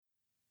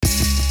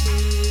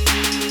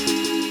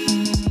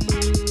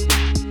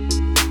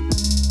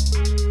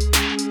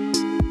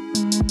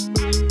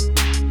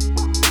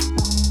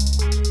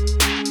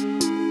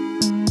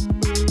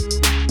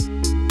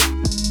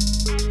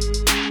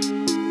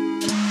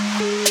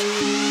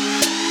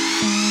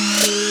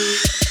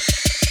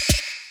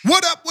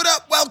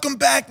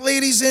back,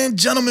 ladies and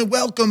gentlemen.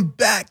 Welcome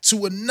back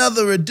to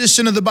another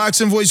edition of the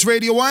Boxing Voice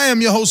Radio. I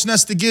am your host,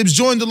 Nestor Gibbs,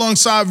 joined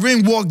alongside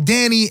Ringwalk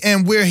Danny,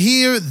 and we're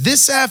here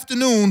this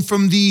afternoon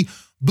from the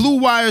Blue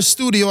Wire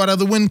studio out of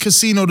the Wynn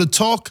Casino to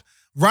talk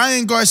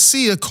Ryan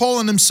Garcia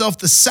calling himself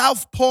the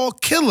Southpaw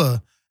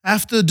Killer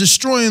after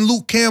destroying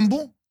Luke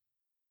Campbell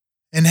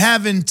and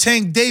having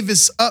Tank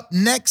Davis up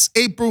next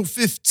April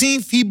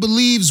 15th. He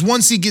believes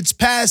once he gets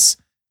past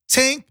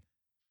Tank,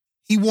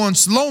 he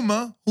wants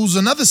Loma, who's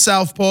another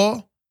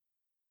Southpaw,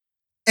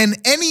 and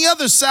any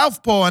other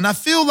Southpaw. And I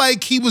feel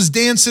like he was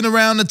dancing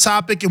around the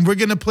topic, and we're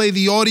going to play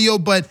the audio,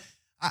 but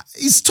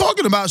he's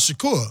talking about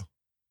Shakur.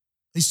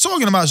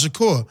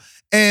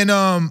 And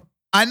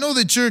I know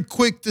that you're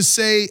quick to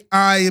say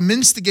I am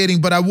instigating,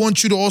 but I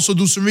want you to also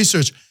do some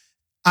research.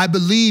 I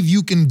believe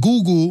you can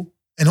Google,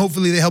 and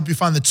hopefully they help you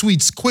find the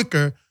tweets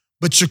quicker,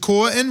 but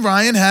Shakur and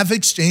Ryan have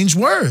exchanged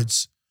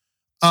words.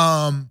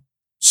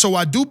 So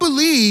I do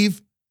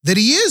believe that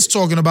he is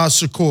talking about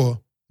Shakur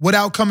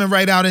without coming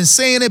right out and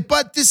saying it,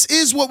 but this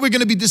is what we're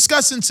going to be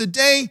discussing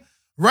today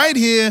right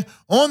here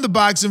on the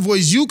Boxing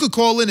Voice. You could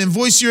call in and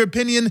voice your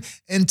opinion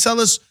and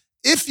tell us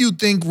if you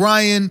think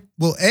Ryan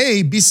will,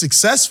 A, be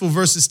successful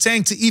versus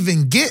Tank to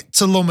even get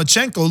to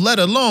Lomachenko, let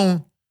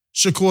alone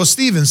Shakur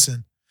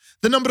Stevenson.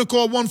 The number to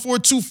call,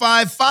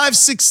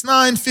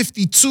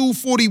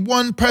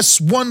 1-425-569-5241. Press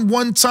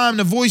 1 time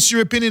to voice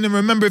your opinion. And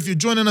remember, if you're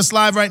joining us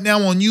live right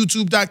now on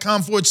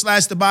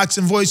youtube.com/The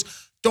Boxing Voice,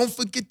 don't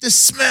forget to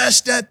smash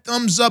that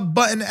thumbs up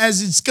button,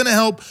 as it's going to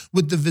help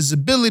with the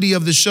visibility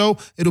of the show.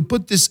 It'll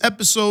put this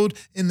episode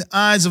in the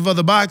eyes of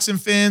other boxing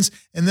fans,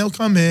 and they'll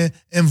come here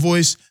and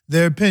voice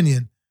their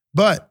opinion.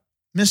 But,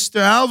 Mr.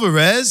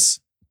 Alvarez,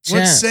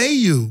 Champ, what say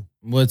you?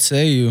 What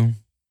say you?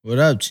 What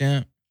up,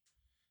 champ?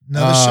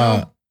 Another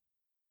show?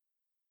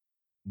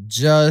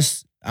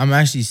 I'm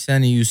actually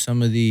sending you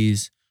some of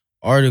these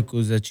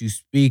articles that you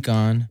speak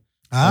on.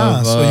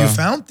 So you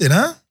found it,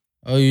 huh?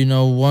 Oh,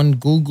 one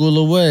Google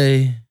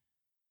away.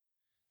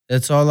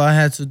 That's all I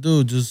had to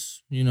do.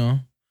 Just,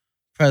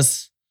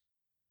 press.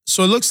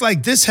 So it looks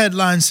like this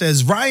headline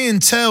says,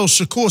 Ryan tells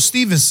Shakur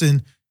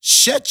Stevenson,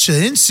 shut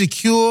your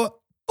insecure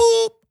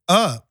boop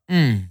up.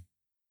 And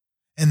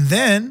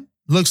then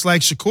looks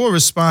like Shakur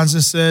responds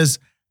and says,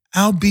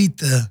 I'll beat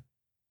the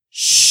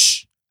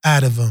shh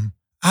out of him.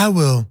 I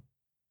will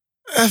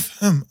F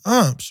him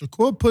up.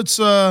 Shakur puts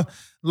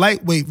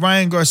lightweight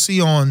Ryan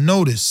Garcia on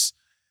notice.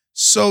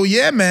 So,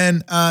 yeah,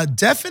 man,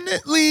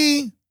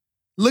 definitely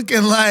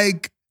looking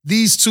like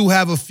these two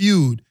have a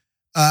feud.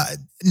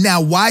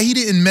 Now, why he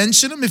didn't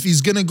mention him, if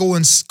he's going to go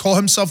and call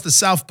himself the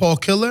Southpaw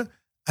Killer,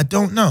 I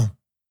don't know.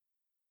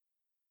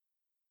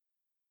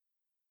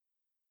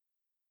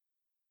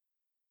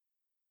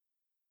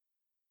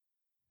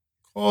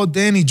 Call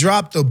Danny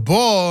drop the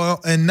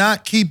ball and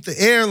not keep the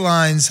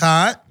airlines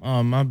hot.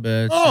 Oh, my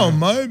bad. Oh,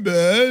 my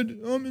bad.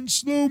 I'm in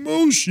slow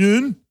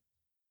motion.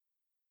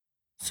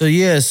 So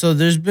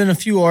there's been a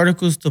few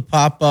articles to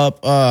pop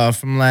up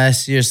from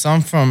last year,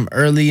 some from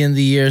early in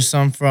the year,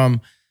 some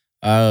from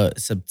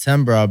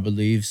September, I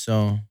believe.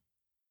 So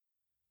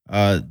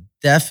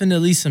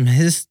definitely some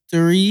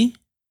history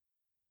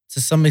to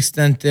some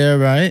extent there,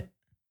 right?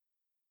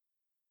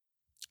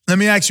 Let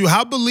me ask you,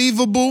 how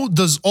believable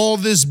does all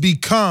this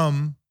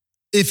become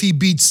if he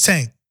beats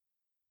Tank?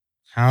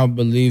 How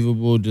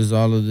believable does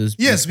all of this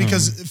become? Yes,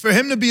 because for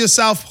him to be a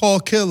Southpaw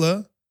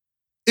Killer,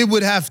 it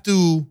would have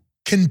to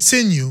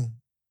continue.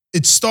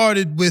 It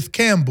started with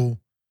Campbell,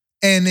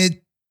 and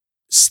it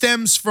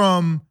stems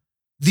from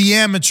the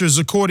amateurs,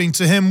 according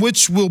to him,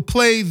 which will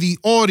play the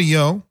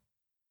audio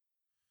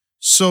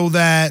so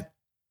that,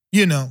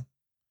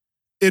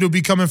 it'll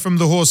be coming from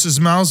the horse's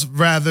mouth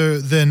rather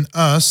than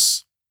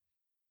us.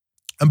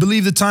 I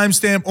believe the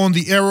timestamp on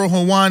the Errol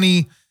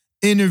Hawani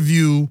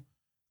interview,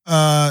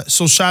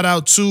 so shout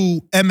out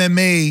to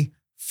MMA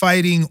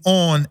Fighting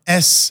on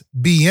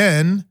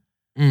SBN.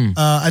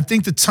 I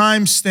think the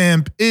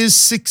timestamp is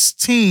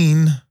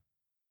 16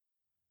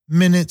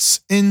 minutes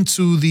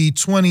into the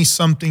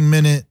 20-something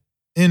minute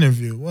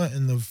interview. What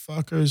in the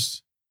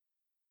fuckers?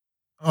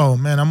 Oh,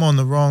 man, I'm on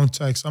the wrong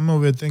text. I'm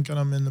over here thinking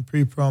I'm in the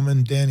pre-pro. I'm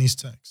in Danny's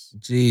text.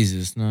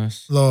 Jesus,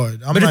 nice.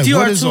 Lord. But if you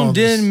are tuned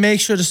in, make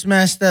sure to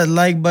smash that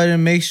like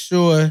button. Make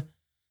sure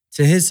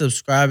to hit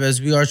subscribe,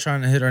 as we are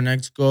trying to hit our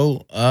next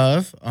goal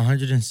of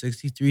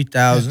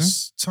 163,000.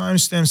 Yes.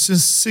 Timestamp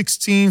since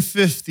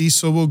 1650,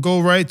 so we'll go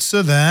right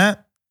to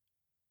that,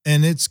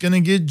 and it's going to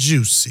get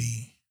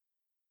juicy.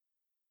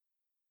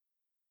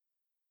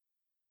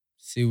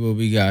 See what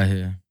we got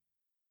here.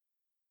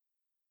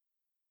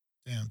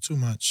 Damn, too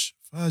much.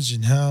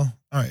 Fudging hell.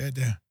 All right, right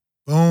there.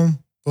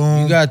 Boom,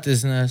 boom. You got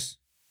this, Ness.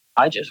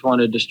 I just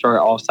want to destroy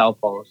all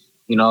Southpaws.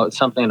 It's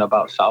something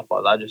about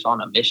Southpaws. I just on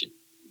a mission.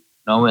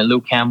 I went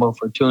Luke Campbell,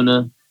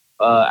 Fortuna.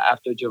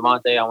 After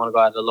Gervonta, I want to go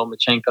after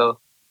Lomachenko.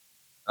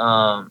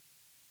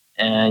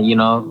 And,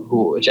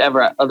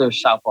 whichever other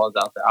Southpaws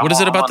out there. What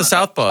is it about the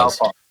Southpaws?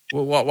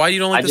 Why you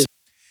don't like this?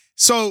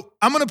 So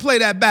I'm going to play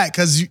that back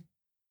because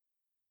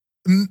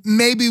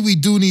maybe we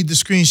do need the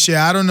screen share.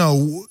 I don't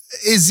know.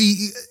 Is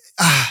he...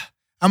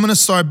 I'm gonna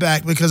start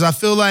back because I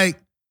feel like,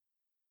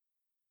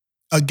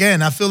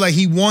 again,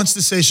 he wants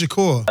to say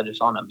Shakur. I'm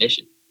just on a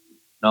mission. You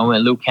know,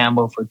 when Luke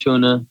Campbell,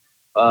 Fortuna,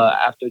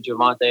 after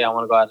Javante, I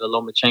want to go after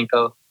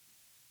Lomachenko.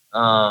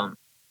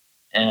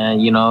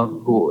 And, you know,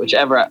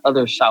 whichever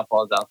other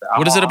southpaws out there.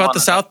 What is it about the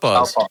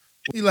southpaws?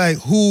 He like,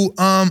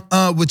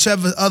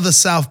 whichever other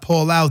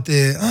southpaw out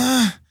there.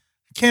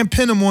 Can't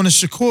pin him on a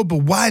Shakur, but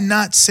why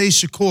not say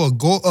Shakur?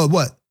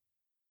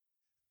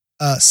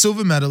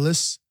 Silver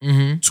medalist,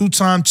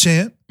 two-time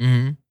champ,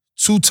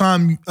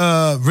 two-time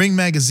Ring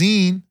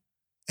Magazine,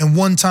 and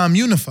one-time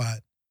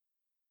unified.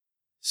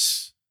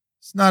 It's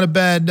not a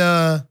bad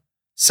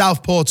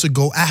southpaw to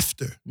go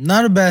after.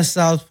 Not a bad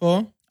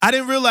southpaw. I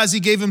didn't realize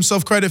he gave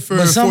himself credit for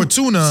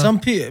Fortuna.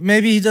 Some people,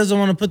 maybe he doesn't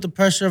want to put the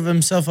pressure of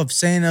himself of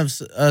saying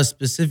a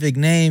specific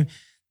name.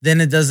 Then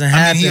it doesn't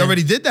happen. I mean, he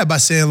already did that by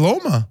saying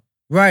Loma.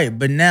 Right,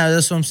 but now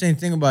that's what I'm saying.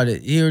 Think about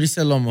it. He already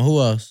said Loma. Who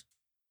else?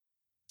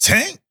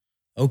 Tank.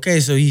 Okay,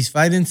 so he's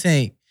fighting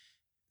Tank.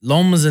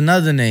 Loma's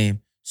another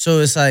name. So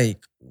it's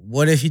like,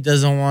 what if he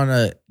doesn't want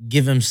to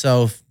give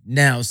himself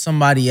now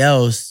somebody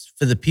else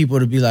for the people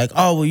to be like,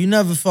 oh, well, you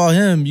never fought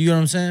him. You know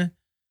what I'm saying?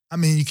 I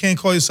mean, you can't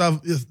call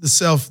yourself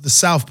the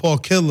Southpaw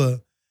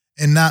Killer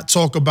and not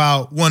talk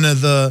about one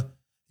of the,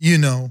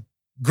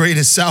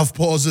 greatest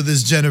southpaws of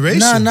this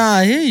generation. Nah,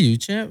 I hear you,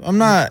 champ. I'm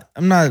not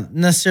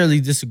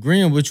necessarily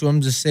disagreeing with you.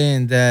 I'm just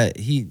saying that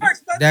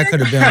that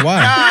could have been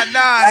why.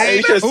 Hey,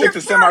 you should stick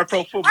to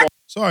semi-pro football.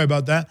 Sorry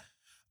about that.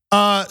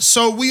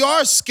 So we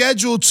are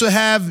scheduled to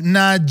have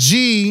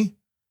Najee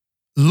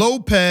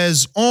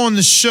Lopez on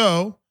the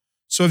show.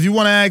 So if you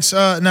want to ask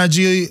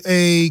Najee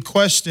a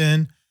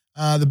question,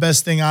 the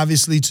best thing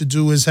obviously to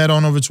do is head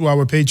on over to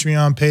our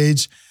Patreon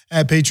page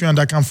at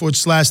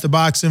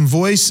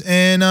patreon.com/theboxingvoice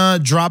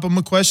and drop him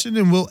a question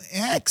and we'll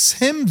ask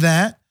him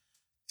that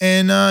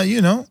and,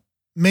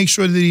 make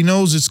sure that he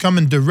knows it's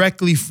coming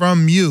directly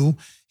from you.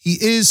 He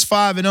is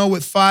 5-0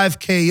 with 5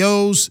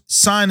 KOs,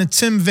 signed to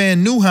Tim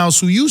Van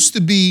Nieuwhouse, who used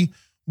to be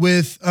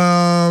with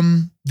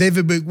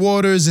David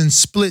McWaters and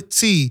Split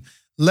T.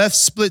 Left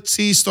Split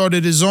T,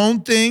 started his own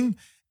thing.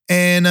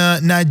 And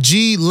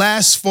Najee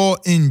last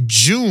fought in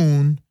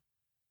June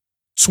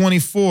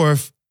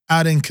 24th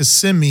out in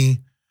Kissimmee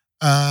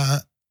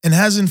and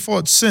hasn't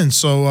fought since.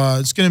 So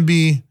it's going to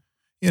be,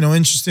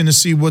 interesting to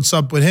see what's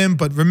up with him.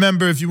 But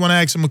remember, if you want to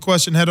ask him a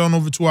question, head on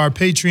over to our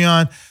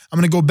Patreon. I'm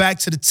going to go back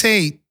to the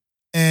tape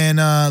and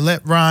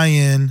let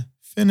Ryan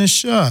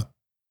finish up.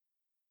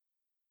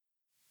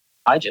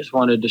 I just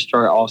want to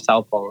destroy all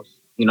southpaws.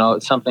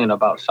 It's something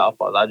about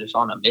southpaws. I'm just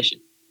on a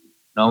mission.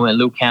 When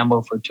Luke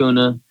Campbell,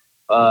 Fortuna,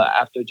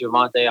 after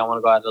Javante, I want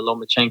to go after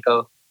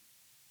Lomachenko.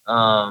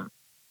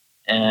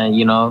 And,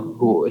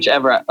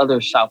 whichever other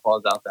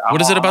southpaws out there.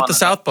 What is it about the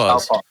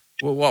southpaws?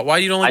 Why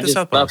you don't like the southpaws?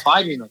 I just love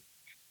fighting them.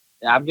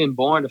 I've been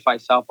born to fight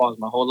southpaws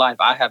my whole life.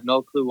 I have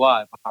no clue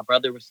why. My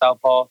brother was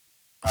southpaw.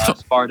 I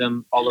sparred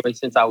him all the way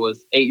since I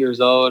was 8 years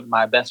old.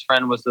 My best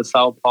friend was the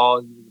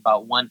southpaw. He was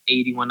about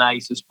 180 when I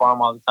used to spar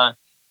him all the time.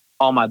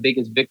 All my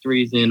biggest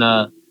victories in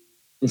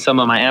some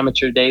of my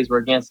amateur days were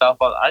against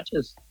southpaws.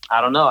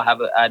 I don't know.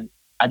 I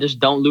just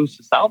don't lose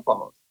to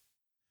southpaws.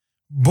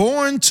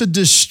 Born to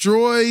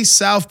destroy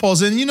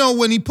southpaws. And,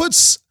 when he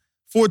puts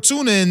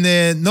Fortuna in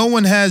there, no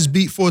one has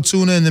beat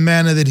Fortuna in the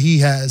manner that he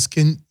has.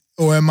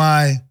 Or am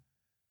I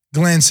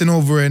glancing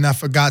over it and I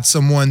forgot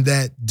someone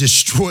that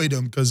destroyed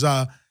him? Because,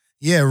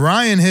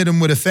 Ryan hit him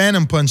with a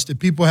phantom punch that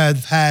people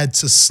have had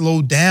to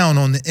slow down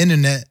on the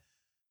internet.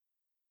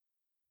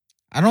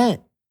 I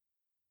don't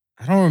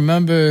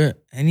remember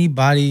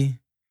anybody.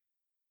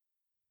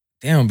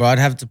 Damn, bro, I'd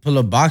have to pull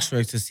up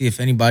BoxRec to see if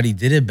anybody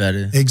did it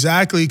better.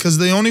 Exactly, because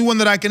the only one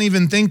that I can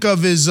even think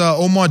of is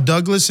Omar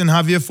Douglas and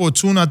Javier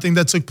Fortuna. I think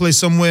that took place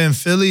somewhere in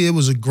Philly. It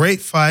was a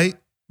great fight,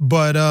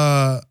 but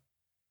I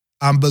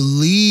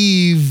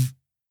believe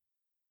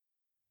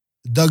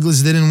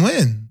Douglas didn't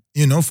win.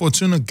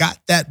 Fortuna got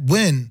that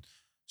win.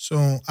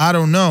 So I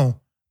don't know.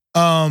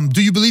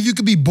 Do you believe you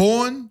could be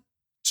born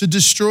to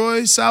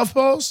destroy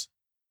southpaws?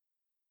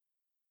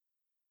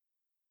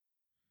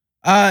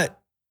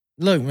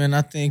 Look, man,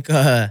 I think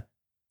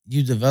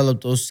you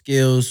develop those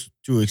skills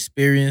through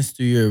experience,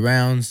 through your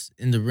rounds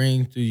in the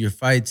ring, through your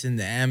fights in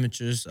the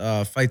amateurs,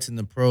 fights in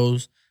the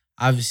pros,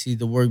 obviously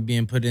the work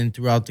being put in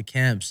throughout the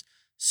camps.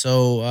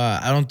 So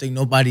I don't think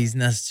nobody's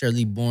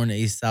necessarily born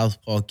a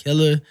southpaw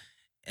killer.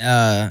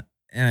 And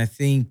I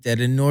think that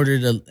in order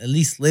to at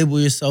least label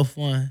yourself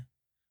one,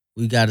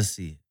 we got to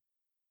see it.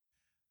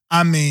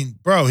 I mean,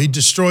 bro, he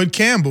destroyed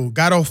Campbell,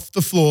 got off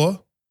the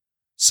floor,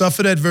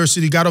 suffered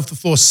adversity, got off the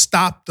floor,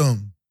 stopped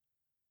him.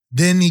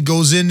 Then he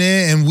goes in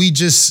there and we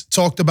just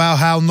talked about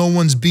how no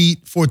one's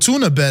beat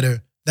Fortuna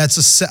better.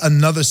 That's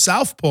another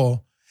southpaw.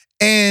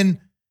 And,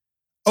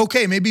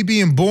 okay, maybe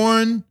being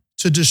born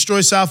to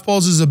destroy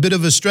southpaws is a bit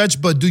of a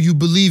stretch, but do you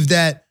believe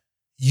that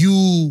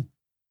you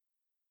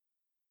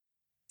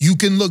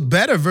can look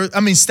better?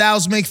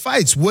 Styles make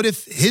fights. What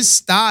if his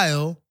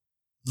style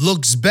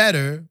looks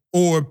better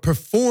or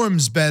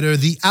performs better,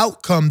 the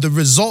outcome, the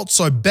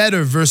results are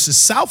better versus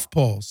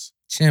southpaws?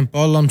 Champ,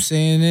 all I'm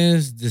saying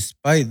is,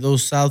 despite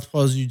those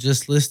southpaws you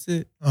just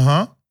listed,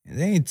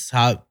 they ain't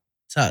top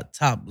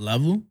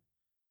level.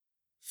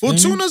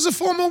 Fortuna's a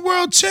former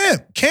world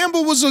champ.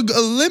 Campbell was an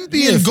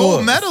Olympian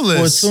gold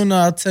medalist. Fortuna,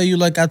 I'll tell you,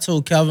 like I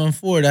told Calvin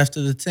Ford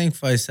after the Tank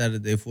fight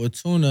Saturday,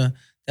 Fortuna,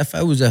 that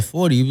fight was at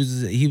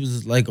 40. He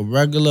was like a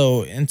regular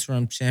or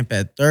interim champ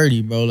at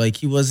 30, bro. Like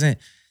he wasn't.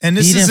 And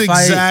this is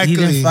exactly.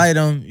 He didn't fight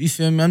him. You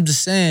feel me? I'm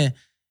just saying,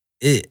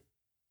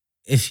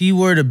 if he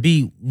were to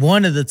beat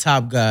one of the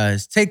top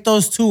guys, take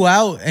those two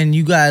out, and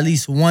you got at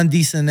least one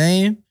decent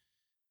name.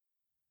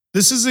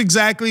 This is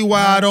exactly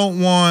why I don't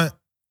want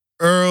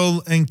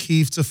Earl and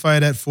Keith to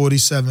fight at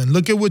 47.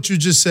 Look at what you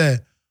just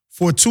said.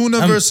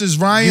 Fortuna versus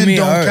Ryan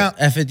don't count.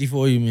 At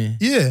 54, you mean?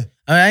 Yeah.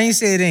 I ain't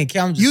say it ain't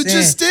count. I'm just you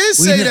saying, just did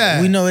say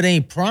that. We know it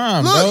ain't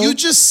prime, Look, bro. you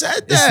just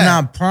said that. It's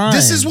not prime.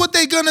 This is what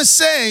they're going to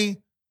say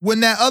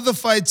when that other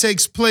fight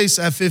takes place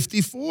at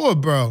 54,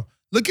 bro.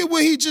 Look at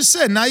what he just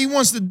said. Now he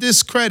wants to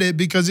discredit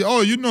because, it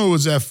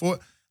was at 4.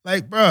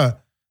 Like, bro,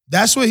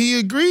 that's what he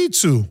agreed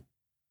to.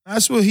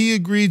 That's what he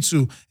agreed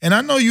to. And I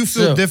know you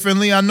feel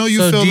differently. I know you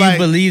feel like...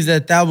 do you believe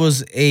that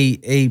was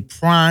a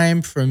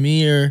prime,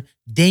 premier,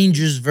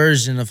 dangerous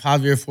version of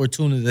Javier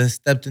Fortuna that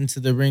stepped into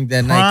the ring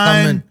that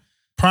night?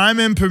 Prime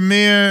and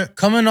premier...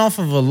 Coming off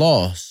of a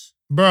loss.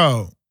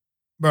 Bro.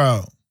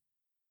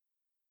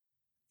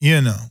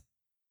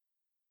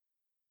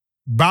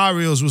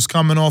 Barrios was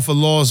coming off a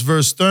loss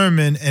versus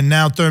Thurman, and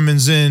now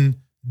Thurman's in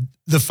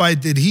the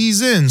fight that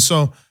he's in.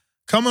 So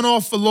coming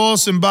off a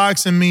loss in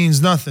boxing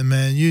means nothing,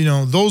 man.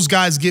 Those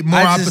guys get more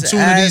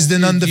opportunities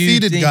than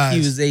undefeated guys. He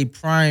was a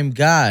prime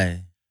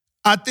guy.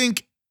 I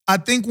think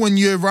when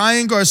you're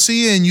Ryan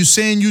Garcia and you're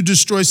saying you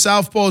destroy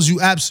southpaws, you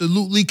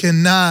absolutely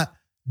cannot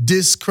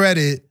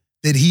discredit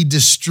that he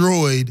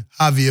destroyed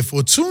Javier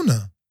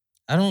Fortuna.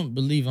 I don't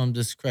believe I'm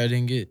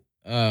discrediting it,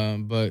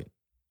 but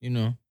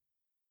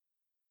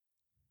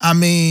I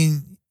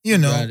mean,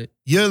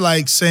 you're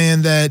like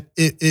saying that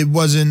it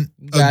wasn't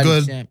a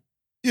good,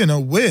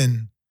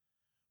 win.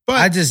 But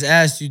I just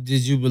asked you,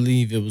 did you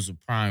believe it was a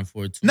prime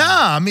Fortuna?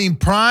 Nah, I mean,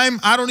 prime,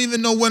 I don't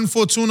even know when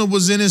Fortuna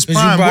was in his prime.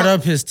 Because you brought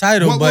up his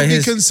title, what but would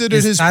be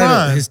considered his title,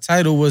 prime? His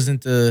title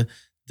wasn't the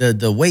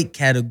weight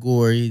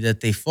category that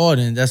they fought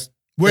in.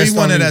 Where he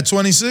won it at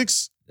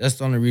 26? That's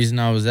the only reason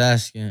I was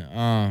asking.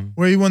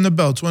 Where he won the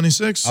belt,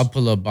 26? I'll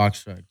pull up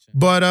BoxRec.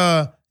 But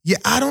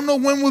I don't know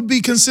when would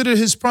be considered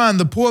his prime.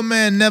 The poor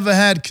man never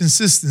had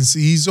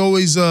consistency. He's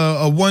always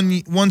a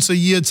once a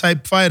year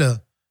type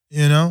fighter,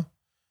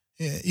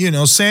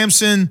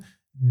 Samson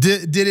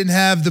didn't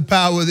have the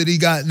power that he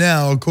got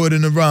now,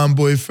 according to Ron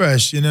Boy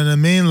Fresh. You know what I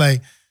mean?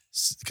 Like,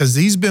 because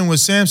he's been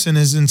with Samson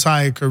his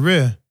entire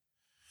career.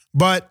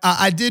 But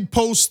I did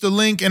post the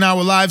link in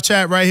our live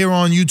chat right here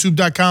on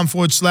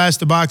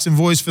youtube.com/The Boxing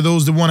Voice for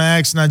those that want to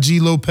ask Najee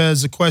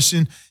Lopez a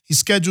question. He's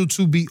scheduled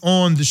to be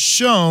on the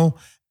show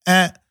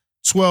at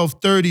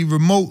 12:30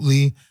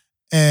 remotely.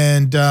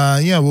 And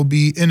we'll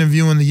be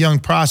interviewing the young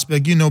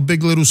prospect,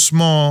 Big Little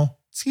Small,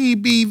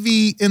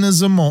 TBV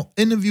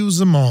interviews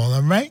them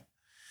all right?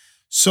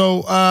 So,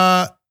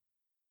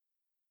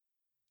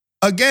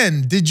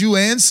 again, did you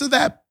answer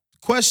that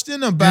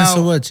question about...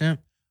 Answer what, champ?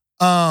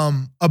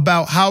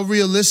 About how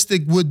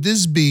realistic would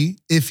this be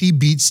if he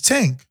beats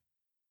Tank?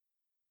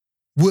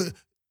 Let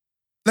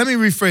me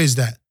rephrase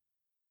that.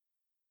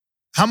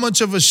 How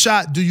much of a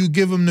shot do you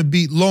give him to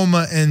beat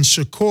Loma and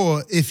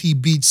Shakur if he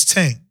beats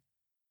Tank?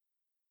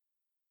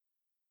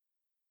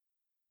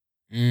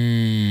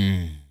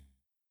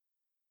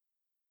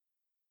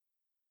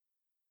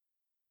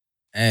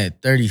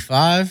 At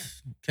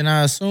 35, can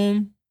I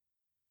assume?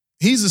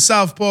 He's a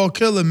southpaw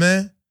killer,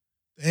 man.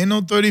 Ain't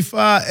no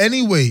 35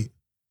 anyway.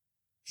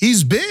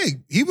 He's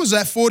big. He was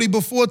at 40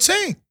 before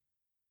Tank.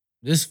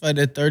 This fight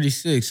at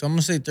 36. So I'm going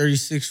to say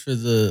 36 for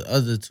the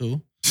other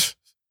two.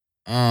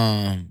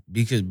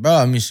 Because, bro,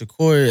 I mean,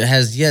 Shakur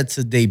has yet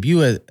to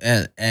debut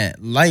at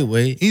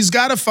lightweight. He's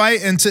got to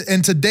fight, and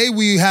today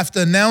we have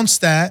to announce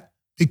that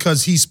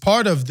because he's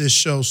part of this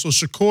show. So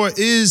Shakur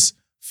is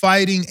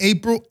fighting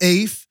April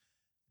 8th,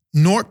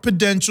 North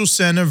Prudential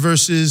Center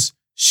versus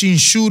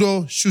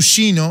Shinshiro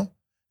Shushino.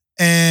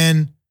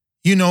 And,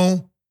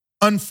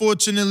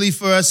 unfortunately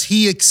for us,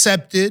 he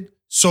accepted.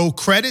 So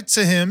credit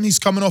to him. He's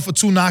coming off of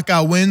 2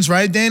 knockout wins,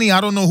 right, Danny? I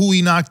don't know who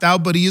he knocked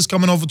out, but he is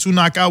coming off of 2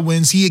 knockout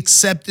wins. He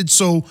accepted.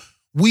 So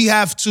we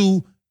have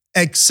to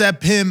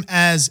accept him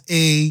as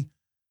a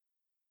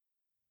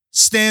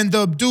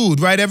stand-up dude,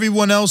 right?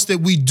 Everyone else that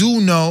we do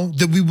know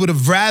that we would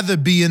have rather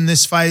be in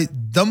this fight,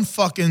 them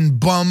fucking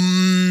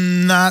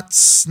bum, not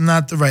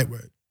the right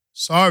word.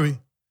 Sorry.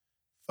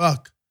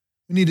 Fuck.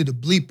 We needed a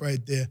bleep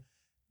right there.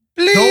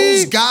 Bleep.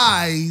 Those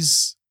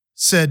guys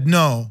said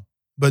no,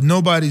 but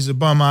nobody's a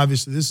bum.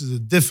 Obviously, this is a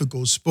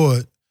difficult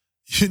sport.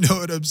 You know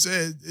what I'm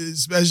saying?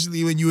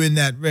 Especially when you're in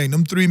that ring.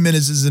 Them 3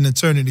 minutes is an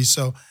eternity.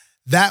 So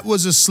that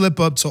was a slip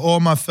up to all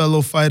my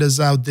fellow fighters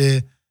out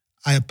there.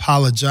 I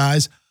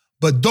apologize.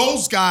 But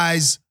those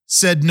guys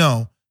said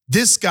no.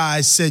 This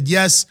guy said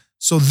yes.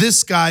 So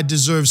this guy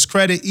deserves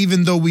credit,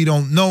 even though we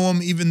don't know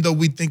him, even though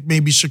we think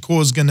maybe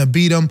Shakur's going to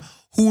beat him.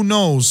 Who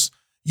knows?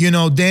 You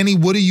know, Danny,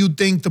 what do you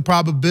think the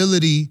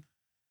probability,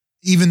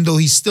 even though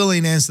he still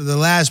ain't answered the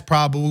last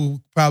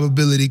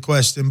probability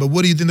question, but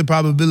what do you think the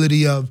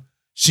probability of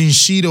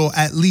Shinshiro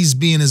at least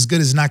being as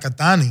good as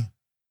Nakatani?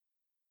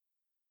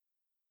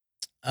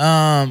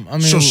 I mean,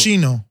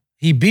 Shoshino.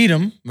 He beat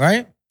him,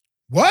 right?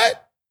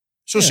 What?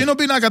 Shoshino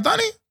beat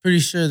Nakatani? Pretty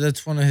sure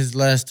that's one of his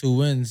last 2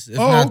 wins. If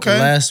not the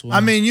last one. I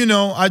mean, you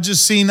know, I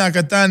just seen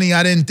Nakatani.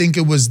 I didn't think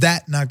it was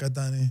that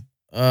Nakatani.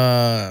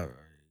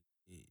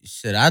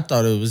 Shit, I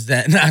thought it was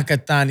that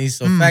Nakatani.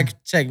 So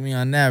fact check me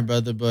on that,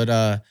 brother.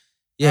 But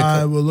yeah,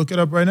 I will look it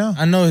up right now.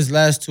 I know his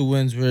last 2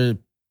 wins were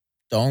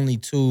the only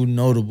 2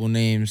 notable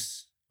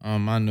names. I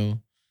knew.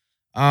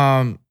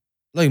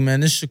 Look,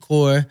 man, this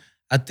Shakur,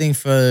 I think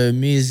for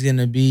me is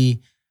gonna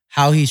be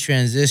how he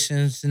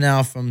transitions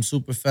now from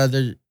super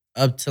feather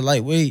up to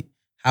lightweight,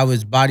 how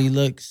his body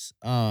looks,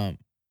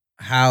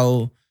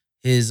 how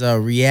his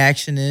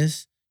reaction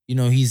is. You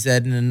know, he's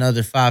adding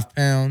another 5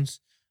 pounds.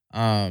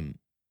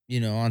 You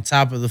know, on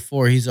top of the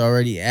 4 he's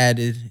already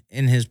added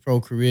in his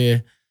pro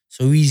career.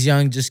 So he's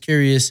young, just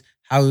curious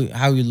how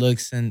he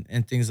looks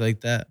and things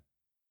like that.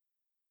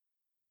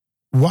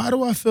 Why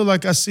do I feel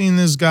like I seen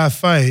this guy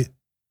fight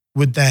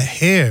with that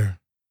hair?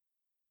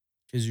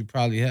 Because you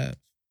probably have.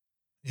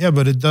 Yeah,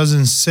 but it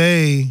doesn't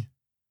say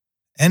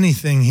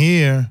anything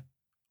here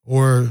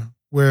or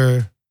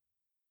where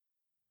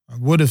I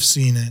would have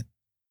seen it.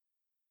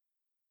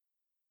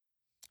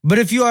 But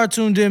if you are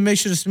tuned in, make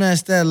sure to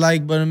smash that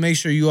like button. Make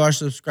sure you are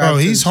subscribed. Oh,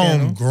 to he's the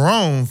channel.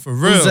 homegrown for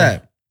real. Who's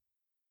that?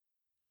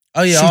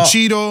 Oh yeah,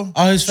 Shuchito.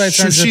 All his fights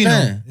are in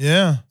Japan.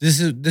 Yeah.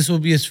 This will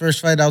be his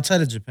first fight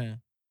outside of Japan.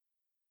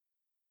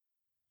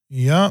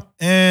 Yep.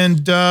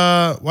 And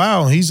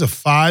wow, he's a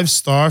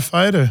 5-star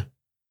fighter.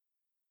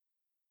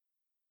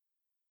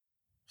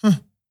 Huh.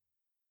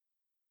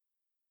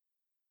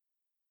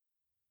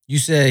 You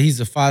said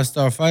he's a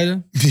 5-star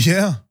fighter?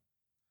 Yeah.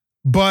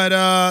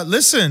 But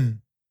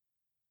listen,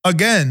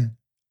 again,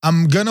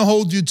 I'm going to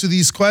hold you to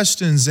these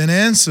questions and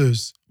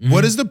answers. Mm-hmm.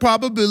 What is the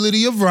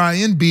probability of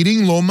Ryan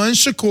beating Loma and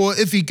Shakur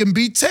if he can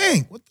beat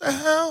Tank? What the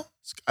hell?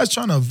 This guy's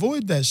trying to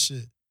avoid that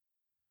shit.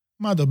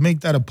 I'm about to make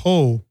that a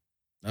poll.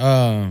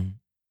 Yeah,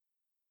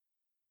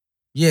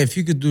 if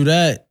you could do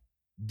that,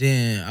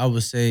 then I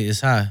would say it's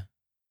high.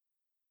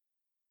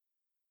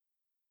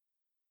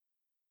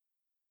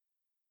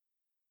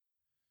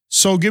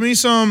 So give me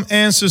some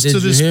answers to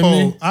this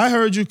poll. I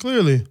heard you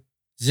clearly.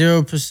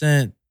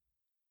 0%.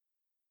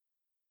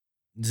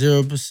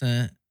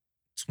 0%.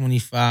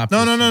 25%.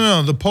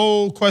 No. The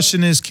poll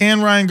question is,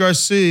 can Ryan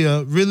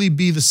Garcia really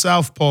be the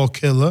southpaw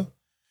killer?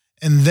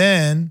 And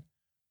then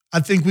I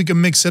think we can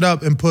mix it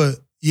up and put,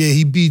 yeah,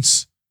 he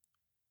beats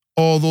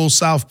all those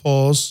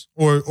southpaws,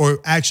 or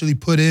actually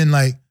put in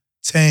like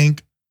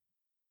Tank,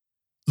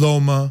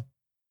 Loma,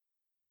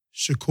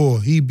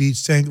 Shakur. He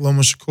beats Tank,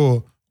 Loma,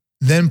 Shakur.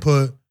 Then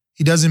put,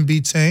 he doesn't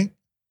beat Tank,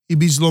 he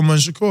beats Loma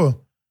and Shakur.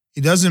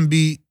 He doesn't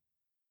beat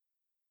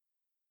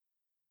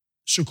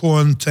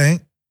Shakur and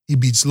Tank, he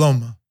beats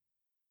Loma.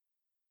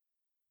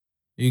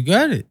 You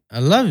got it. I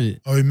love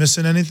it. Are we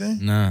missing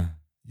anything? Nah.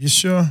 You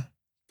sure?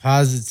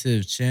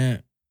 Positive,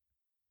 champ.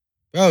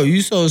 Bro,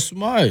 you so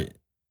smart.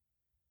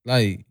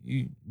 Like,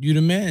 you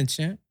the man,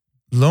 champ.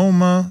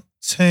 Loma,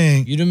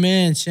 Tank. You the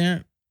man,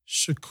 champ.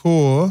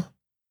 Shakur.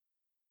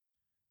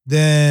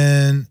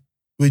 Then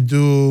we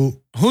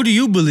do... Who do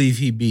you believe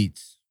he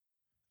beats?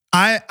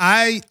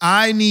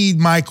 I need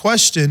my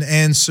question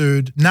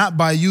answered, not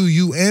by you.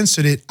 You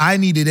answered it. I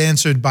need it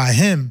answered by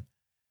him.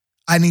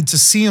 I need to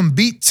see him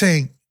beat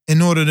Tank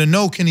in order to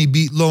know, can he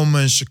beat Loma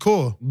and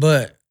Shakur?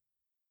 But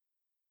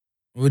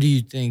what do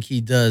you think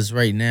he does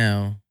right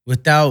now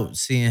without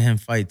seeing him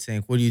fight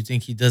Tank? What do you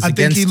think he does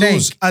against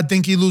Tank? I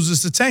think he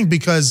loses to Tank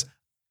because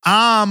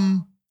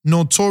I'm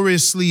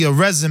notoriously a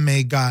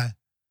resume guy.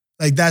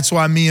 Like, that's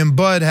why me and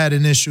Bud had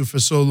an issue for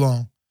so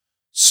long.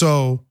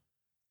 So,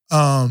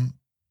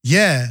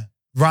 yeah,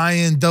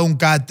 Ryan don't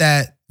got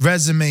that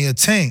resume of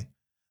Tank.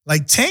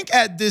 Like, Tank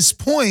at this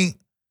point,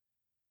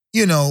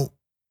 you know,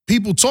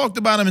 people talked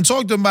about him,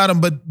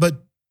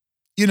 but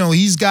you know,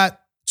 he's got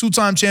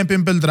 2-time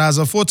champion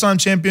Pedraza, 4-time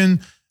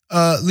champion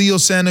Leo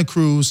Santa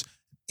Cruz.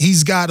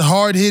 He's got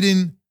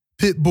hard-hitting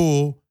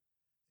Pitbull.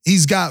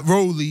 He's got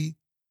Rolly.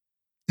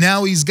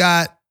 Now he's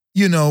got,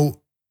 you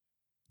know,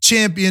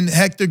 champion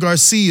Hector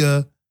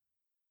Garcia.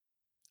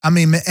 I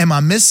mean, am I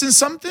missing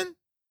something?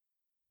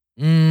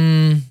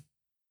 And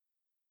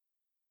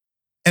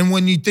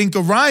when you think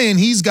of Ryan,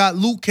 he's got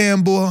Luke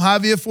Campbell,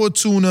 Javier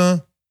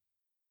Fortuna.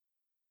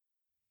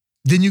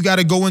 Then you got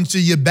to go into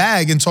your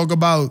bag and talk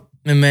about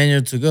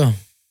Emmanuel Tagoe.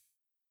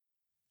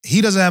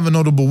 He doesn't have a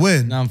notable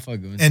win. No, I'm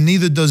fucking with you. And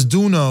neither does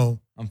Duno.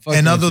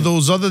 And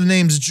those other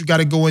names that you got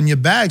to go in your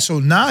bag. So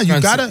now you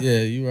got to...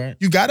 Yeah, you're right.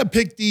 You got to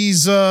pick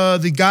these,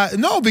 the guy...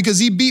 No, because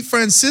he beat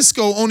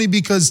Francisco only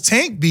because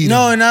Tank beat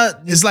him. No,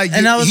 it's like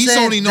he's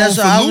only known for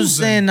losing. I was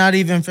saying not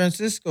even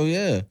Francisco,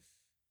 yeah.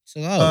 So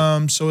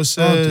it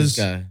says... this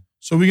guy.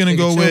 So we're gonna Take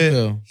a go chill with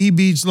pill. he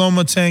beats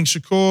Loma, Tank,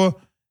 Shakur,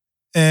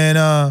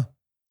 and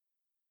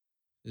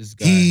This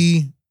guy.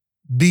 he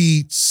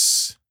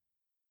beats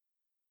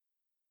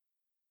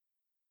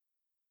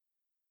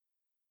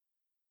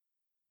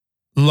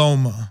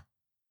Loma,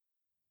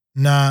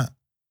 not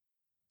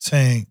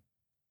Tank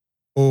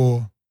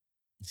or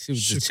See what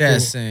the Shakur.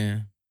 chat's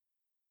saying.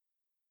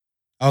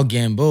 Oh,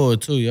 Gamboa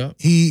too, yup.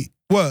 he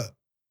what?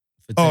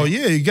 For Oh Tank.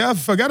 yeah, you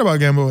forgot about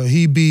Gamboa.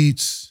 He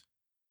beats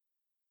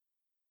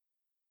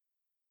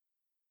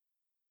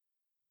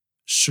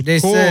Shakur. They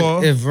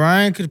said if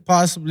Ryan could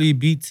possibly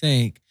beat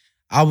Tank,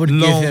 I would give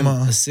him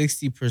Loma. a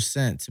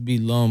 60% to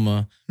beat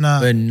Loma,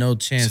 not but no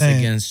chance Tank.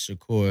 against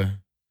Shakur.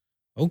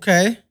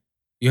 Okay.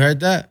 You heard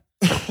that?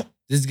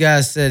 This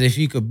guy said if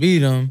he could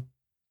beat him,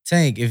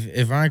 Tank,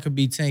 if Ryan could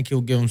beat Tank,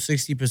 he'll give him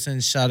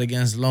 60% shot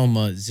against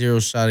Loma, 0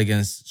 shot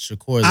against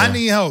Shakur. I though.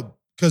 need help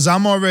because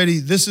I'm already.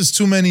 This is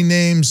too many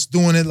names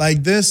doing it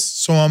like this,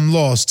 so I'm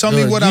lost. Tell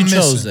me Look, what you I'm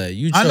chose missing. that.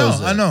 You I know, chose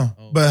that. I know,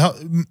 Oh.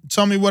 but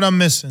tell me what I'm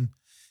missing.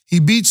 He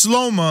beats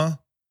Loma,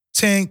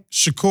 Tank,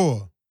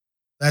 Shakur.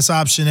 That's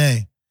option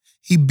A.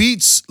 He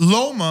beats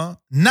Loma,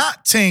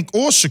 not Tank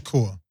or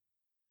Shakur.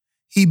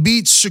 He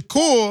beats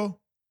Shakur,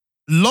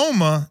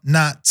 Loma,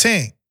 not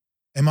Tank.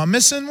 Am I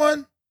missing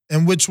one?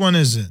 And which one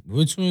is it?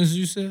 Which ones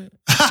you said?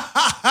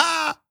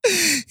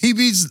 He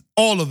beats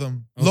all of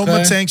them. Loma,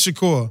 Okay. Tank,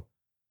 Shakur.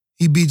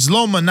 He beats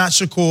Loma, not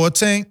Shakur or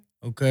Tank.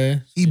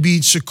 Okay. He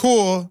beats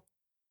Shakur,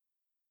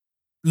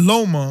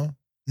 Loma,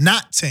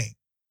 not Tank.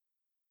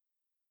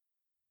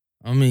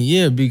 I mean,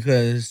 yeah,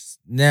 because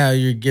now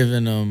you're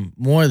giving them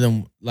more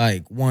than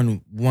like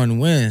one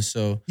win.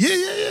 So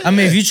Yeah. I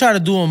mean, if you try to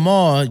do them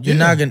all, you're Yeah.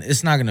 not gonna.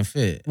 It's not gonna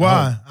fit.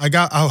 Why? I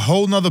got a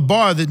whole nother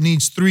bar that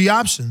needs 3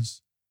 options.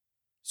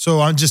 So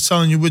I'm just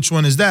telling you which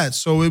one is that.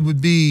 So it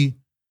would be,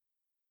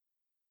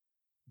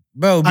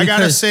 Bro, I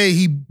gotta because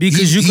say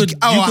because you could-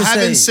 I you could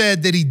haven't say-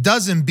 said that he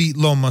doesn't beat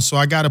Loma, so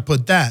I gotta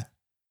put that.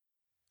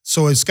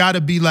 So it's gotta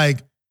be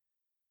like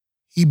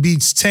he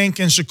beats Tank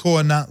and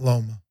Shakur, not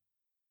Loma.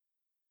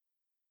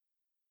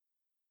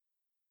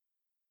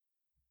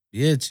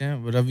 yeah,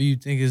 champ, whatever you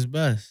think is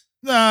best.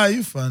 Nah,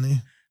 you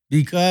funny.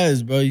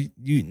 Because, bro,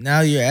 you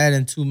now you're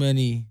adding too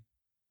many.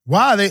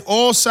 Why? They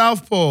all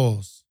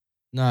Southpaws.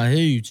 Nah, I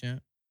hear you,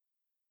 champ.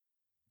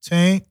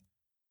 Tank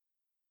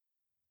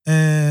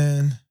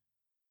and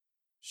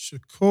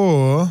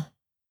Shakur,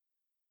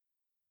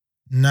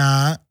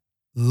 not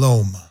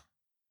Loma.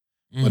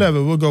 Mm.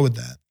 Whatever, we'll go with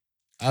that.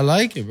 I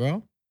like it,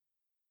 bro.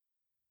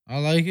 I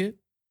like it.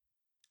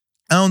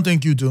 I don't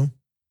think you do.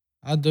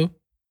 I do.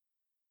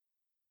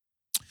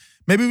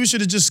 Maybe we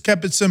should have just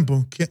kept it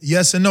simple.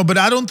 Yes and no. But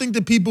I don't think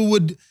that people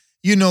would,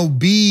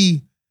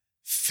 be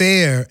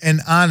fair and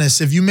honest.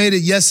 If you made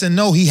it yes and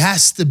no, he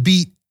has to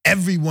beat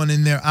everyone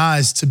in their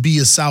eyes to be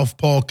a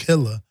Southpaw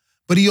killer.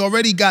 But he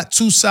already got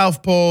 2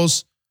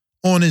 Southpaws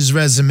on his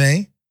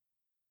resume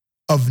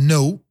of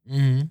note.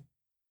 Mm-hmm.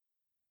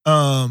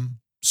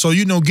 So,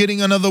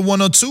 getting another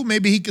 1 or 2,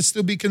 maybe he could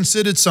still be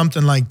considered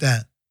something like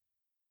that.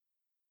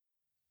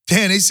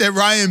 Damn, they said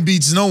Ryan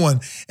beats no one.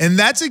 And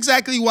that's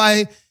exactly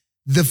why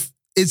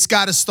it's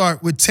got to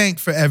start with Tank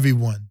for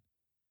everyone.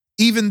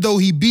 Even though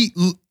he beat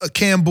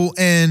Campbell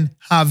and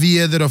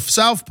Javier that are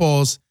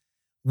Southpaws,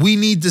 we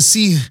need to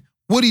see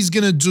what he's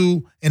going to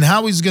do and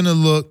how he's going to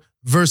look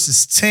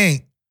versus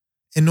Tank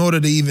in order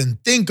to even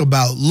think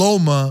about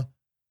Loma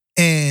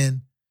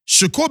and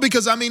Shakur.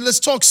 Because, let's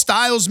talk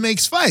styles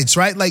makes fights,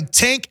 right? Like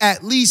Tank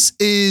at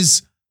least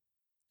is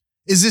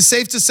it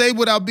safe to say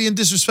without being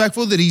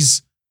disrespectful that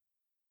he's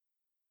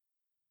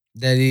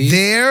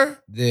there?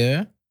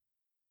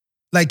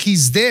 Like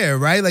he's there,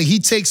 right? Like he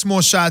takes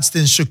more shots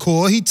than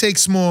Shakur. He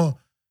takes more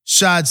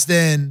shots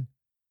than,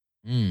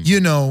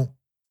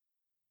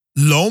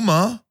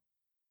 Loma.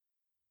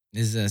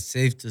 Is that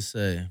safe to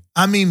say?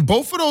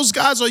 Both of those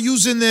guys are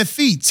using their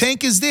feet.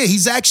 Tank is there.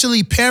 He's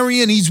actually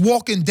parrying. He's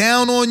walking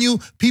down on you.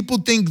 People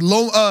think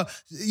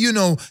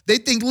they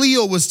think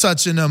Leo was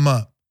touching him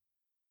up.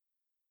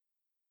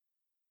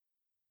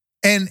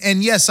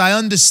 And yes, I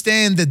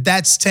understand that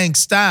that's Tank's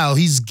style.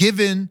 He's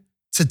given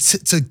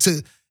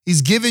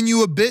he's giving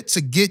you a bit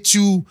to get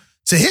you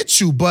to hit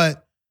you,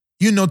 but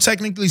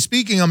technically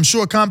speaking, I'm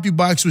sure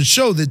CompuBox would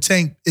show that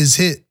Tank is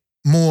hit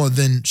more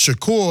than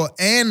Shakur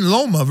and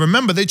Loma.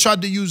 Remember, they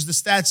tried to use the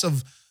stats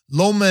of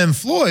Loma and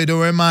Floyd,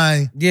 or am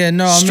I? Yeah,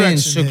 no,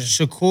 stretching here?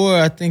 Shakur,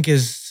 I think,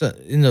 is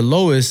in the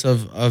lowest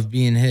of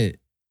being hit.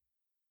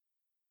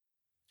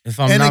 If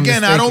I'm And not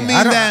again,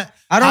 mistaken.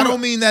 I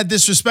don't mean that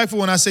disrespectful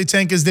when I say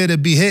Tank is there to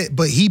be hit,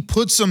 but he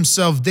puts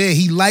himself there.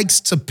 He likes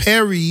to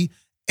parry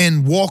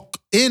and walk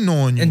in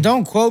on you. And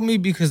don't quote me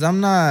because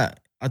I'm not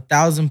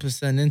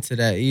 1,000% into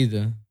that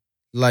either.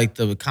 Like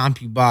the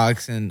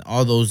CompuBox and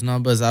all those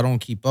numbers, I don't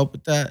keep up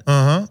with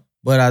that.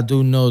 But I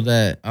do know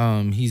that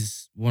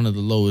he's one of the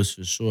lowest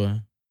for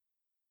sure.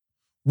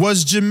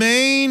 Was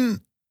Jermaine,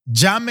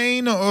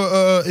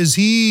 or is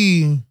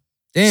he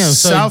Damn,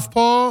 so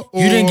Southpaw?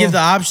 you didn't give the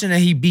option that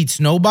he beats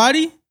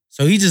nobody?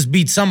 So he just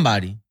beats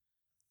somebody.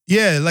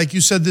 Yeah, like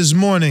you said this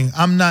morning,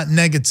 I'm not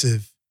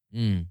negative.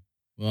 Well,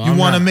 You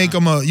want to make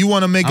him a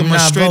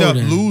straight up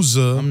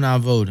loser. I'm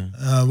not voting.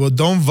 Well,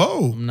 don't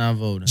vote. I'm not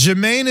voting.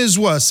 Jermaine is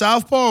what?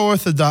 Southpaw or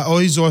Orthodox? Oh,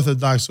 he's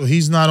Orthodox, so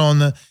he's not on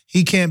the.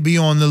 He can't be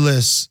on the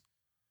list.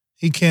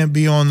 He can't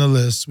be on the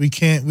list. He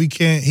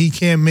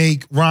can't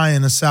make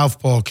Ryan a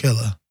Southpaw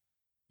killer.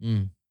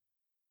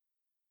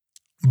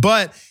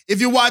 But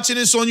if you're watching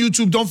this on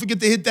YouTube, don't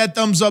forget to hit that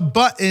thumbs up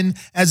button,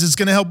 as it's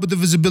going to help with the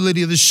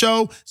visibility of the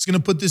show. It's going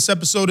to put this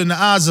episode in the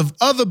eyes of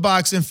other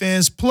boxing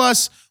fans.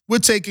 Plus, we're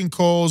taking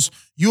calls.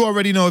 You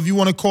already know if you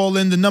want to call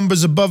in, the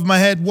number's above my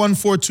head,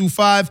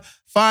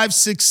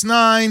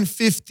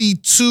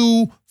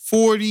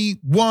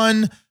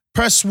 1-425-569-5241.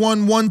 Press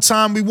 1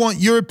 time. We want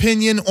your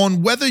opinion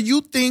on whether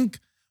you think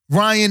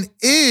Ryan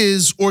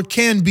is or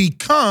can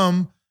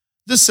become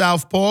the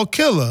Southpaw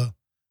killer.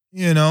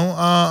 You know,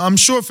 I'm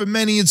sure for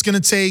many it's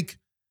going to take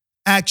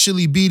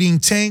actually beating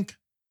Tank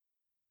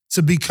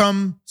to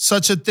become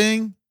such a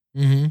thing.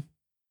 Mm-hmm.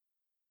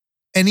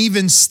 And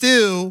even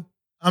still,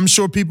 I'm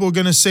sure people are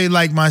going to say,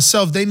 like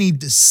myself, they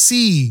need to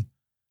see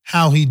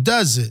how he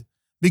does it.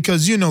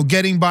 Because, you know,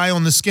 getting by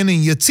on the skin of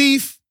your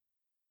teeth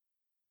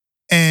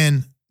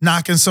and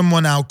knocking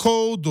someone out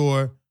cold,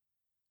 or,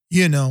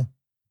 you know,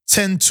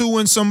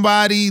 10-2 in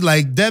somebody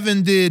like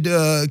Devin did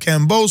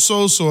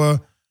Kambosos, or,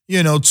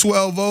 you know,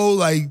 12-0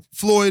 like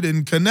Floyd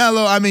and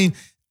Canelo. I mean,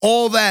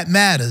 all that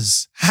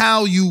matters.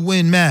 How you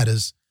win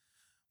matters.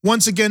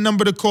 Once again,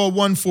 number to call,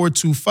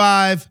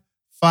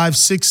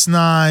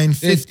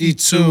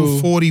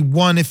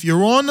 1-425-569-5241. If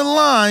you're on the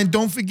line,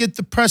 don't forget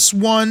to press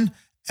 1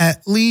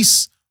 at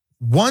least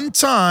one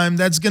time.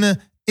 That's going to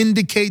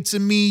indicate to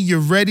me you're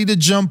ready to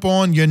jump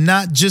on. You're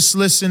not just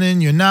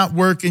listening. You're not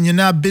working. You're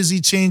not busy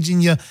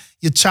changing your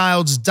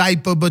child's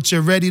diaper, but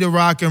you're ready to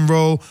rock and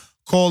roll.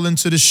 Call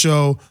into the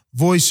show.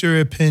 Voice your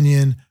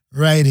opinion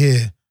right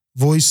here.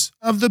 Voice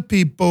of the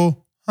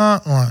People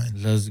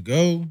Hotline. Let's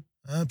go.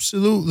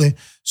 Absolutely.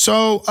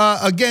 So,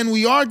 again,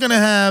 we are going to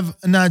have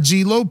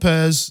Najee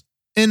Lopez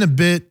in a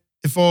bit,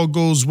 if all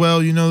goes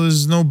well. You know,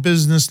 there's no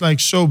business like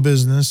show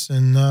business.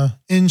 And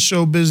in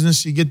show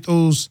business, you get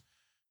those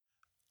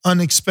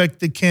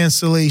unexpected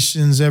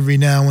cancellations every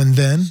now and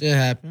then. Shit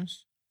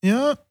happens.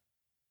 Yeah.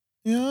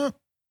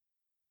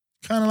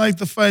 Kind of like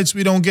the fights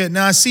we don't get.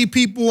 Now, I see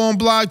people on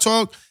Blog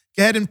Talk.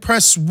 Go ahead and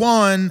press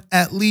 1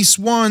 at least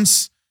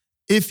once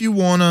if you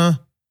want to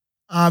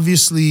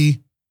obviously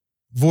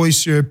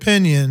voice your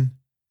opinion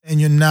and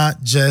you're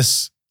not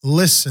just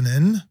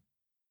listening.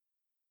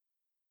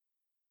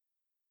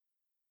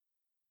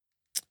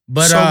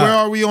 But so where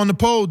are we on the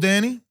poll,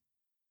 Danny?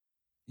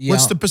 Yeah,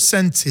 what's the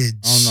percentage?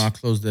 Oh no, I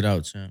closed it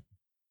out, champ.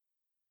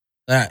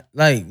 No,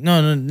 I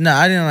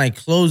didn't like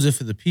close it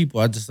for the people.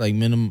 I just like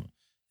minimum.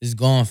 It's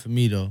gone for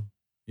me though,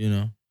 you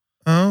know.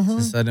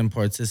 Since I didn't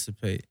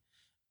participate.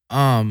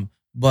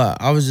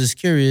 But I was just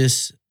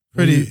curious.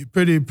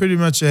 Pretty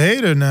much a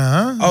hater now,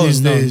 huh? Oh,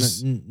 These no,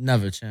 days.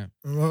 Never, champ.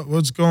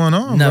 What's going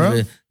on, Never.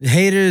 bro? The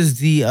haters,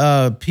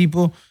 the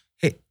people.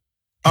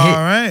 All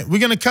right. We're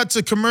going to cut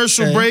to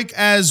commercial break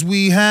as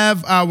we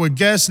have our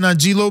guest,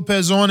 Najee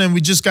Lopez, on, and we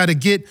just got to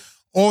get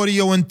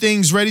audio and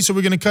things ready. So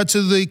we're going to cut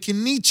to the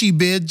Kenichi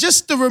bid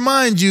just to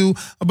remind you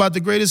about the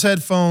greatest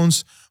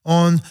headphones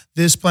on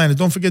this planet.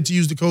 Don't forget to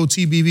use the code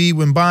TBV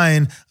when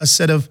buying a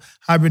set of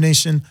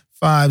Hibernation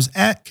 5s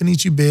at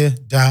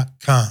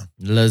KenichiBeer.com.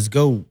 Let's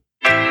go.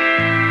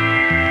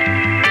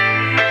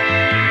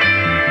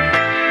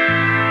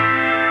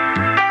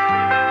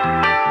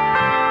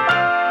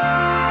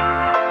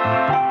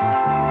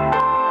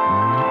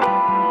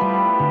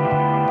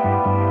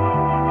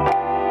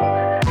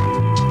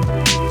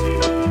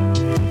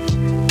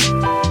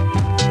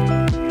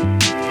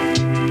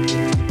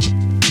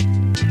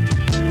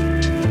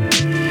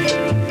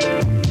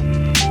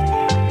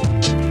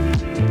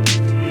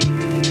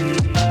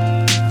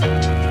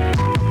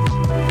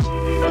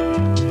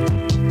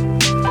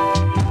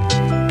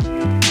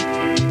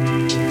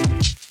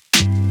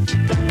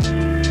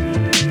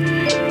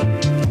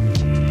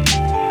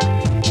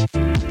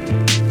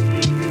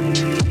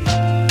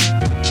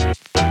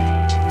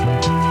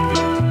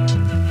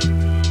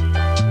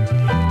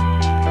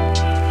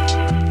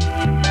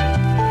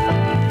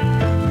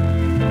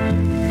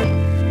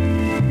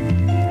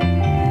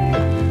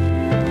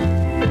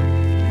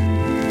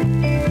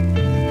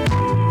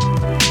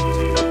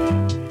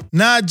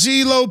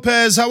 Najee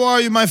Lopez, how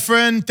are you, my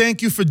friend?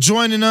 Thank you for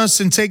joining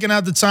us and taking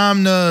out the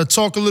time to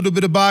talk a little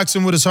bit of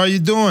boxing with us. How are you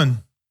doing?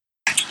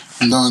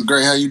 I'm doing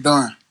great. How you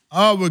doing?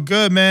 Oh, we're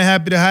good, man.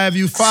 Happy to have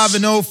you.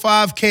 5-0,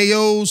 5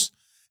 KOs.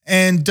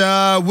 And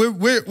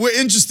we're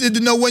interested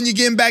to know when you're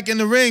getting back in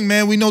the ring,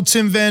 man. We know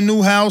Tim Van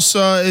Nieuwhouse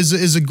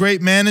is a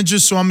great manager,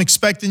 so I'm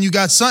expecting you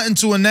got something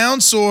to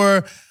announce,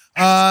 or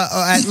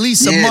at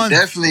least a month.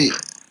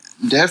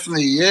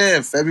 Definitely, yeah.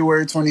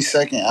 February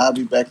 22nd, I'll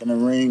be back in the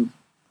ring.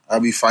 I'll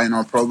be fighting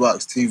on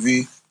ProBox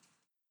TV.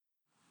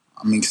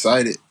 I'm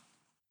excited.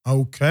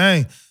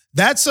 Okay.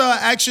 That's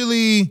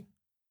actually,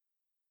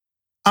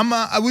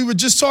 we were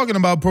just talking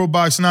about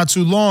ProBox not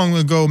too long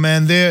ago,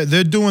 man.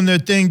 They're doing their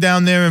thing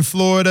down there in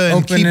Florida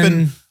and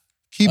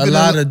keeping a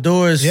lot of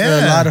doors for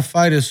a lot of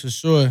fighters for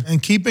sure.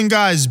 And keeping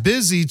guys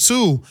busy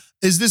too.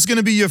 Is this going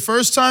to be your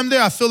first time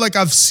there? I feel like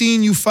I've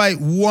seen you fight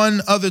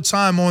one other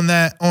time on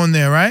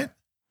there, right?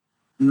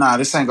 Nah,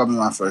 this ain't gonna be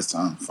my first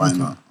time fighting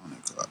on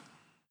that card.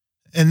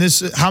 And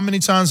how many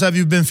times have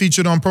you been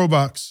featured on Pro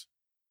Box?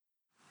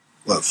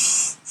 What,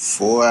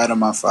 4 out of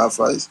my 5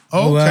 fights?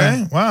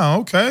 Okay, wow,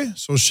 okay.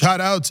 So shout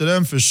out to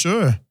them for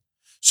sure.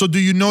 So do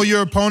you know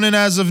your opponent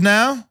as of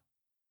now?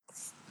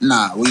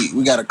 Nah,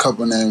 we got a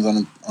couple names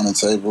on the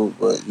table,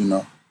 but you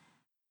know.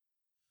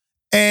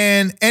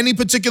 And any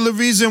particular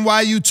reason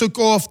why you took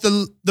off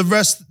the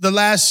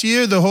last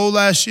year, the whole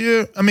last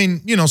year? I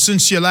mean, you know,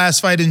 since your last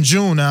fight in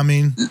June, I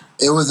mean.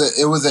 It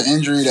was an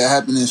injury that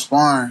happened in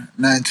sparring,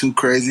 nothing too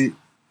crazy,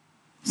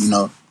 you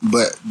know.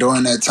 But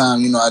during that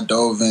time, you know, I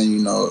dove in,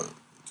 you know,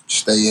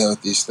 stay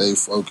healthy, stay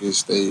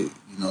focused, stay,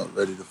 you know,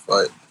 ready to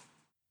fight.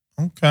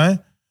 Okay.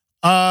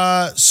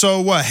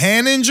 So what,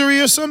 hand injury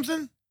or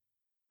something?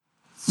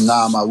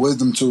 Nah, my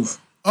wisdom tooth.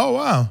 Oh,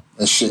 wow.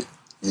 That shit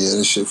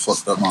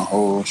fucked up my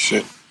whole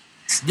shit.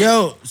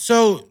 Yo,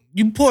 so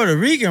you Puerto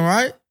Rican,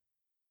 right?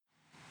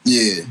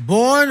 Yeah.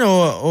 Born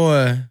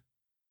or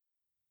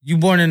you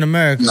born in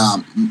America? Nah,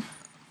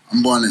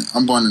 I'm born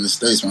in the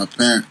States. My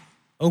parents.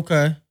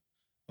 Okay.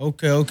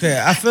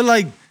 I feel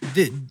like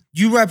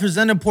you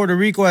represented Puerto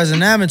Rico as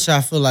an amateur.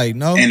 I feel like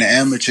no. In the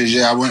amateurs,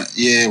 yeah,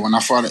 when I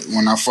fought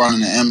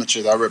in the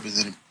amateurs, I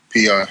represented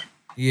PR.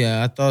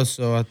 Yeah, I thought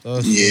so.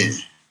 Yeah.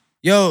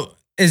 Yo,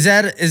 is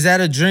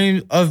that a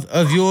dream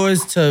of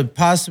yours to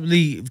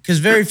possibly? Because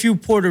very few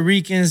Puerto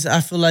Ricans,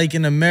 I feel like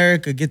in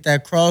America, get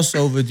that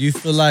crossover. Do you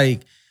feel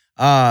like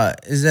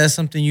is that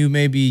something you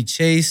maybe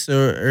chase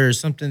or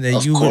something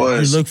that you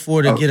look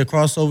for to get a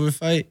crossover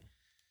fight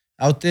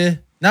out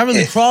there? Not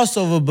really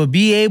crossover, but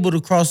be able to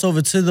cross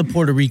over to the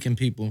Puerto Rican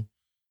people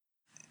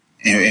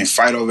and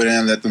fight over there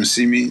and let them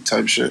see me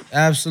type shit.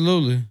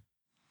 Absolutely.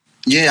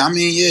 Yeah, I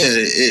mean,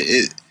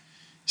 yeah,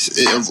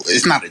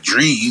 it's not a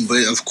dream,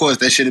 but of course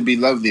that should be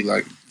lovely.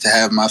 Like to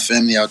have my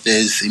family out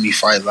there to see me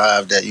fight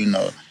live. That you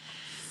know,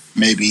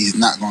 maybe he's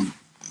not gonna.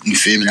 You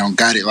feel me? They don't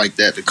got it like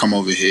that to come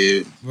over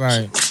here.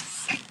 Right.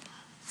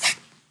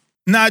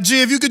 Nah,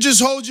 G, if you could just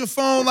hold your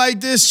phone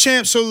like this,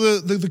 champ, so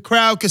the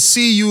crowd could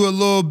see you a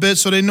little bit,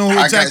 so they know who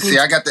exactly.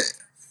 I got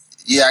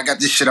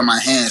this shit in my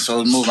hand,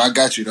 so move. I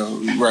got you though,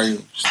 right here.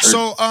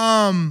 So,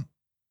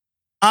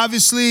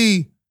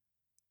 obviously,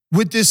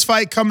 with this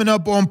fight coming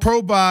up on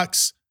Pro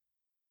Box,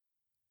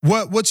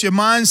 what's your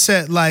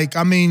mindset like?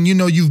 I mean, you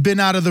know, you've been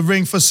out of the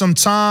ring for some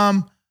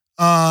time.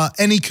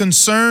 Any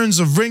concerns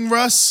of ring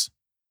rust?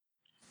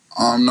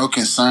 No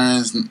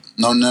concerns,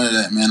 no none of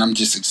that, man. I'm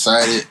just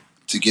excited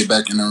to get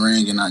back in the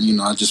ring, and I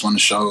just want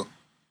to show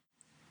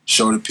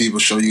the people,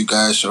 show you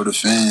guys, show the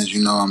fans,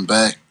 you know, I'm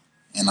back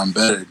and I'm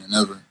better than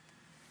ever.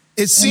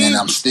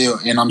 I'm still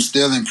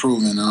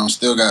improving, and I'm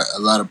still got a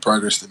lot of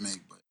progress to make,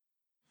 but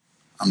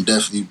I'm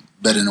definitely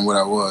better than what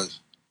I was.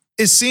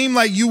 It seemed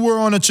like you were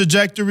on a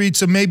trajectory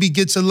to maybe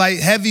get to light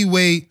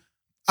heavyweight.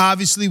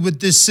 Obviously, with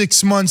this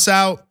 6 months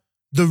out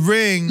the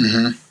ring,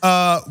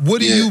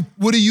 what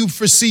do you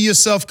foresee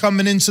yourself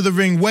coming into the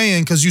ring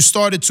weighing? Because you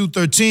started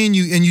 213,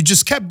 you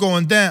just kept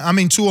going down. I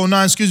mean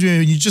 209, excuse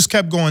me. You just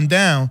kept going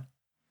down.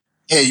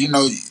 Yeah, you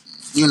know.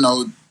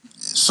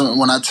 So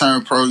when I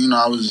turned pro, you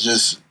know, I was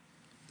just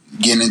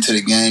getting into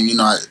the game, you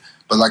know.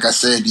 But like I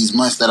said, these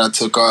months that I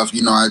took off,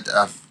 you know,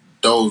 I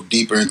dove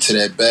deeper into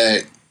that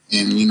bag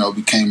and, you know,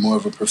 became more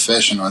of a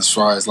professional as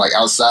far as like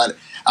outside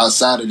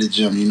of the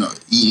gym, you know,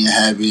 eating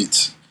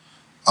habits,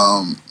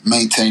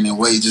 maintaining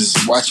weight,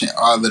 just watching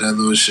all of that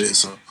little shit.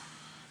 So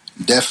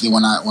definitely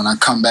when I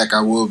come back,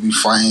 I will be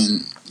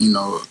fighting, you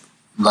know,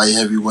 light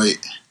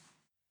heavyweight.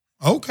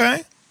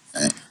 Okay.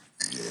 Yeah.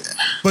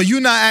 But you're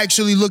not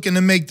actually looking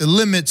to make the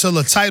limit till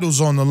the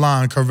title's on the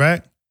line,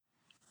 correct?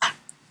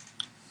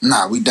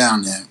 Nah, we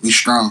down there. We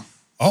strong.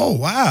 Oh,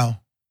 wow.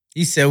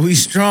 He said we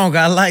strong.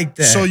 I like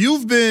that. So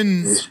you've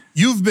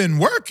been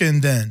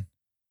working then.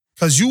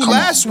 Because you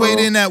last weighed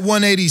in at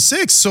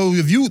 186. So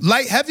if you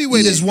light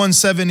heavyweight is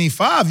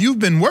 175, you've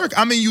been working.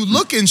 I mean, you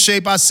look in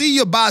shape. I see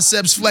your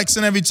biceps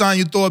flexing every time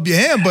you throw up your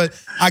hand, but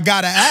I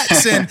got to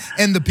ask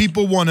and the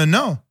people want to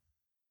know.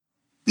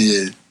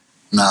 Yeah.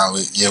 Nah, we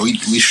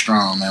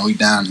strong, man. We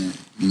down there.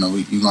 You know,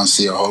 you're gonna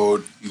see a whole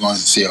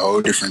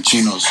different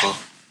Chino. So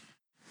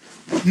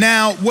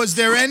now, was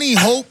there any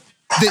hope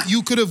that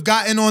you could have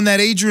gotten on that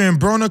Adrian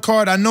Broner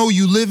card? I know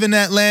you live in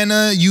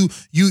Atlanta.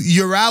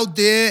 You're out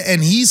there,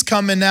 and he's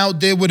coming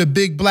out there with a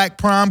big Black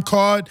Prime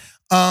card.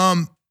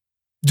 Do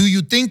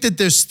you think that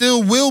there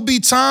still will be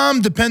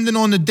time, depending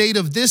on the date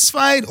of this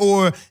fight,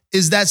 or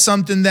is that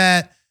something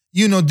that,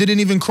 you know, didn't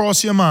even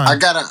cross your mind? I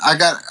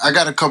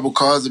got a couple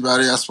calls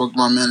about it. I spoke to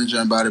my manager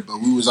about it, but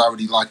we was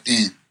already locked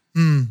in.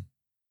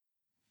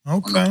 Okay.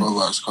 On the Pro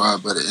Box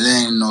card, but it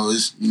ain't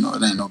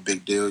no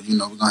big deal. You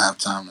know, we're gonna have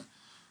time.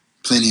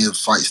 Plenty of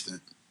fights to,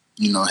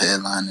 you know,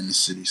 headline in the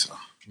city. So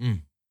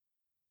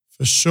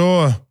for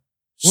sure.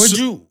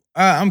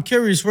 I'm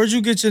curious, where'd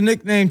you get your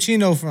nickname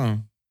Chino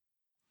from?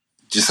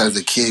 Just as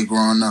a kid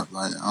growing up,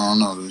 like I don't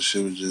know, this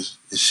shit was just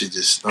this shit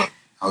just stuck.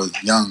 I was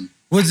young.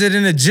 Was it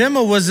in the gym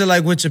or was it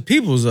like with your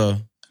peoples though?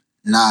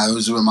 Nah, it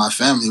was with my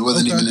family. It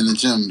wasn't even in the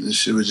gym. This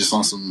shit was just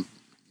on some.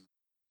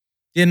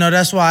 Yeah, no,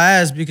 that's why I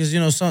asked because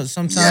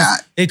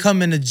sometimes they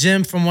come in the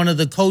gym from one of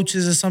the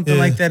coaches or something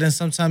like that, and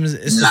sometimes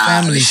it's a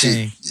family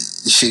thing.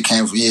 This shit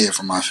came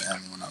from my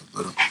family when I was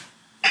little.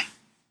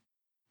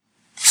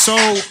 So,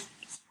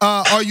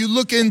 are you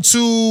looking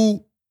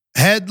to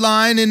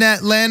headline in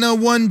Atlanta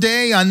one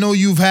day? I know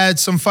you've had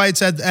some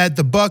fights at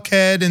the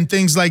Buckhead and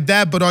things like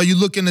that, but are you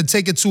looking to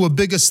take it to a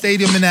bigger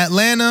stadium in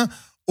Atlanta?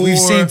 Or we've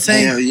seen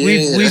Tank.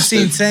 We've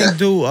seen Tank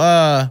do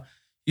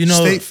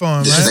State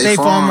Farm, right? State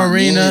Farm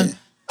Arena. Yeah.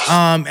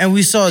 And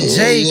we saw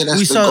Jake.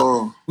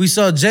 We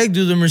saw Jake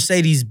do the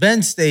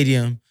Mercedes-Benz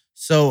Stadium.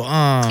 So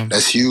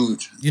that's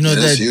huge.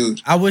 That's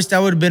huge. I wish that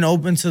would have been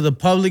open to the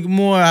public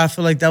more. I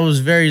feel like that was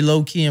very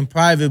low key and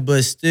private,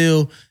 but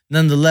still,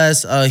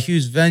 nonetheless, a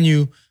huge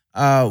venue.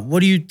 What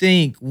do you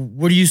think?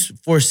 Where do you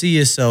foresee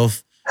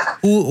yourself?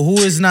 Who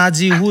is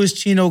Najee? Who is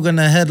Chino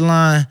gonna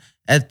headline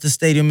at the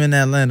stadium in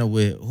Atlanta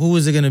with? Who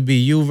is it gonna be?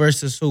 You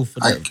versus who for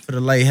the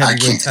light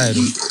heavyweight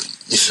title?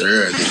 It's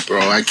early, bro.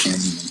 I can't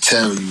even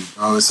tell you,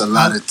 bro. It's a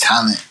lot of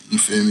talent. You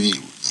feel me?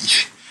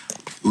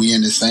 We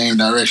in the same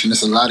direction.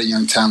 There's a lot of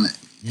young talent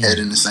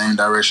heading the same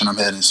direction I'm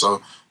heading.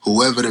 So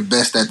whoever the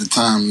best at the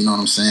time, you know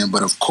what I'm saying?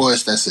 But of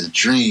course, that's a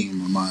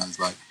dream of mine.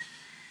 Like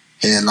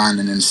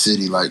headlining in the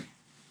city, like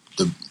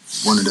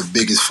one of the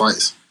biggest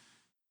fights.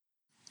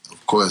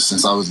 Of course,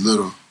 since I was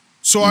little.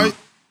 So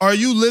are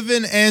you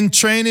living and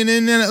training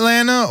in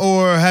Atlanta,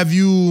 or have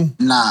you?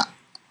 Nah,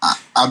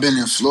 I've been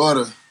in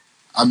Florida.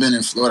 I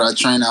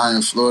train out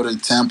in Florida,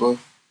 Tampa.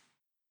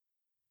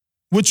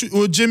 What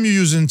gym you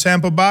using?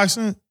 Tampa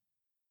Boxing?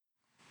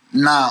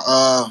 Nah,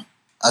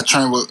 I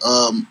train with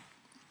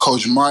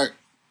Coach Mark.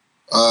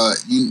 I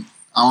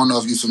don't know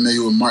if you're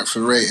familiar with Mark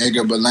Ferre,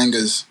 Edgar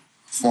Berlanga's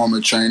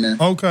former trainer.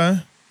 Okay.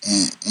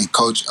 And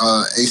Coach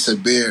Asa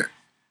Beard.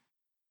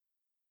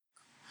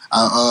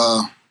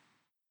 I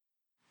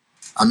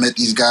met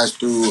these guys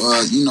through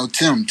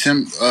Tim.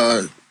 Tim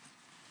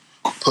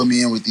put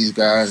me in with these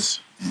guys.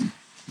 And,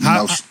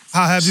 how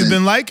have you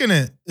been liking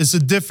it? It's a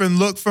different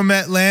look from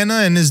Atlanta,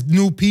 and there's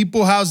new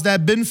people. How's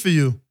that been for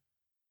you?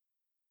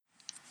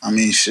 I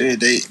mean, shit.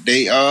 They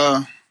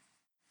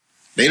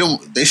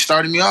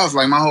started me off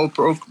like my whole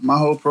pro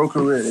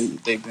career.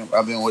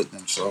 I've been with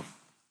them, so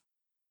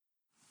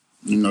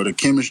the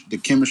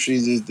chemistry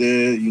is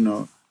there.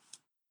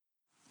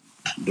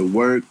 The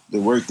work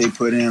they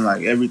put in,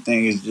 like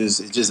everything it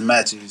just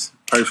matches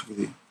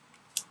perfectly.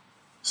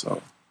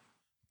 So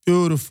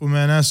beautiful,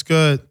 man. That's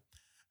good.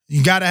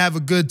 You got to have a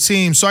good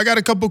team. So I got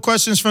a couple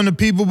questions from the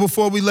people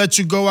before we let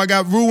you go. I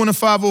got Rue in a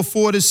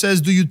 504 that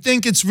says, do you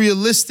think it's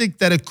realistic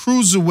that a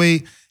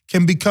cruiserweight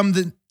can become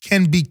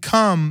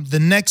the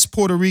next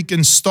Puerto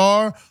Rican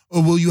star,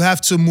 or will you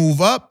have to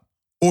move up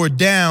or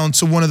down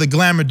to one of the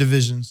glamour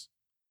divisions?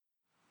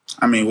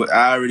 I mean,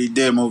 I already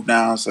did move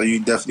down, so you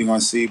definitely going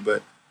to see.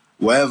 But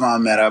wherever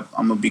I'm at,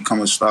 I'm going to become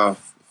a star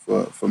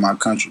for my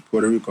country,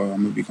 Puerto Rico.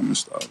 I'm going to become a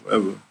star,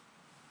 wherever.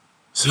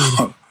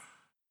 So...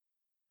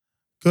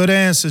 Good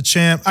answer,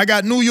 champ. I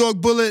got New York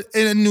Bullet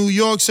in New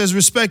York, says,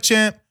 respect,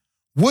 champ.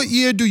 What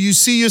year do you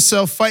see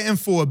yourself fighting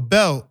for a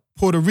belt?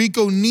 Puerto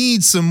Rico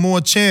needs some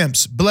more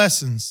champs.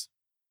 Blessings.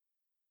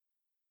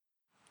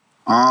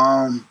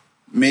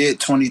 Mid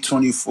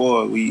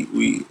 2024,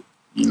 we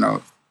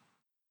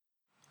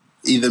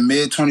either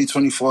mid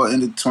 2024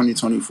 into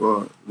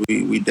 2024,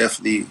 we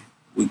definitely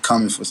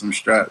coming for some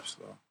straps.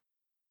 So.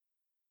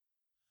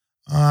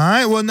 All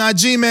right. Well,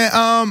 Najee, man,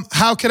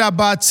 how can I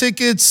buy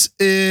tickets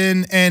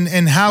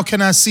and how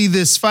can I see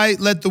this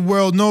fight? Let the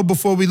world know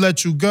before we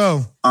let you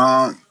go.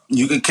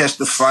 You can catch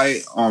the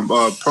fight on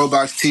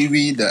ProBox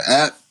TV, the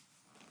app.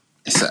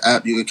 It's an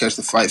app. You can catch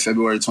the fight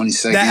February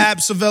 22nd. The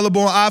app's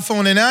available on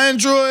iPhone and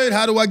Android.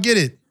 How do I get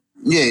it?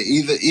 Yeah,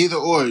 either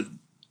or.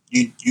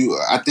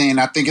 I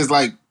think it's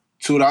like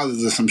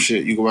 $2 or some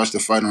shit. You can watch the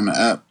fight on the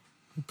app.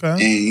 Okay.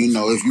 And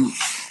if you,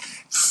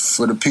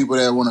 for the people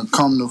that want to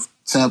come to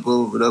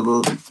Tampa,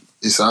 whatever,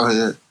 it's out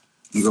here.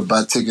 You can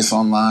buy tickets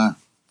online.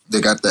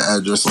 They got the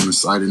address on the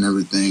site and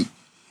everything.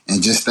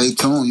 And just stay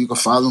tuned. You can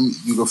follow me.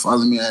 You can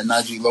follow me at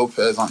Najee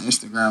Lopez on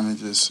Instagram, and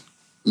just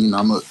I'm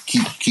gonna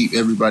keep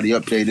everybody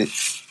updated.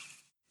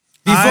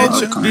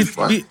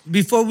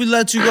 Before we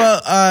let you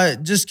go,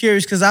 just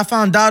curious because I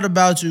found out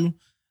about you.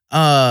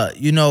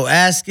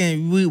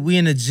 Asking we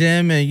in the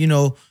gym and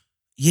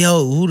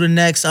who the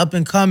next up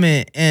and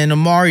coming, and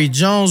Amari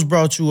Jones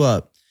brought you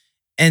up.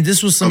 And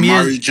this was some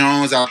Amari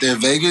Jones out there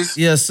in Vegas?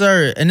 Yes,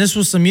 sir. And this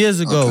was some years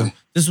ago. Okay.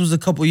 This was a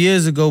couple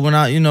years ago when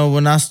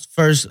I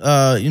first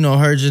heard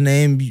your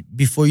name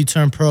before you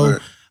turned pro.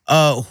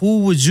 Right. Who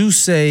would you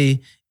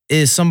say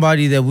is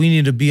somebody that we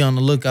need to be on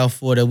the lookout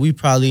for that we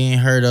probably ain't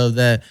heard of,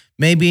 that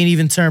maybe ain't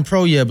even turned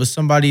pro yet, but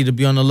somebody to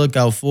be on the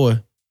lookout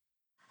for?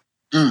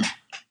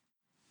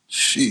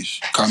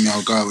 Sheesh, caught me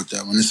off guard with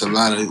that one. It's a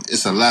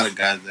lot of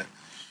guys that.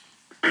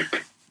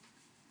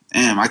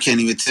 Damn, I can't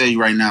even tell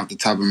you right now off the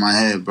top of my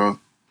head, bro.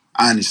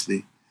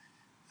 Honestly.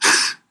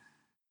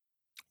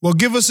 Well,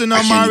 give us an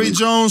Amari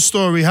Jones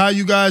story. How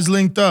you guys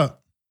linked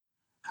up?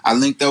 I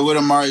linked up with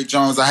Amari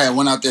Jones. I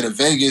went out there to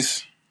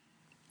Vegas.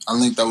 I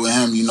linked up with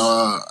him.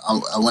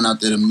 I went out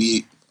there to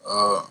meet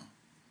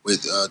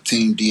with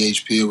Team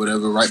DHP or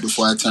whatever right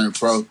before I turned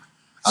pro.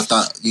 I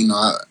thought,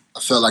 I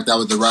felt like that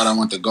was the route I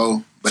wanted to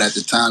go. But at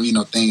the time,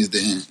 things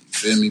didn't. You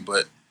feel me?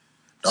 But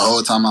the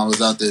whole time I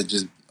was out there,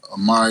 just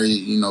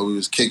Amari, we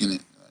was kicking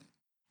it,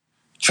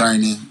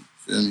 training.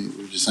 Feel me?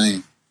 We were just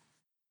saying.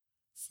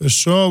 For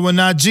sure. Well,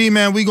 now,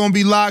 man, we gonna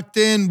be locked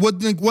in.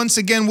 Once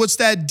again, what's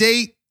that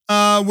date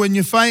when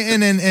you're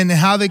fighting and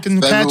how they can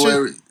catch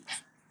it?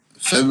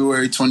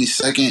 February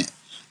 22nd,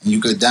 and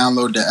you could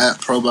download the app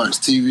ProBox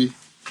TV.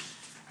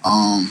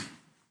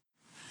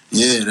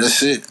 Yeah,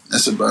 that's it.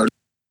 That's about it.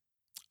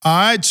 All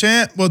right,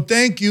 champ. Well,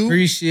 thank you.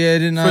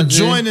 Appreciate it, for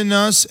joining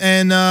us.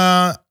 And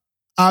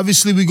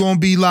obviously, we're going to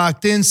be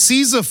locked in.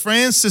 Cesar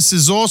Francis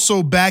is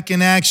also back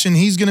in action.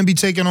 He's going to be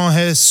taking on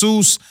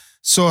Jesus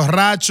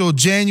Sorracho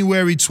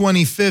January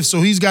 25th.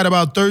 So he's got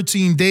about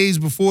 13 days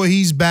before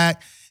he's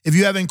back. If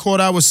you haven't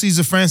caught our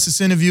Cesar Francis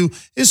interview,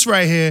 it's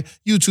right here,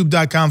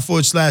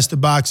 youtube.com/The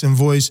Boxing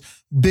Voice.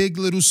 Big,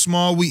 little,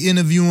 small, we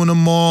interviewing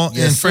them all.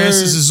 Yes, and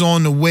Francis is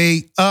on the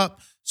way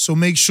up. So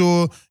make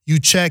sure you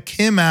check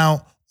him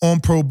out on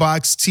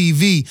ProBox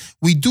TV.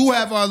 We do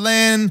have our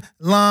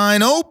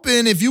landline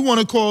open. If you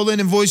want to call in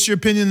and voice your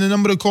opinion, the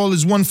number to call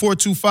is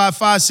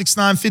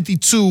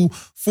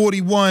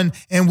 1-425-569-5241.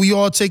 And we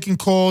are taking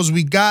calls.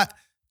 We got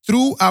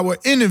through our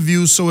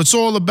interview, so it's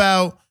all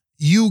about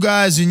you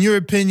guys and your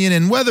opinion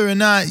and whether or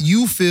not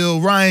you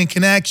feel Ryan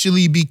can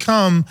actually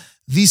become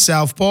the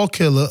Southpaw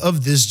killer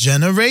of this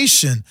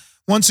generation.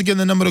 Once again,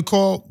 the number to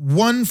call,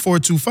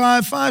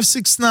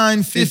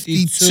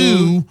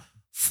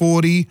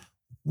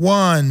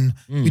 1-425-569-5241.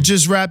 We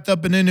just wrapped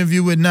up an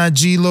interview with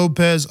Najee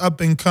Lopez,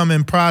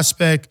 up-and-coming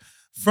prospect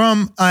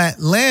from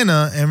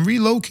Atlanta and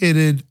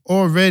relocated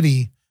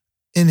already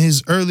in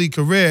his early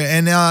career.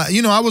 And,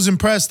 I was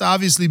impressed,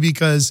 obviously,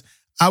 because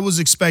I was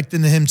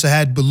expecting him to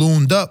have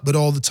ballooned up, but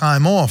all the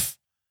time off.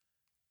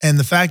 And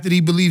the fact that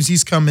he believes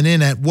he's coming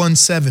in at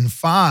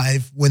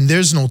 175 when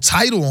there's no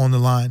title on the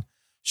line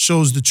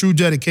shows the true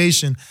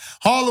dedication.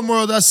 Harlem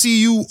World, I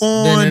see you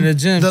on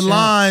the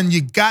line.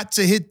 You got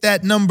to hit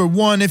that number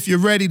 1 if you're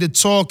ready to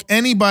talk.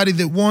 Anybody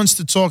that wants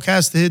to talk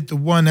has to hit the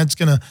 1. That's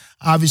going to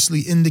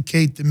obviously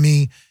indicate to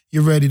me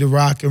you're ready to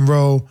rock and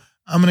roll.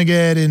 I'm going to go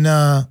ahead and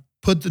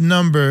put the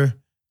number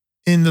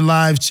in the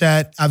live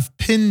chat. I've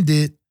pinned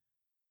it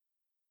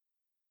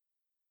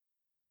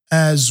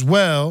as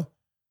well.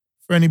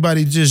 For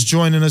anybody just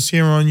joining us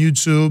here on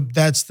YouTube,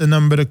 that's the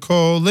number to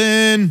call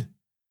in.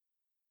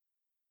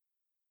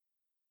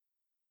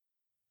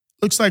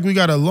 Looks like we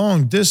got a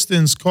long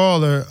distance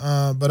caller,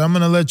 but I'm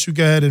going to let you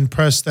go ahead and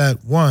press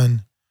that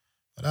 1.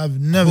 But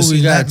I've never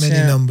seen that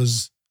many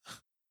numbers.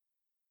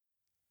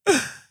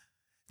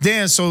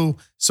 Dan, so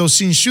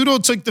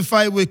Shinshuro took the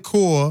fight with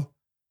Core.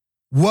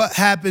 What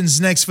happens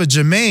next for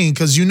Jermaine?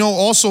 Because,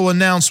 also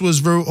announced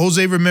was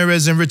Jose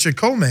Ramirez and Richard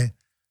Commey.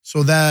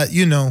 So that,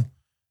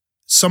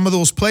 some of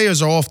those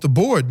players are off the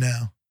board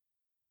now.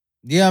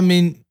 Yeah, I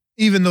mean.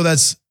 Even though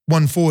that's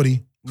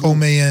 140,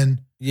 Commey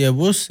and. Yeah,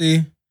 we'll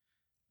see.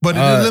 But it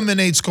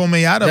eliminates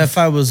Commey out of that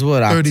fight was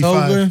what, 35.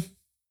 October?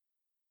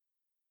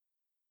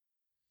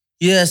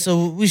 Yeah,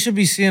 so we should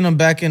be seeing him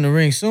back in the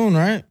ring soon,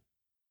 right?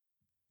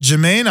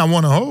 Jermaine, I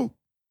want to hope.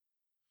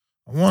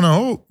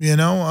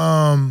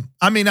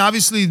 I mean,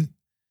 obviously,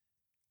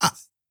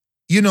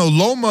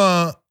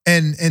 Loma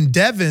and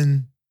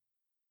Devin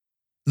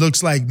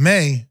looks like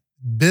May.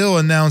 Bill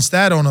announced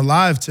that on a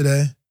live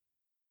today.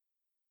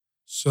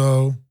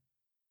 So,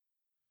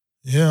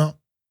 yeah.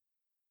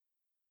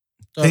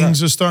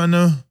 Things are starting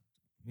to...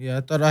 Yeah,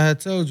 I thought I had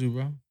told you,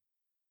 bro.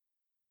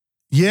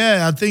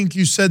 Yeah, I think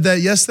you said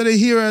that yesterday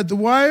here at The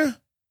Wire.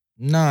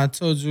 Nah, I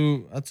told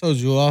you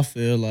off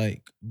air,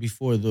 like,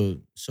 before the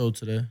show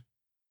today.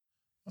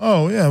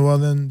 Oh, yeah, well,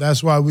 then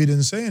that's why we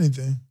didn't say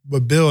anything.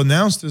 But Bill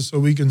announced it so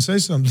we can say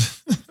something.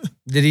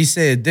 Did he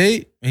say a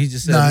date? He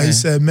just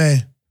said May.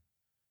 May.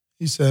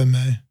 He said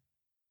May.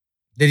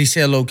 Did he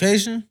say a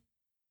location?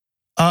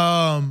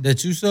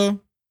 That you saw?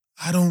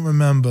 I don't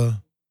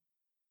remember.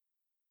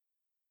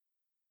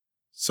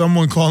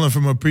 Someone calling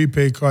from a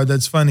prepaid card.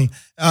 That's funny.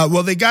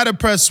 Well, they got to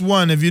press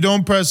 1. If you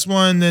don't press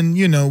 1, then,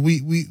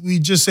 we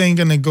just ain't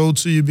going to go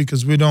to you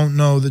because we don't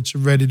know that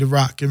you're ready to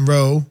rock and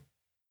roll.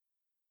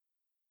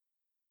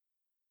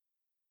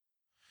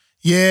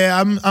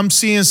 Yeah, I'm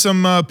seeing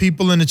some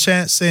people in the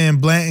chat saying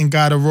Blanton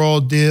got a raw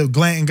deal.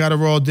 Glanton got a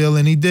raw deal,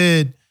 and he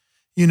did.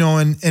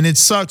 And it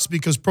sucks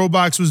because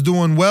ProBox was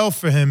doing well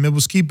for him. It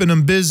was keeping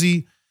him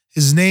busy.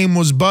 His name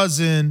was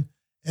buzzing.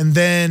 And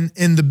then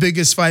in the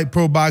biggest fight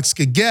ProBox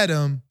could get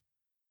him,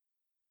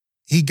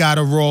 he got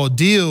a raw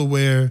deal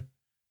where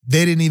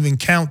they didn't even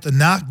count the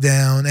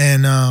knockdown.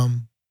 And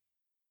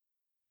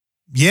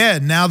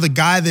now the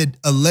guy that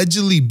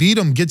allegedly beat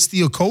him gets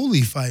the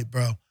Okoli fight,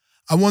 bro.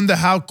 I wonder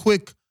how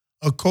quick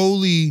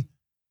Okoli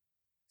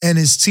and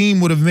his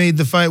team would have made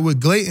the fight with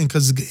Glayton,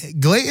 because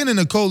Glayton and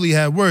Okolie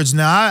had words.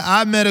 Now,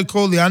 I met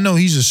Okolie. I know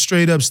he's a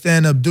straight-up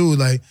stand-up dude.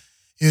 Like,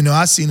 you know,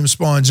 I seen him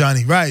spawn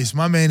Johnny Rice.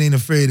 My man ain't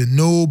afraid of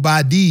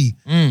nobody.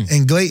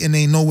 And Glayton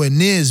ain't nowhere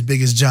near as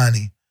big as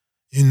Johnny.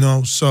 You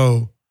know,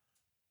 so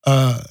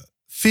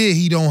fear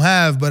he don't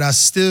have, but I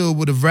still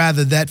would have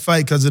rather that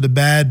fight because of the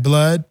bad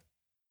blood.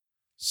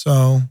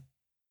 So,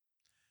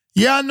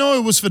 yeah, I know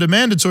it was for the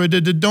mandatory.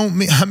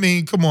 I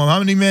mean, come on. How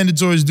many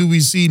mandatories do we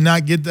see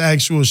not get the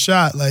actual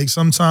shot? Like,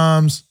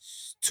 sometimes.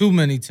 Too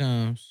many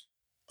times.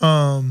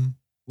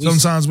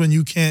 Sometimes when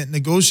you can't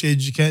negotiate,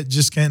 you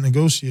can't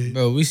negotiate.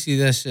 Bro, we see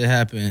that shit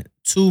happen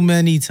too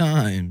many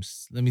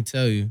times. Let me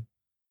tell you.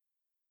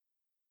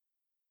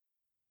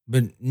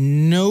 But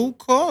no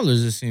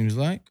callers, it seems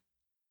like.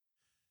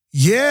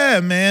 Yeah,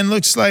 man.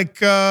 Looks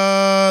like,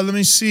 let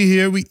me see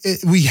here.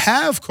 We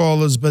have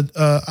callers, but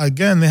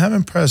again, they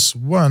haven't pressed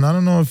one. I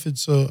don't know if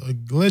it's a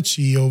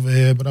glitchy over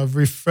here, but I've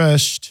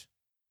refreshed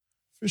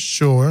for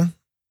sure.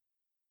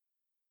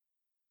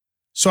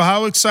 So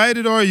how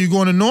excited are you?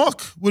 Going to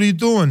Newark? What are you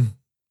doing?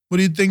 What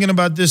are you thinking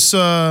about this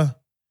Shushino?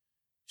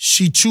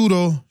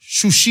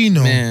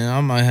 Man,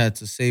 I might have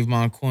to save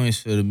my coins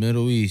for the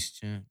Middle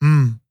East, champ.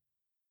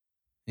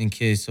 In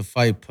case a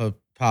fight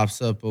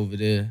pops up over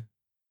there.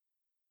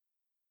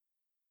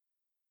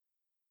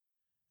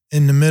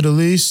 In the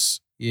Middle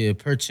East? Yeah,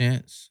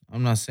 perchance.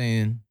 I'm not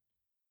saying.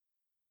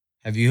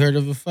 Have you heard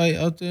of a fight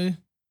out there?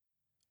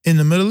 In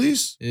the Middle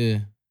East? Yeah.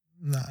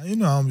 Nah, you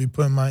know I don't be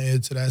putting my ear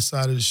to that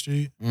side of the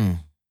street.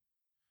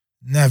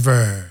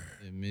 Never.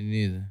 Yeah, me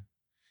neither.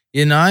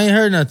 Yeah, no, I ain't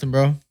heard nothing,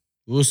 bro.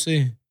 We'll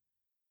see.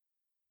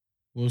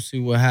 We'll see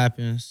what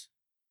happens.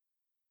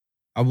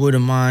 I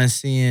wouldn't mind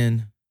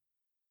seeing.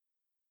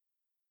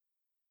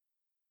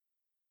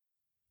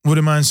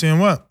 Wouldn't mind seeing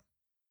what?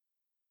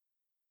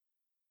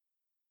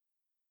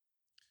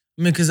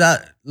 I mean, because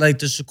like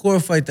the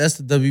Shakur fight, that's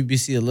the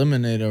WBC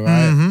eliminator,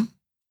 right?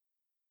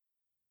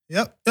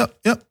 Yep.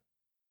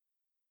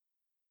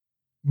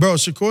 Bro,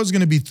 Shakur's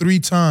going to be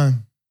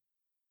 3-time.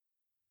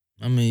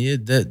 I mean, yeah,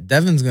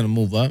 Devin's going to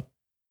move up.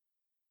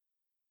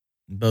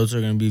 Belts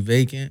are going to be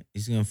vacant.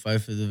 He's going to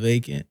fight for the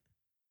vacant.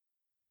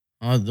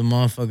 All the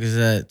motherfuckers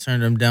that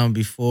turned him down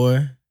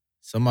before,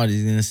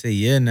 somebody's going to say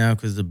yeah now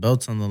because the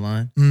belt's on the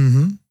line.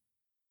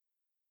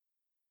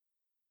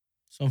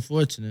 It's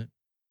unfortunate.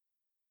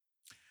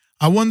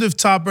 I wonder if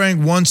Top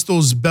Rank wants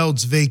those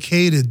belts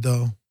vacated,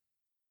 though.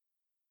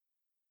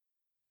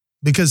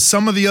 Because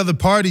some of the other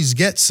parties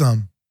get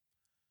some.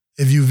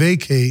 If you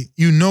vacate,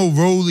 you know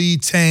Rolly,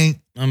 Tank.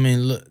 I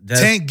mean, look,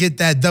 Tank get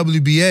that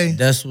WBA.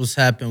 That's what's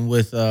happened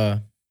with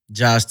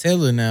Josh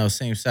Taylor now,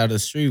 same side of the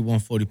street,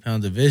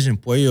 140-pound division.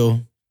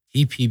 Puello,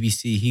 he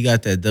PBC, he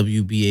got that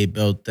WBA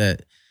belt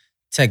that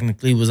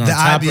technically was on the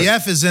top. The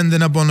IBF is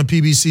ending up on the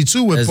PBC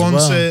too with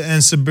Ponce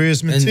and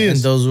Sabir's Matias. And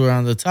those were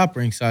on the Top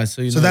Rank side.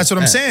 So that's what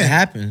I'm saying. It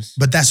happens.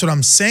 But that's what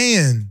I'm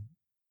saying.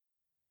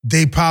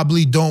 They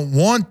probably don't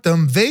want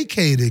them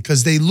vacated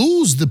because they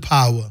lose the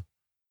power.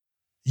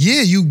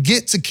 Yeah, you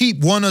get to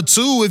keep one or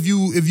two if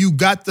you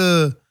got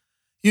the,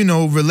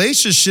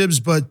 relationships,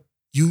 but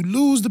you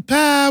lose the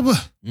power.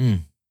 You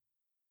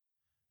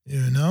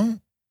know?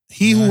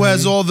 He who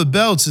has all the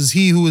belts is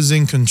he who is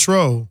in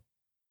control.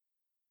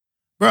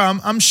 Bro,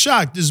 I'm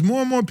shocked. There's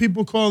more and more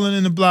people calling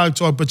in the blog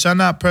talk, but y'all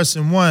not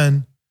pressing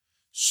one.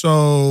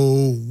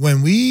 So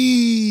when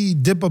we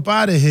dip up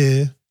out of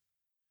here,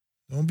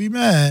 don't be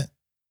mad.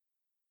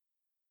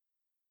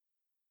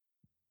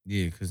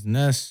 Yeah, because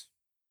Ness,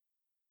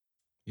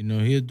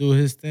 he'll do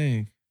his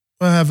thing.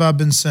 What have I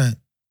been sent?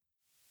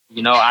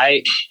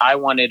 I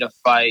wanted to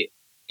fight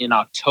in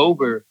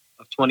October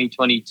of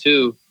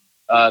 2022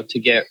 to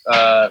get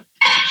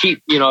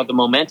keep the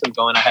momentum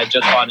going. I had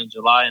just fought in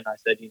July, and I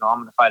said, I'm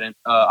going to fight in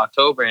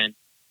October, and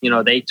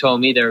they told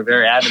me, they were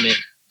very adamant,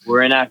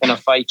 we're not going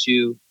to fight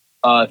you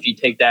if you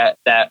take that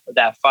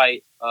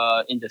fight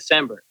in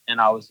December.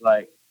 And I was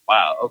like,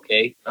 wow,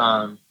 okay.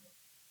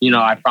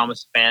 I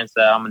promised fans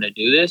that I'm going to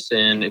do this,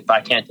 and if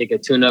I can't take a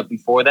tune-up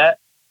before that,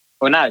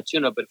 or not a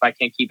tune-up, but if I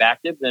can't keep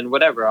active, then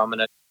whatever, I'm going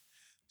to.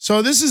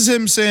 So this is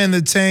him saying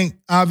that Tank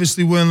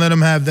obviously wouldn't let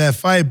him have that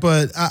fight,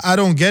 but I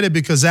don't get it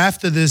because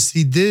after this,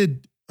 he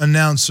did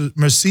announce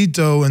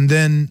Mercito and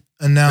then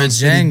announce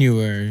for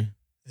January.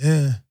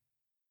 Yeah.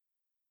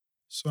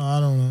 So I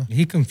don't know.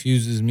 He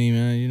confuses me,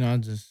 man. I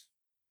just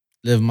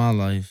live my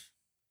life.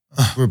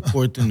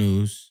 Report the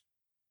news.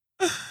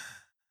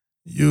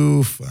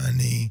 You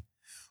funny.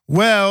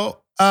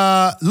 Well,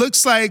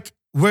 looks like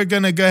we're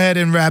going to go ahead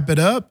and wrap it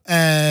up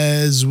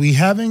as we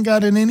haven't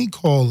gotten any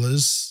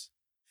callers.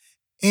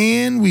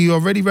 And we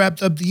already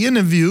wrapped up the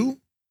interview.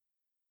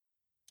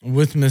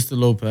 With Mr.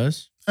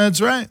 Lopez. That's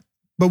right.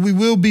 But we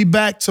will be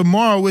back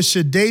tomorrow with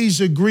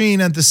Shadeja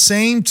Green at the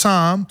same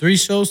time. 3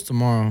 shows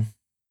tomorrow.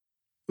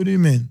 What do you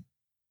mean?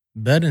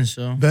 Betting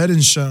show.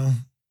 Betting show.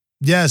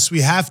 Yes,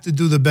 we have to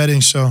do the betting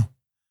show.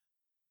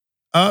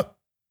 Up.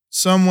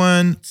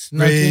 Someone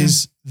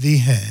raise the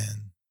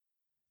hand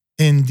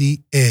in the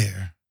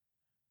air.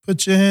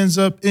 Put your hands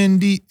up in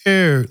the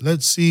air.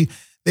 Let's see.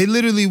 They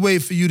literally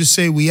wait for you to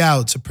say we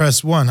out to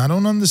press 1. I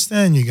don't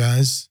understand you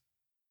guys.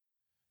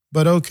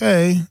 But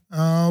okay,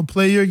 I'll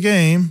play your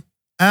game.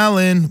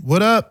 Alan,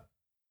 what up?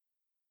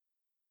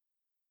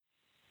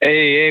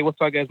 Hey,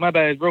 what's up, guys? My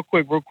bad. Real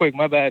quick.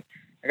 My bad.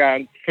 I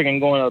got freaking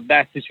going a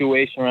bad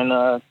situation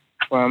and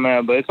where I'm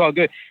at, but it's all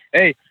good.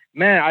 Hey,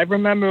 man, I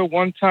remember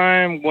one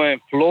time when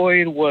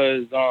Floyd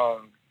was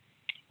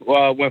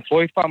when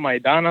Floyd fought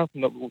Maidana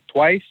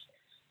twice.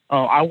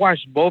 I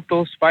watched both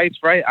those fights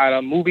right at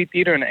a movie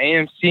theater in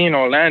AMC in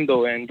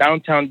Orlando and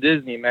downtown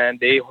Disney. Man,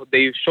 they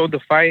showed the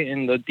fight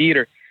in the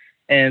theater,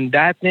 and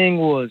that thing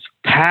was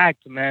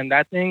packed. Man,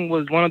 that thing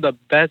was one of the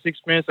best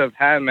experiences I've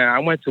had. Man, I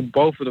went to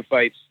both of the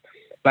fights.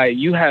 Like,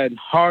 you had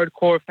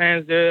hardcore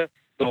fans there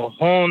the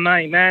whole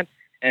night, man.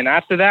 And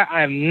after that,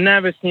 I've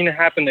never seen it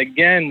happen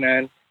again,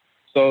 man.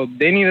 So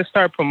they need to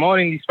start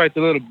promoting these fights a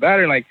little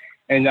better. Like,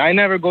 and I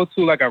never go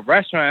to like a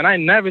restaurant, and I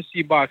never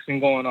see boxing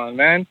going on,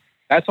 man.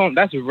 That's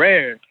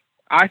rare.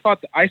 I saw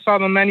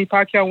the Manny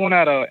Pacquiao one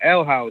at a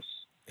L House.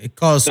 It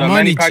costs money,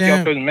 Manny Pacquiao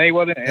champ. versus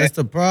Mayweather. That's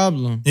the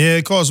problem. Yeah,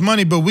 it costs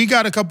money, but we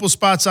got a couple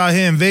spots out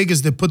here in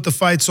Vegas that put the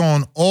fights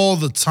on all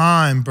the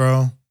time,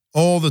 bro.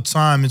 All the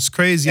time. It's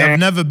crazy. Yeah. I've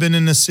never been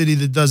in a city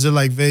that does it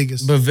like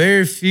Vegas. But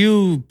very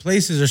few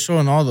places are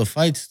showing all the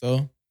fights,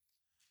 though.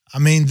 I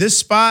mean, this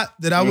spot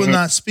that I would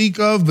not speak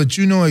of, but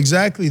you know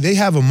exactly, they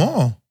have them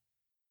all.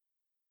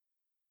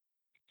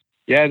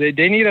 Yeah,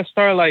 they need to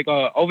start like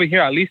over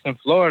here, at least in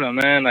Florida,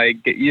 man. Like,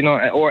 you know,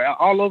 or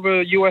all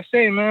over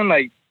USA, man.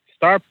 Like,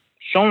 start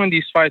showing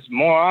these fights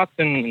more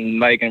often,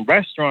 like in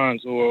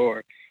restaurants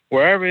or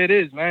wherever it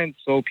is, man.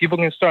 So people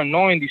can start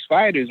knowing these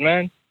fighters,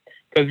 man.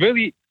 Because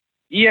really,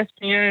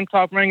 ESPN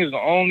Top Rank is the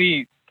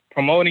only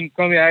promoting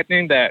company, I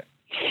think, that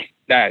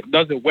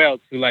does it well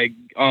to like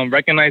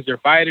recognize their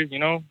fighters. You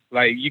know,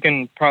 like you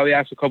can probably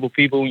ask a couple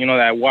people, you know,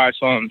 that watch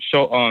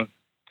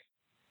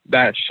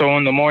that show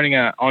in the morning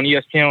on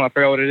ESPN. I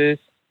forgot what it is,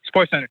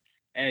 Sports Center,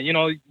 and you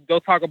know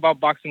they'll talk about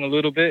boxing a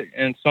little bit,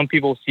 and some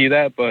people see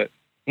that, but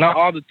not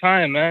all the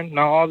time, man.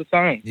 Not all the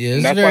time. Yeah,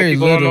 and that's why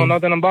people don't know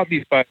nothing about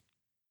these fights.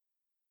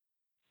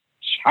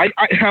 I'm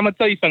gonna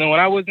tell you something. When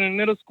I was in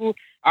middle school,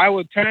 I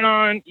would turn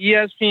on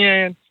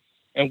ESPN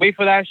and wait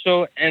for that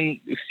show and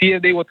see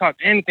if they would talk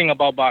anything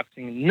about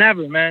boxing.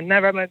 Never, man.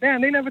 Never. I'm like, damn,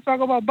 they never talk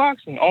about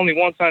boxing. Only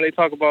one time they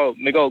talk about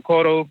Miguel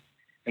Cotto,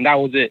 and that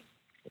was it.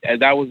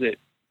 And that was it.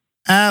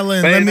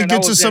 Alan, let me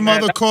get to some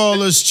other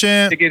callers,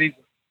 champ.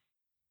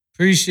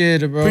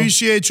 Appreciate it, bro.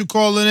 Appreciate you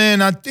calling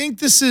in. I think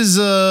this is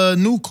a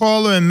new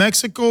caller in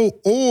Mexico,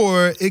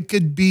 or it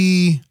could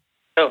be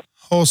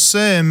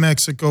Jose in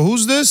Mexico.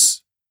 Who's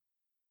this?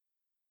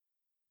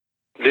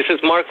 This is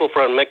Marco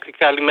from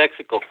Mexicali,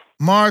 Mexico.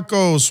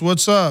 Marcos,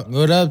 what's up?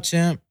 What up,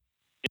 champ?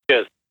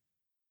 Yes.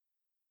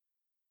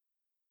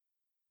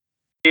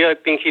 Yeah, I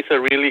think he's a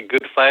really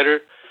good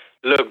fighter.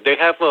 Look, they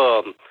have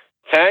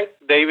Tank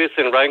Davis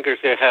and Ryan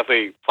Garcia have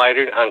a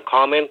fighter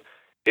uncommon.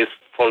 It's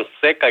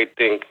Fonseca, I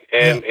think,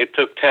 and it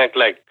took Tank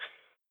like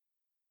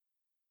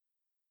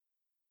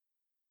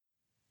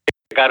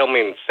got him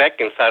in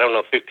seconds. I don't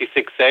know,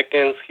 56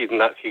 seconds. He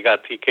got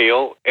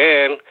TKO,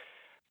 and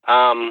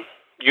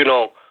you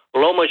know,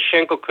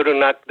 Lomachenko couldn't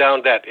knock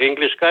down that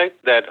English guy,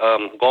 that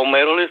gold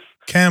medalist.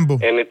 Campbell.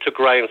 And it took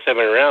Ryan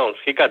 7 rounds.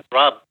 He got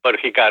dropped, but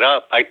he got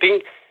up. I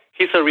think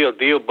he's a real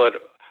deal, but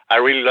I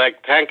really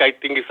like Tank. I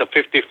think it's a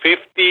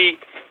 50-50.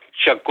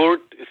 Shakur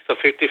is a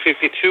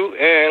 50-52.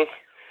 And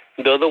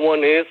the other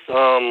one is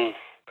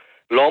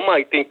Loma.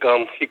 I think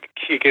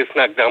he gets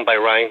knocked down by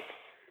Ryan.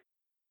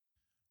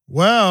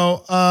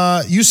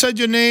 Well, you said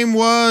your name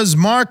was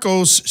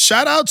Marcos.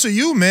 Shout out to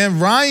you, man.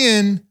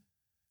 Ryan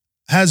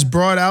has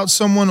brought out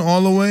someone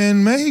all the way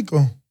in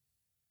Mexico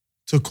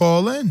to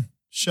call in.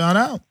 Shout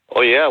out.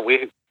 Oh yeah,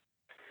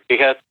 he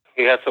has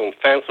some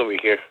fans over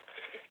here,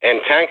 and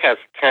Tank has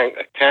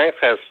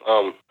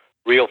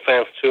real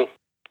fans too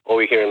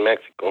over here in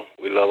Mexico.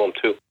 We love them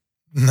too.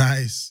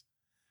 Nice.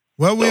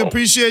 Well, we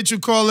appreciate you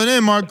calling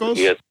in, Marcos.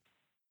 Yes.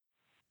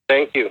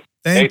 Thank you.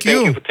 Thank you.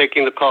 Thank you for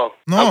taking the call.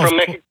 No, I'm from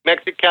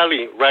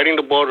Mexicali, right in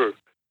the border.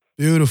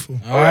 Beautiful.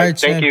 All right,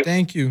 thank you.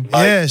 Thank you.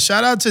 Yeah,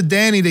 shout out to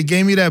Danny that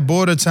gave me that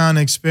border town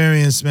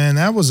experience, man.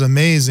 That was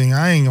amazing.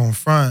 I ain't gonna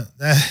front.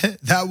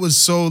 That was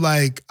so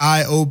like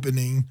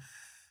eye-opening.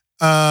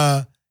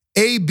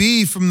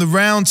 AB from the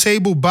Round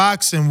Table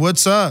Boxing,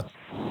 what's up?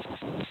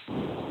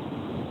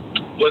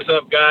 What's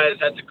up, guys?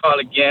 Had to call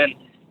again.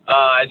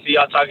 I see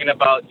y'all talking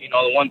about, you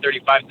know, the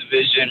 135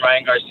 division,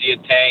 Ryan Garcia,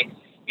 Tank,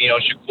 you know,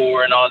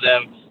 Shakur and all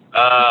them.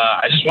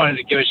 I just wanted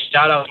to give a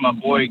shout out to my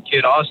boy,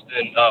 Kid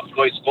Austin,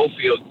 Floyd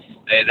Schofield.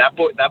 That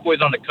boy's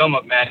on the come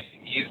up, man.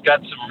 He's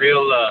got some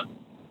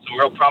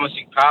real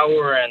promising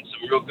power and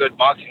some real good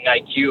boxing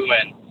IQ,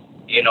 and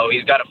you know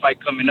he's got a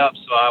fight coming up.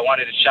 So I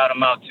wanted to shout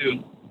him out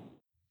too.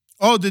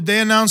 Oh, did they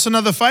announce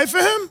another fight for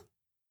him?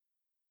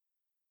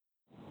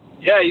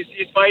 Yeah,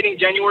 he's fighting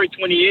January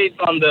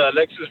 28th on the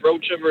Alexis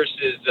Rocha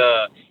versus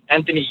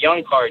Anthony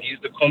Young card. He's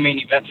the co-main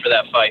event for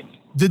that fight.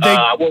 Did they?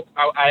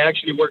 I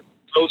actually worked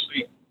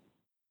closely.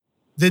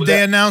 Did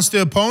they announce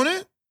the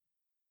opponent?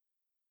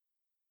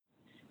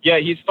 Yeah,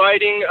 he's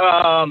fighting.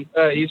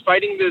 He's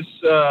fighting this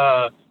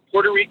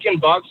Puerto Rican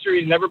boxer.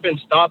 He's never been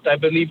stopped. I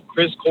believe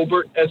Chris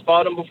Colbert has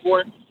fought him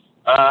before.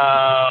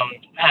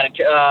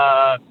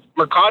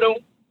 Mercado,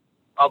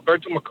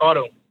 Alberto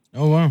Mercado.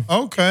 Oh wow.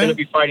 Okay. Gonna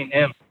be fighting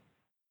him.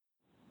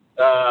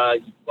 I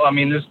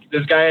mean,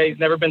 this guy has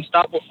never been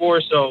stopped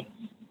before, so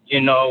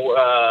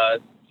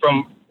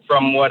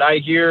from what I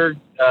hear,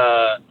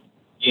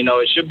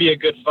 it should be a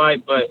good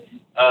fight. But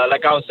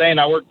like I was saying,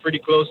 I work pretty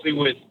closely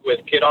with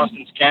Kid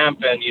Austin's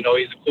camp, and he's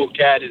a cool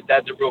cat. His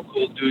dad's a real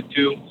cool dude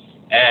too,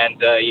 and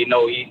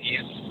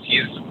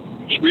he's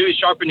really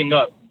sharpening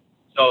up.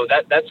 So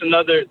that's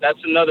another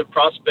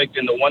prospect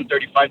in the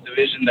 135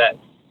 division that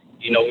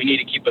we need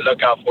to keep a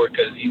lookout for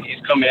because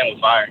he's coming in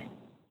with fire.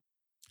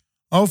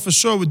 Oh, for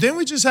sure. But didn't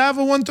we just have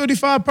a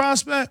 135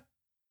 prospect?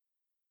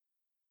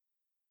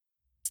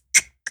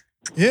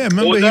 Yeah,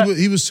 remember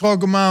he was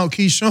talking about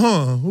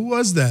Keyshawn. Who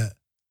was that?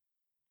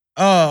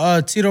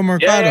 Tito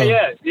Mercado.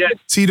 Yeah.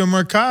 Tito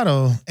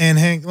Mercado and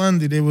Hank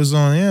Lundy. They was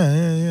on.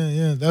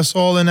 Yeah. That's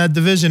all in that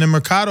division. And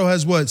Mercado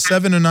has what,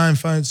 7 or 9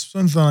 fights,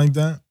 something like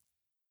that.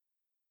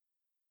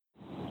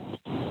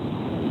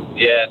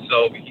 Yeah.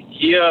 So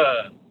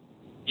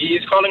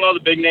he's calling all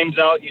the big names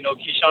out.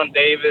 Keyshawn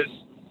Davis,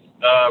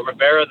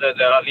 Rivera,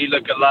 the Ali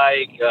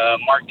lookalike,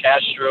 Mark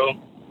Castro.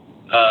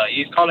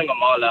 He's calling them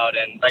all out,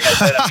 and like I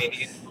said,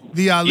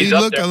 the Ali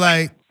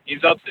lookalike.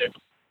 He's up there.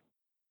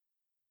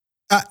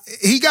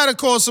 He got to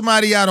call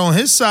somebody out on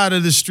his side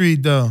of the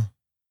street, though.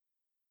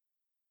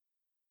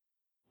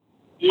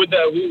 Who would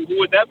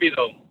that be,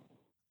 though?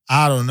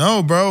 I don't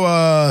know, bro.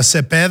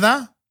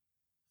 Cepeda,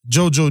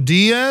 Jojo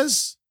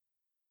Diaz.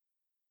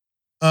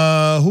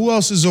 Who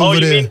else is over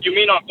there? You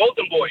mean on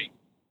Golden Boy?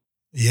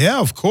 Yeah,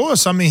 of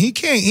course. I mean, he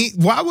can't.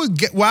 Why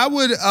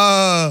would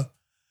Al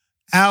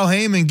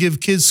Heyman give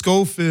Kid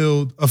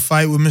Schofield a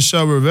fight with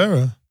Michelle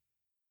Rivera?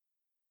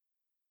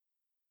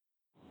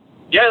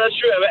 Yeah, that's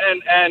true.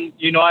 And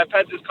I've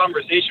had this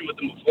conversation with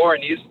him before,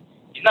 and he's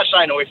not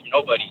shying away from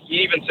nobody.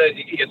 He even says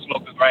he can get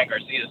smoked with Ryan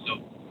Garcia, so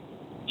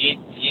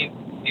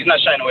he's not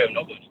shying away from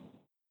nobody.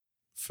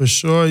 For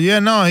sure. Yeah,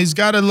 no, he's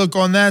got to look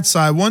on that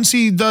side. Once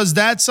he does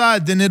that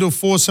side, then it'll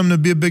force him to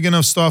be a big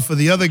enough star for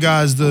the other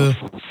guys to,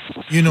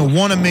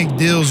 want to make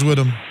deals with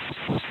him.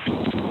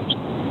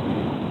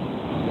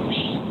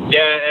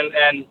 Yeah,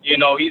 and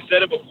he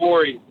said it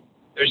before.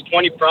 There's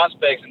 20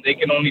 prospects, and they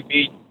can only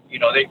be,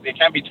 they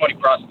can't be 20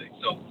 prospects.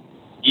 So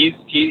he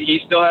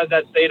still has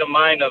that state of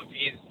mind of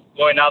he's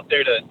going out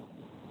there to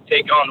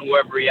take on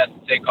whoever he has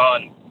to take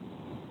on.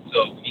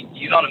 So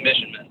he's on a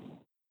mission, man.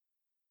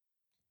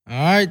 All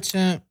right,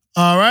 champ.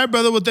 All right,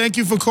 brother. Well, thank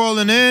you for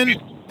calling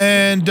in,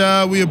 and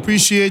we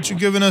appreciate you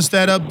giving us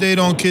that update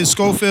on Kid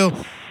Schofield.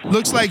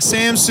 Looks like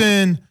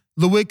Samson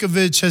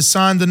Lewickovic has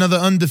signed another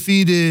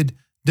undefeated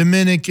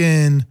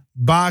Dominican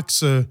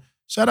boxer.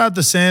 Shout out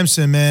to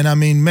Samson, man. I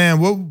mean, man,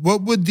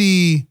 what would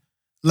the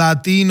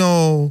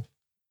Latino,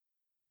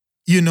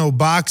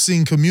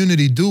 boxing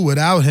community do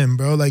without him,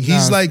 bro? Like,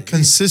 he's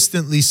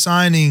consistently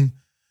signing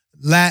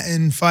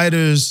Latin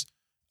fighters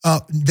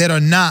that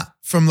are not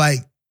from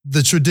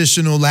the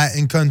traditional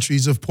Latin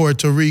countries of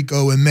Puerto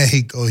Rico and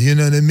Mexico. You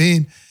know what I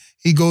mean?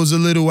 He goes a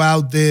little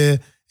out there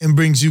and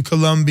brings you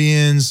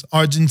Colombians,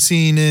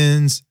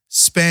 Argentinians,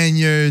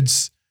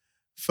 Spaniards,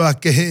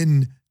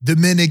 fucking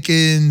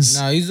Dominicans.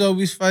 Nah, he's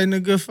always fighting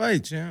a good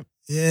fight, champ.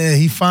 Yeah,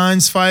 he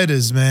finds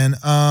fighters, man.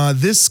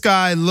 This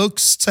guy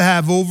looks to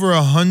have over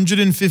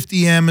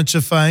 150 amateur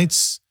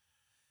fights.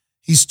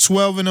 He's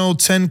 12-0,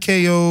 10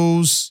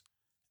 KOs.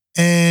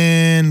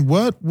 And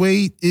what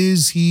weight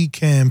is he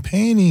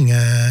campaigning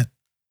at?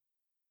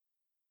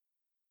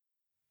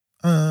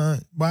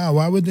 Wow,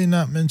 why would they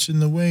not mention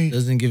the weight?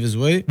 Doesn't give his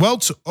weight?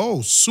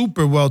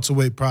 Super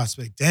welterweight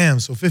prospect. Damn,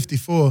 so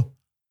 54.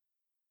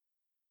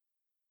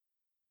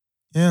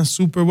 Yeah,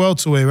 super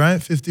welterweight,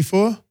 right?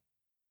 54?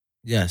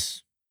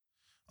 Yes.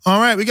 All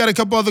right, we got a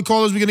couple other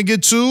callers we're going to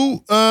get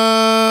to.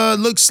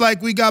 Looks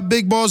like we got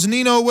Big Balls.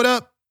 Nino, what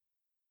up?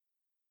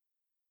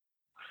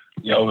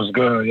 Yo, what's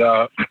good,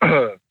 y'all?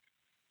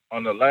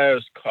 On the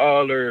last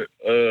caller,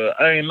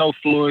 I ain't know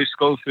Floyd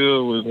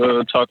Schofield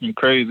was talking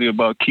crazy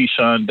about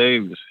Keyshawn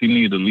Davis. He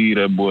need to leave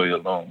that boy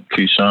alone.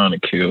 Keyshawn to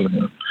kill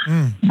him.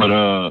 But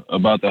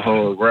about the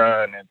whole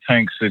Ryan and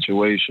Tank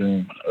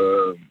situation,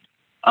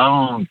 I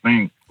don't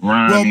think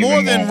Ryan. Well,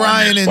 more than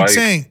Ryan and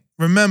Tank.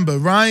 Remember,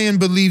 Ryan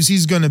believes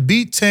he's going to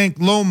beat Tank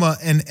Loma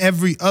and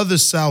every other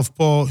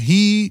southpaw.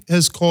 He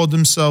has called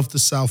himself the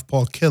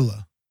Southpaw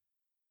Killer.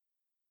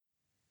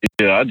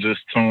 Yeah, I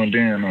just tuned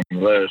in on the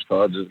last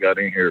call. I just got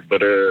in here.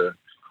 But,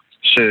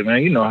 shit,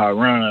 man, you know how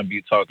Ryan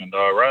be talking,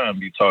 dog. Ryan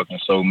be talking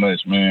so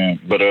much, man.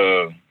 But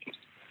I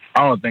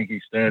don't think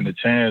he stand a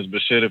chance.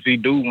 But, shit, if he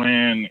do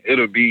win,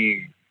 it'll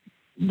be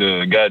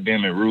the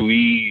goddamn it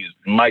Ruiz,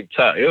 Mike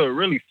Tyson. It'll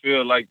really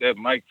feel like that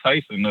Mike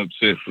Tyson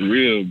upset for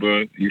real,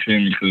 bro. You feel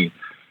me? Because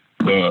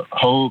the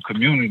whole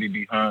community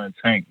behind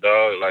Tank,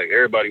 dog. Like,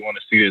 everybody want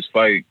to see this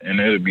fight, and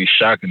it'll be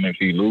shocking if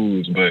he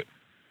lose. But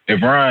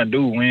if Ryan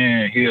do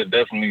win, he'll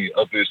definitely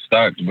up his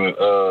stocks. But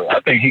I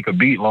think he could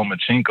beat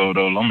Lomachenko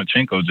though.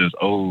 Lomachenko just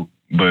old,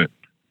 but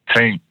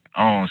Tank,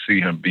 I don't see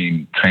him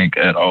beating Tank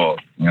at all.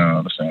 You know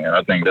what I'm saying?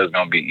 I think that's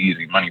gonna be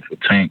easy money for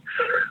Tank.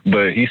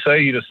 But he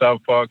say he the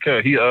Southpaw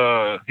cat. He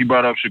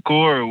brought up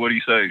Shakur, or what do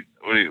he say?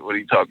 What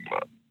he talking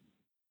about?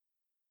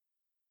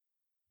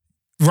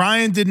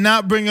 Ryan did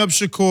not bring up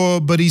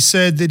Shakur, but he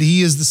said that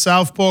he is the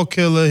Southpaw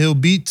killer. He'll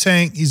beat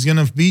Tank. He's going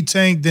to beat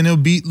Tank. Then he'll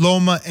beat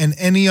Loma and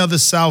any other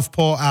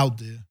Southpaw out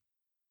there.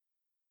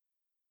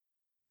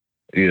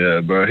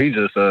 Yeah, bro. He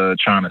just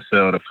trying to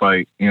sell the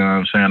fight. You know what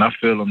I'm saying? I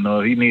feel him,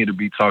 though. He need to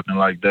be talking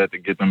like that to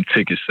get them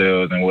ticket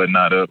sales and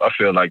whatnot up. I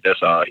feel like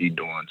that's all he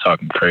doing,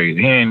 talking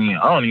crazy. I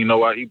don't even know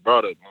why he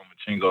brought up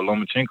Lomachenko.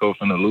 Lomachenko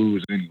finna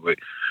lose anyway.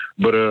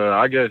 But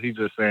I guess he's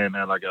just saying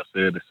that, like I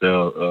said, to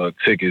sell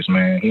tickets,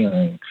 man. He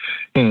ain't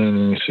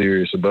even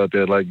serious about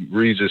that. Like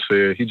Regis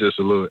said, he just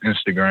a little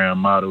Instagram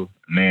model.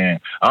 Man,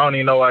 I don't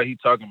even know why he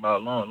talking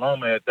about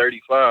Loma at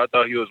 35. I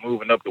thought he was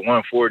moving up to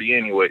 140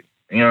 anyway.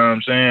 You know what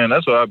I'm saying?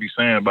 That's what I be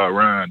saying about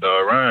Ryan,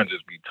 dog. Ryan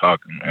just be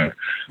talking, man.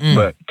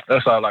 But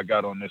that's all I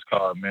got on this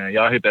call, man.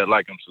 Y'all hit that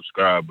like and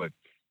subscribe button.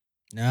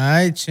 All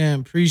right,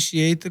 champ.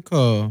 Appreciate the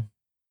call.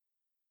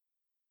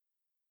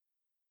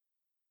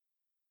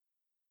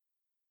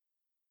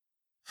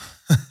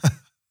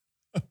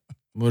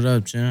 What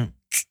up, champ?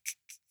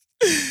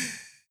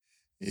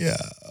 Yeah.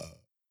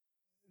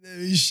 Let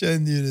me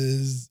send you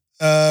this.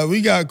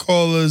 We got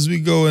callers. We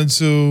go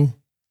into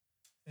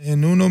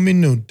en uno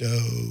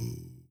minuto.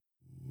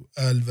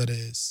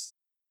 Alvarez.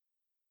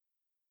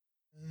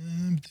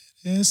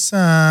 All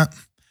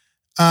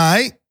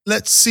right.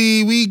 Let's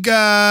see. We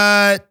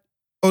got,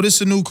 this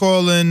is a new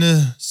call in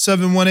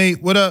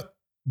 718. What up?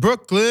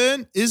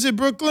 Brooklyn? Is it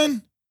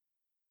Brooklyn?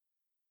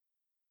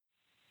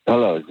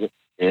 Hello.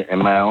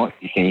 Am I on?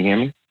 Can you hear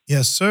me?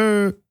 Yes,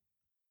 sir.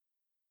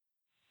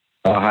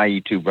 Oh, how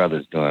you two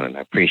brothers doing? And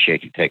I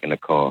appreciate you taking the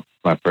call. It's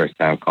my first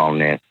time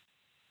calling in.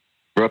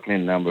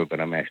 Brooklyn number,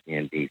 but I'm actually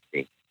in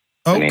D.C.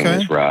 My name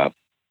is Rob.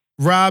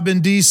 Rob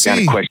in D.C. Got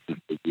a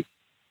question for you.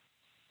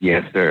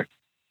 Yes, sir.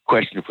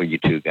 Question for you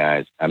two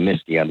guys. I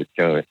missed the other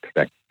show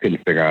because I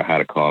couldn't figure out how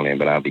to call in,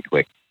 but I'll be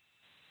quick.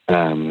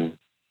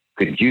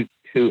 Could you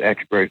two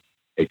experts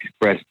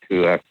express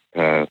to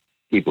us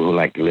people who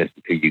like to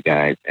listen to you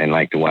guys and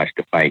like to watch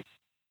the fight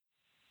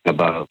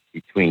about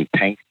between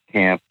Tank's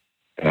camp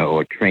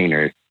or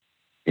trainers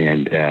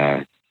and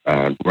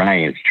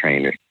Ryan's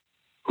trainers,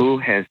 who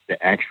has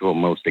the actual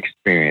most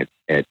experience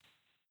at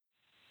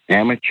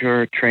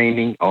amateur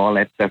training, all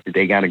that stuff that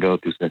they got to go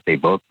through since they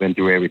both been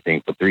through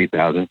everything for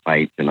 3,000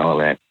 fights and all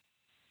that.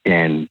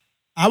 And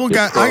I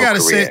gotta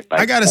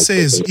say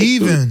it's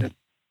even.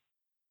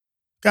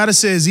 Gotta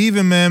say it's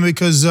even, man,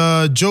 because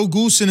Joe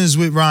Goosen is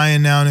with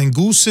Ryan now, and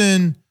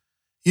Goosen,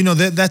 you know,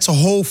 that's a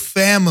whole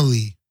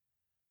family.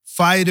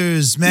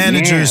 Fighters,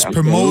 managers,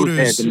 promoters.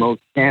 Who's had the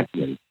most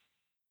champions?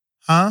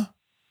 Huh?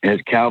 Has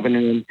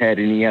Calvin had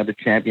any other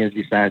champions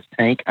besides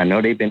Tank? I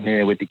know they've been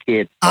there with the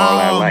kids all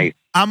our life.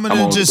 I'm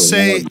gonna just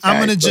say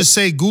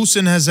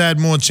Goosen has had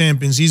more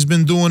champions. He's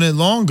been doing it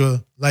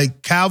longer.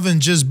 Like Calvin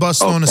just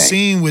bust on the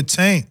scene with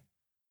Tank.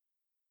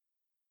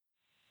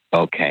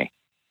 Okay,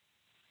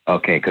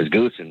 because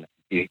Goosen,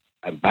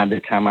 by the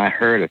time I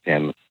heard of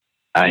him,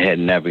 I had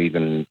never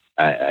even,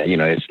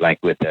 it's like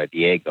with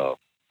Diego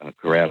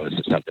Corrales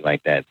or something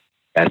like that.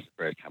 That's the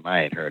first time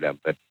I had heard of him.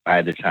 But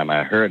by the time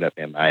I heard of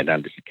him, I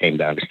came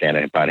to understand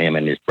about him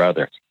and his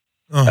brother,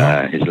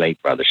 his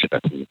late brother, should I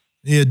say.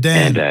 Yeah,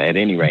 Dan. And at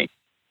any rate,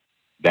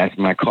 that's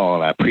my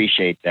call. I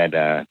appreciate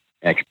that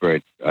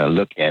expert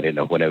look at it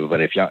or whatever.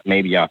 But if y'all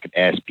could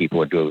ask people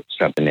or do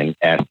something and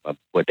ask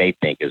what they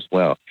think as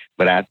well.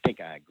 But I think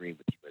I agree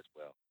with you as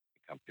well. When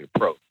it comes to the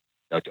pros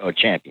or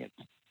champions,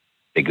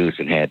 the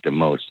Goosen had the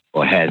most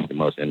or has the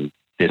most, and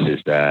this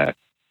is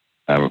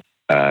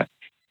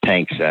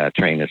Tank's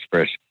trainer's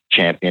first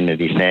champion that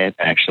he's had.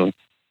 Actually,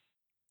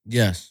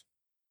 yes,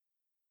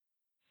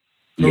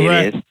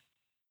 correct. It is.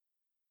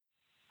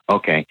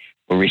 Okay.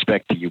 With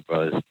respect to you,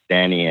 brothers,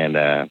 Danny and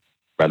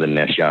Brother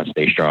Ness, y'all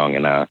stay strong,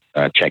 and I'll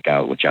check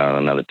out with y'all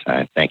another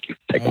time. Thank you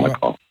for taking my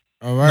call.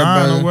 All right,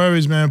 brother. No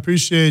worries, man.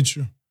 Appreciate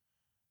you.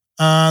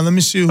 Let me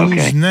see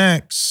who's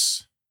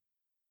next.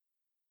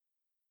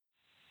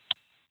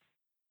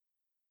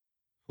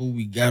 Who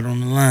we got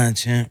on the line,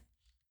 champ?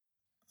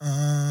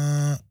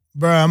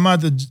 Bro, I'm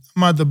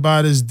about to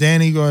buy this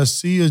Danny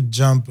Garcia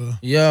jumper.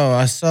 Yo,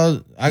 I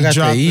got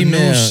the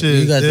email.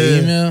 You got the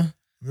email?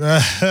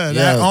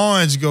 That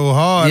orange go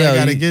hard. I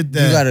gotta get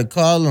that. You gotta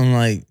call him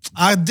like.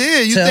 I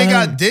did. You think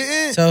I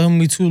didn't? Tell him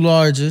we too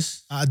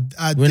larges.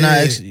 We're not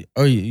actually.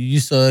 Are you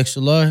still extra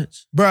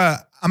large?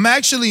 Bruh, I'm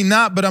actually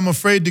not, but I'm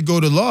afraid to go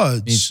to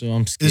large. Me too.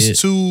 I'm scared.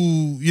 It's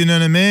too, you know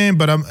what I mean?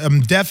 But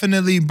I'm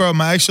definitely, bro.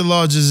 My extra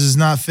larges is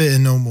not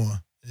fitting no more.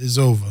 It's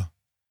over.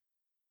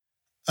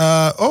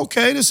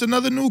 Okay, this is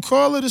another new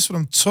caller. This is what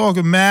I'm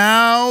talking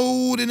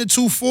about. In the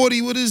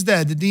 240, what is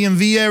that? The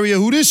DMV area.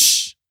 Who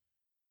this?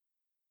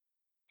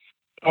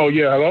 Oh,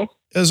 yeah, hello?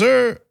 Yes,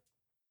 sir.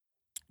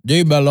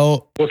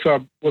 Dímelo. What's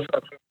up? What's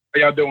up? How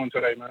y'all doing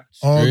today, man?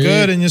 All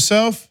good. And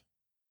yourself?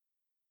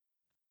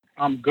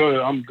 I'm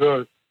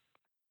good.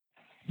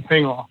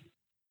 Hang on.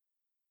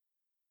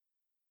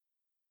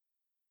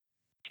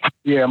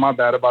 Yeah, my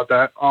bad about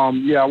that.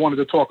 Yeah, I wanted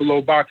to talk a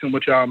little boxing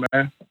with y'all,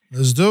 man.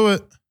 Let's do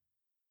it.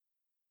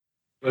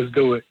 Let's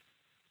do it.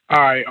 All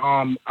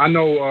right. I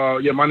know.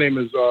 My name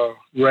is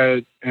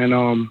Red,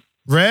 and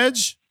Reg?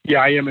 Yeah,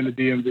 I am in the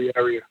DMV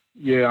area.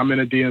 Yeah, I'm in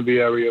the DMV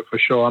area for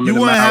sure. You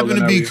weren't happen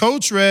to be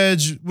Coach Reg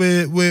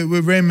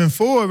with Raymond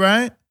Ford,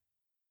 right?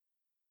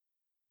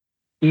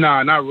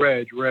 Nah, not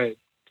Red.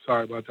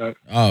 Sorry about that.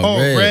 Oh,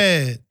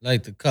 red.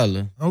 Like the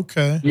color.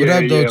 Okay. What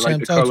up, though, champ? Like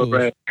the Talk color to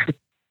us. red.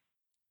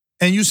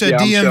 And you said Yeah,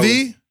 I'm DMV?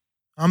 chilling.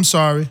 I'm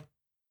sorry.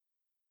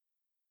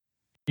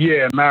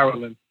 Yeah,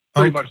 Maryland.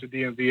 Pretty Okay. much the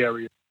DMV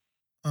area.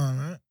 All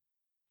right.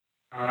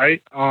 All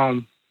right.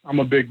 I'm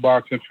a big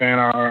boxing fan.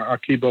 I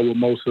keep up with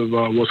most of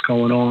what's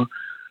going on.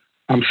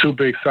 I'm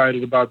super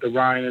excited about the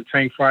Ryan and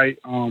Tank fight.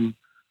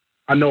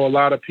 I know a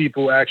lot of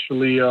people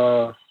actually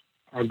are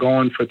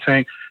going for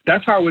Tank.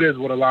 That's how it is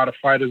with a lot of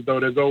fighters, though.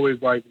 There's always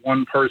like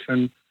one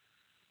person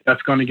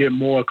that's going to get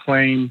more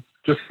acclaim,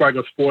 just like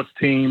a sports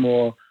team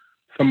or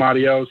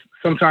somebody else.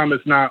 Sometimes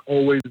it's not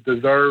always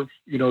deserved,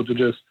 to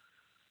just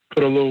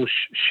put a little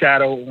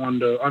shadow on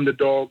the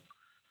underdog.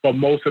 But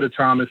most of the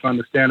time it's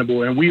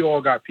understandable. And we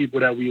all got people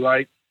that we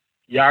like.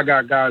 Y'all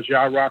got guys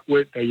y'all rock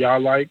with that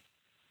y'all like.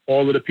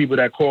 All of the people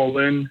that call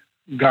in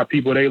got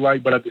people they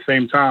like. But at the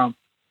same time,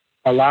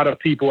 a lot of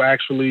people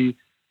actually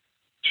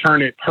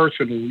turn it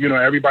personal.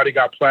 Everybody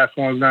got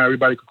platforms now.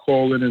 Everybody could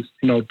call in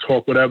and,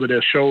 talk whatever.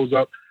 Their shows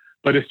up.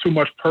 But it's too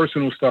much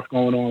personal stuff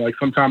going on. Like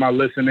sometimes I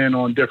listen in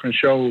on different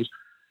shows,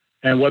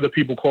 and whether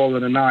people call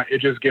it or not,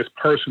 it just gets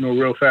personal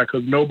real fast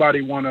because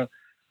nobody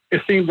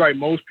it seems like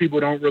most people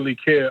don't really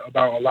care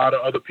about a lot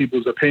of other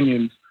people's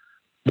opinions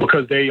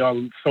because they are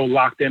so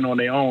locked in on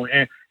their own.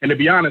 And to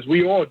be honest,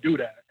 we all do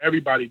that.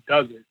 Everybody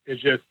does it. It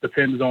just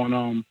depends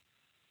on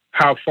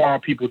how far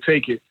people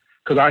take it.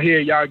 Because I hear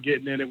y'all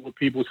getting in it with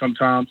people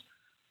sometimes.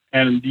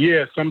 And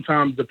yeah,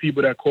 sometimes the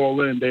people that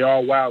call in, they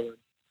are wilding.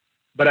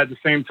 But at the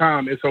same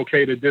time, it's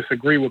okay to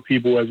disagree with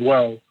people as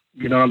well.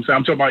 You know what I'm saying?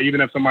 I'm talking about even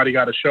if somebody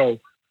got a show.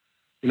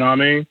 You know what I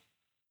mean?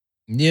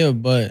 Yeah,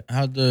 but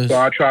how does... So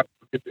I try to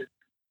get it.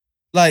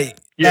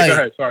 Yeah, go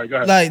ahead. Sorry,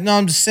 go ahead.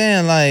 I'm just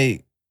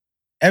saying,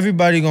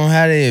 everybody gonna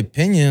have their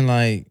opinion, you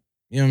know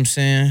what I'm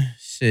saying?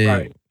 Shit.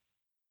 Right.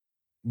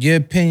 Your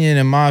opinion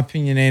and my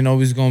opinion ain't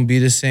always gonna be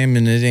the same,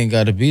 and it ain't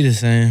gotta be the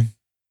same.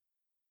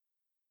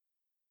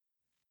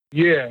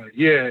 Yeah.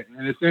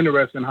 And it's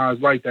interesting how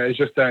it's like that. It's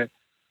just that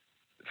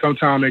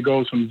sometimes it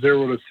goes from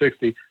 0 to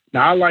 60.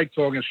 Now, I like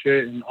talking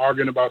shit and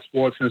arguing about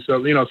sports and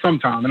stuff,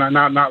 sometimes. And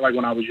not like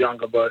when I was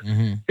younger, but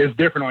it's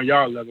different on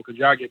y'all level because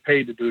y'all get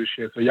paid to do this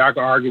shit. So y'all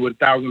can argue with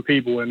 1,000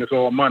 people and it's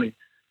all money.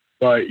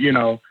 But,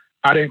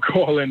 I didn't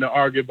call in to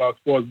argue about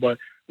sports. But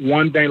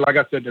one thing, like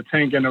I said, the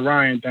Tank and the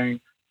Ryan thing,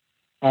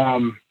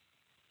 I'm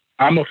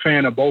a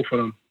fan of both of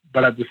them.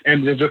 But at this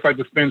end, it's just like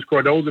the Spence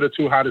Crawford. Those are the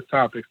two hottest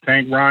topics,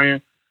 Tank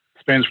Ryan,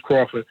 Spence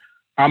Crawford.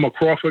 I'm a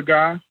Crawford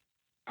guy.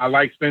 I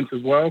like Spence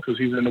as well because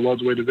he's in the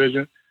welterweight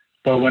division.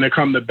 But when it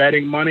comes to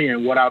betting money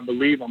and what I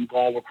believe, I'm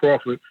going with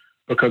Crawford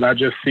because I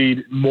just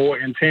see more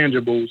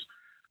intangibles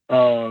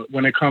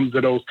when it comes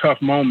to those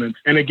tough moments.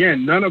 And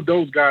again, none of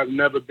those guys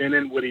never been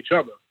in with each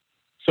other.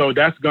 So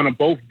that's going to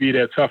both be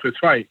their toughest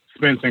fight,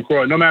 Spence and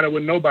Crawford, no matter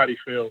what nobody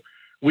feels.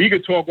 We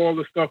could talk all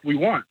the stuff we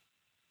want.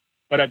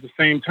 But at the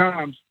same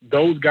time,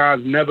 those guys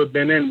never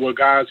been in with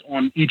guys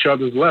on each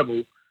other's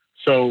level.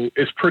 So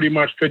it's pretty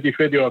much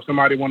 50-50, or if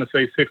somebody want to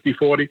say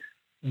 60-40,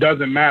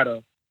 doesn't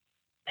matter.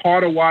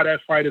 Part of why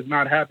that fight is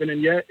not happening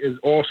yet is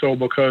also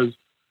because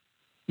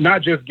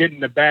not just getting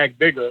the bag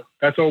bigger,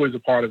 that's always a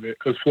part of it,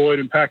 because Floyd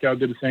and Pacquiao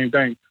did the same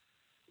thing,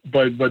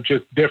 but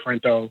just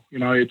different, though.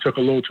 It took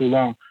a little too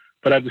long.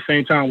 But at the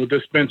same time, with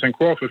this Spence and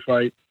Crawford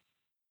fight,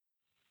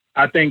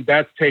 I think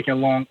that's taking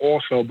long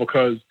also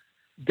because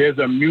there's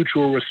a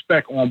mutual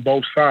respect on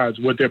both sides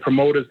with their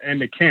promoters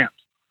and the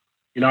camps.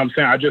 You know what I'm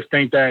saying? I just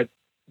think that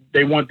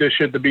they want this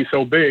shit to be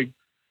so big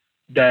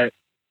that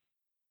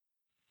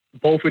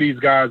both of these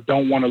guys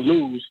don't want to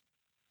lose,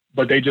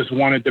 but they just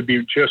want it to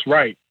be just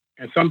right.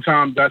 And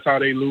sometimes that's how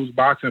they lose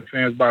boxing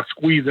fans, by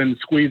squeezing.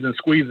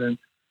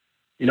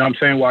 You know what I'm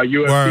saying? While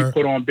UFC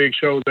put on big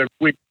shows every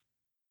week.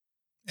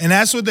 And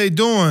that's what they're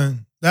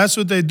doing.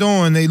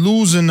 They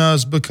losing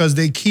us because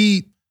they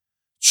keep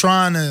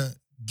trying to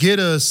get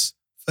us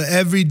for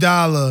every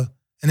dollar.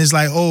 And it's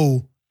like,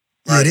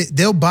 yeah,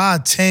 they'll buy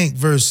Tank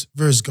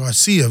versus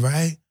Garcia,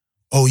 right?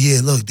 Oh yeah,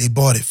 look, they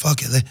bought it.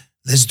 Fuck it.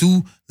 Let's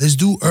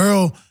do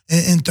Earl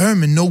and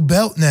Thurman, no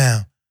belt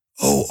now.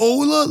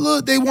 Oh,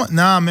 look, they want.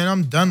 Nah, man,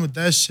 I'm done with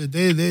that shit.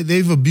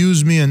 They've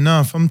abused me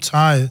enough. I'm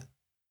tired.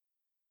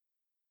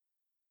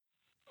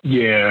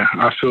 Yeah,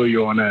 I feel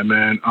you on that,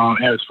 man.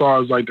 As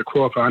far as like the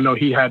Crawford, I know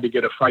he had to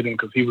get a fight in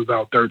because he was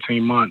out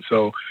 13 months.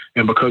 So,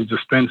 and because the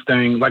Spence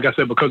thing, like I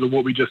said, because of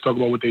what we just talked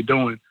about, what they're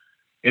doing,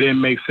 it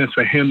didn't make sense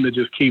for him to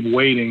just keep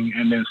waiting,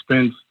 and then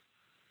Spence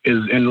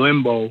is in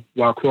limbo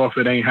while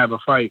Crawford ain't have a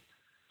fight.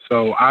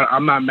 So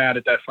I'm not mad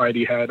at that fight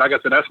he had. Like I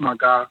said, that's my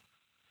guy.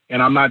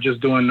 And I'm not just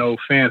doing no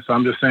fans. So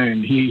I'm just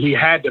saying he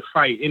had to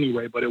fight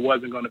anyway, but it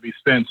wasn't going to be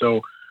Spence.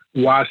 So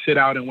why sit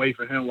out and wait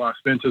for him while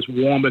Spence is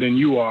warmer than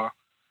you are?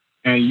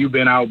 And you've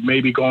been out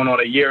maybe going on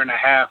a year and a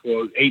half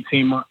or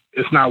 18 months.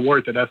 It's not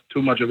worth it. That's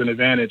too much of an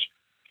advantage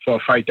for a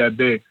fight that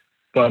big.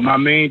 But my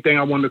main thing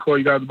I wanted to call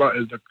you guys about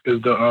is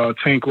the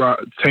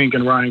Tank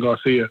and Ryan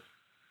Garcia.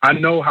 I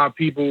know how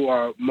people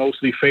are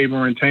mostly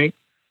favoring Tank,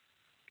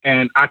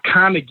 and I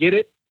kind of get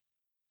it,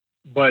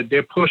 but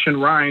they're pushing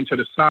Ryan to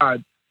the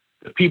side.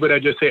 The people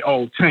that just say,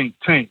 "Oh, Tank."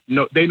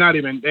 No, they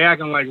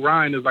acting like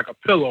Ryan is like a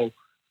pillow,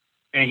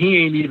 and he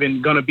ain't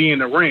even gonna be in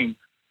the ring.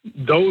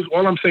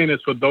 All I'm saying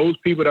is for those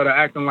people that are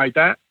acting like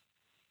that,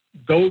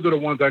 those are the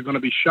ones that are gonna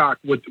be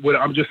shocked with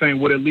I'm just saying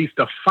with at least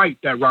the fight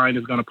that Ryan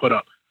is gonna put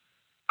up.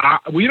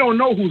 We don't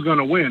know who's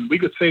gonna win. We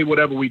could say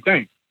whatever we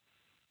think,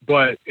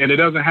 and it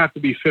doesn't have to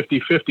be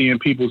 50-50 in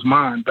people's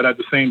mind. But at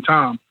the same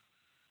time,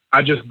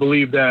 I just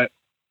believe that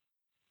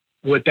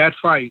with that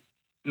fight,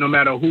 no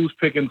matter who's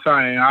picking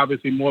side, and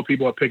obviously more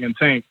people are picking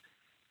Tank,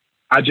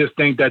 I just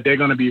think that they're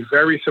going to be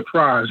very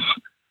surprised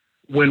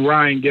when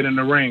Ryan get in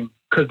the ring,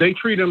 because they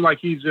treat him like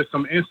he's just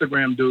some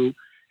Instagram dude,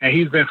 and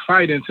he's been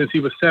fighting since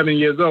he was 7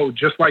 years old,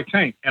 just like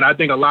Tank. And I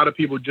think a lot of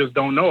people just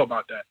don't know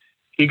about that.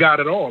 He got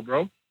it all,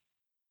 bro.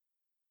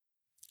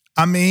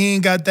 I mean, he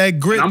ain't got that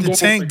grit the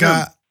Tank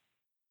got.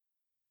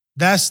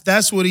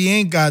 That's what he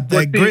ain't got.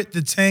 That grit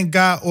the Tank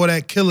got, or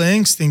that killer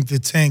instinct the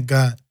Tank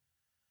got.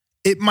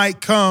 It might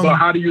come. But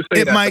how do you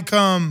say that? It might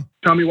come.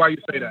 Tell me why you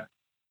say that.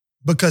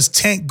 Because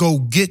Tank go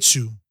get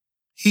you.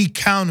 He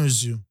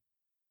counters you.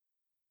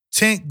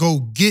 Tank go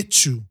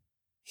get you.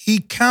 He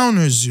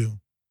counters you.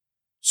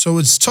 So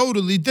it's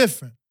totally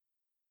different.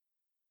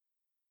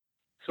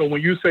 So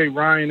when you say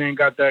Ryan ain't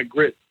got that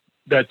grit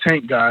that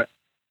Tank got,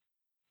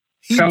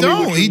 he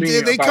don't.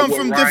 They come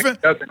from different.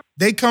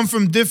 They come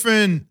from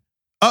different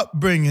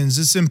upbringings.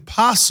 It's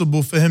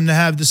impossible for him to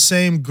have the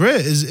same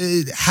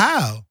grit.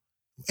 How?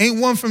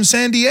 Ain't one from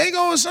San Diego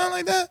or something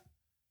like that?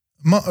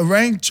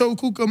 Rancho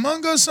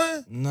Cucamonga or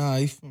something? Nah,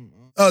 he from...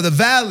 the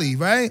Valley,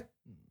 right?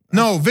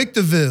 No,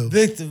 Victorville.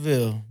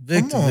 Victorville,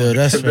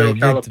 that's right.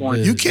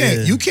 California.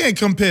 You can't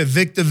compare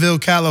Victorville,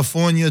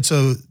 California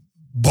to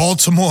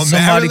Baltimore,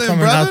 Somebody Maryland,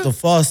 coming brother. out the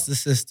foster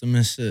system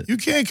and shit. You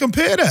can't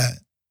compare that.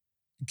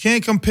 You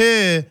can't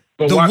compare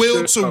the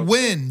will to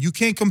win. You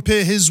can't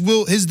compare his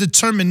will, his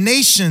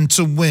determination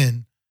to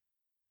win.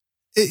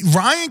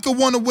 Ryan could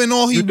want to win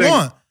all he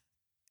want.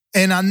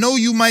 And I know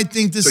you might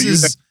think this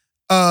is,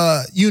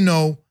 I don't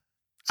know,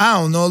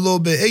 a little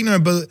bit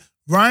ignorant, but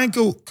Ryan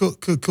could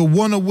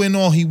want to win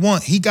all he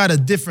want. He got a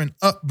different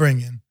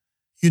upbringing.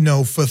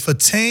 For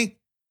Tank,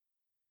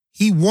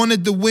 he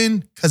wanted to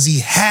win because he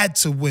had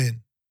to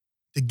win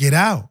to get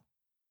out.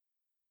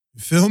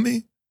 You feel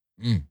me?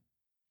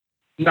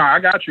 No, I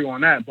got you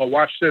on that. But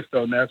watch this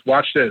though, Ness.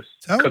 Watch this,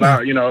 because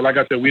like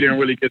I said, we didn't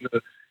really get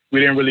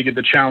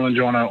the challenge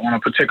on a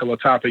particular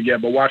topic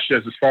yet. But watch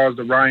this. As far as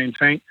the Ryan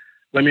Tank,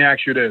 let me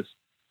ask you this.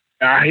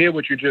 I hear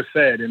what you just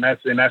said, and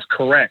that's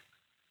correct.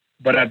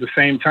 But at the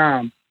same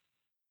time,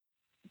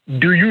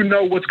 do you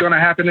know what's going to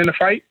happen in the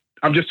fight?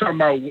 I'm just talking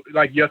about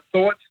like your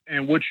thoughts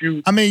and what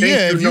you. I mean,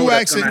 yeah. If you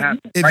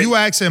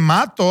asking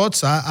my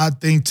thoughts, I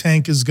think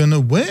Tank is going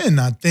to win.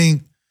 I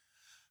think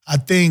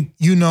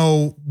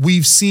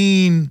we've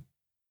seen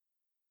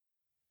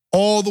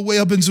all the way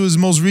up into his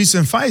most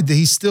recent fight that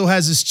he still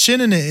has his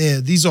chin in the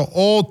air. These are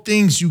all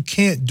things you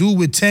can't do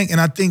with Tank. And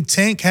I think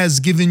Tank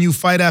has given you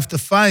fight after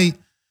fight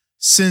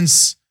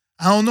since,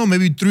 I don't know,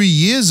 maybe 3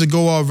 years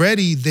ago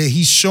already, that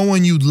he's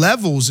showing you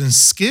levels and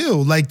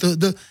skill. Like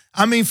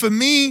for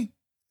me,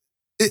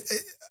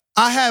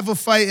 I have a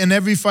fight in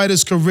every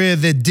fighter's career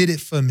that did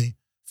it for me.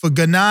 For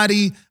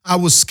Gennady, I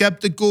was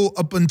skeptical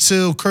up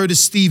until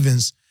Curtis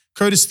Stevens.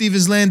 Curtis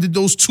Stevens landed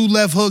those 2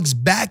 left hooks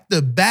back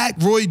to back,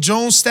 Roy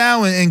Jones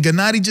style, and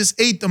Gennady just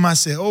ate them. I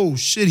said, oh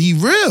shit, he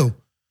real.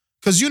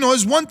 Because,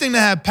 it's one thing to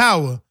have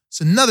power.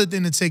 It's another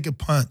thing to take a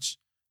punch.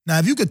 Now,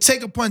 if you could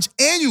take a punch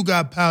and you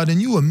got power, then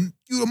you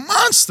a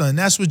monster. And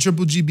that's what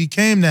Triple G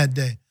became that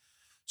day.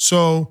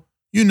 So,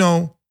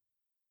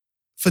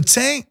 for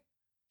Tank,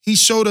 he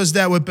showed us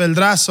that with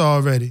Pedraza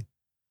already.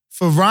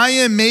 For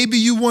Ryan, maybe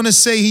you want to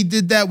say he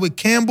did that with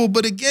Campbell,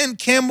 but again,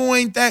 Campbell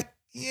ain't that.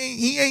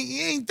 He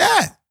ain't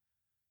that.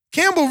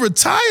 Campbell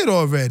retired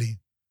already.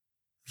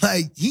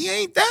 Like, he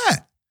ain't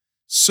that.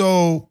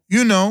 So,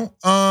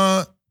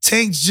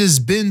 Tank's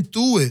just been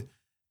through it.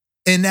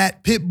 In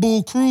that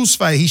Pitbull Cruz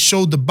fight, he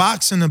showed the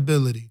boxing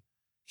ability.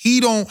 He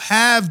don't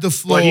have the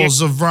flaws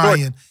of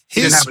Ryan.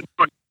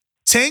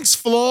 Tank's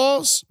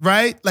flaws,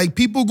 right? Like,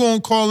 people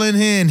gonna call in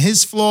here and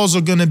his flaws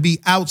are gonna be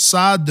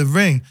outside the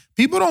ring.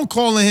 People don't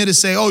call in here to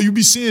say, oh, you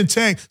be seeing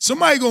Tank.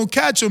 Somebody gonna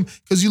catch him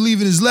because you're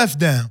leaving his left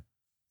down.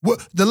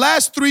 The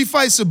last 3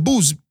 fights of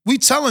Boots, we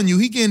telling you,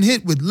 he getting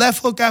hit with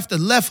left hook after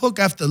left hook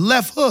after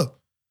left hook.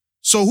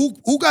 So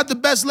who got the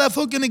best left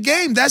hook in the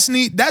game? That's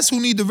who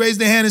need to raise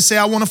their hand and say,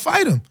 I want to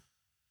fight him.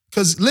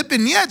 Because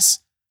Lipinets,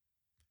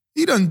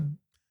 he done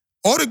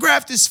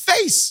autographed his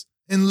face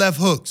in left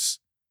hooks.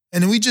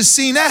 And we just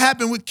seen that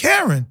happen with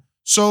Karen.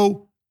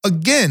 So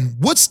again,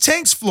 what's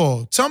Tank's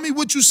flaw? Tell me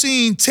what you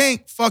seen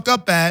Tank fuck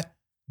up at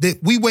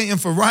that we waiting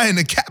for Ryan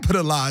to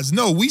capitalize.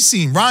 No, we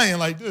seen Ryan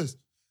like this,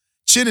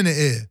 chin in the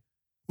air.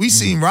 We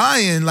seen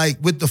Ryan like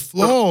with the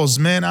flaws,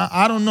 man.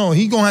 I don't know.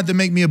 He gonna have to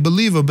make me a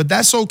believer, but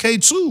that's okay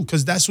too,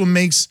 because that's what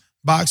makes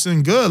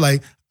boxing good.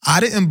 Like, I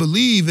didn't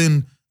believe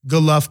in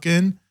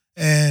Golovkin,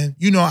 and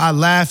I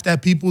laughed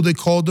at people that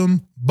called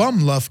him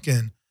Bum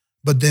Lufkin.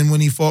 But then when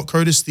he fought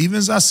Curtis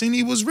Stevens, I seen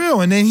he was real.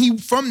 And then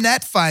from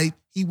that fight,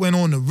 he went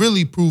on to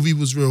really prove he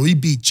was real. He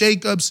beat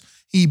Jacobs.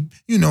 He,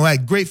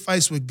 had great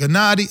fights with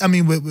Gennady. I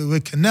mean,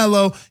 with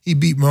Canelo. He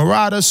beat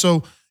Murata.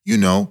 So, he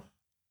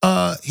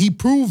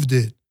proved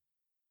it.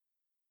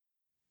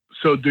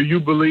 So do you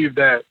believe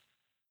that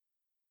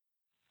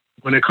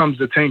when it comes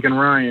to Tank and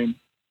Ryan,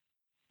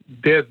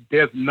 there's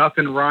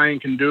nothing Ryan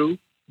can do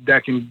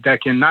that can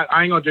not,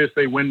 I ain't gonna just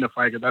say win the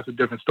fight, because that's a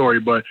different story,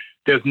 but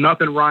there's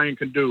nothing Ryan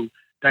can do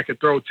that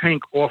could throw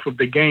Tank off of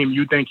the game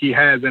you think he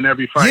has in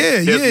every fight.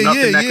 There's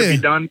nothing that could be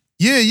done.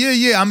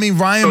 Yeah. I mean,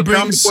 Ryan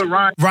brings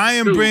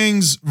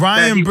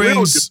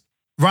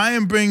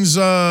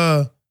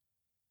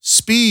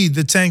speed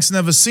that Tank's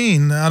never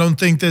seen. I don't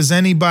think there's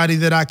anybody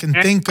that I can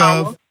think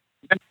of.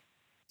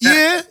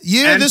 Yeah.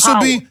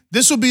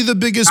 This will be the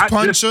biggest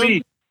puncher.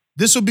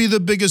 This will be the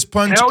biggest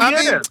punch.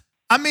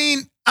 I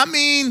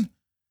mean,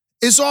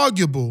 it's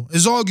arguable.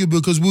 It's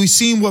arguable because we've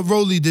seen what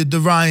Rolly did to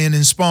Ryan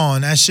and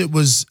Spawn. That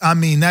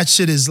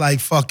shit is like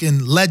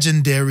fucking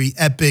legendary,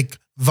 epic,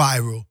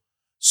 viral.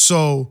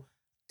 So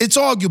it's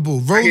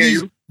arguable.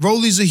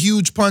 Rolly's a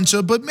huge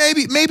puncher, but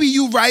maybe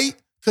you're right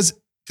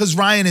because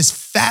Ryan is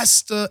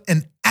faster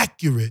and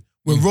accurate,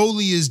 where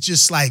Rolly is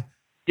just like,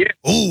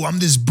 oh, I'm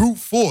this brute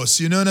force.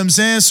 You know what I'm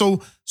saying?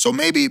 So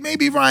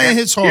maybe Ryan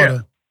hits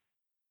harder.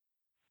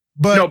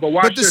 But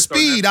the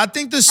speed, I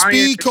think the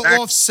speed could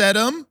offset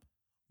him.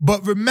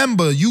 But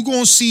remember, you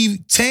gonna see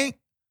Tank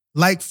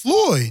like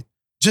Floyd,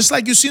 just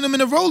like you seen him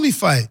in the Rolly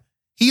fight.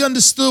 He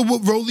understood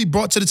what Rolly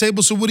brought to the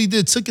table, so what he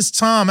did, took his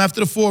time. After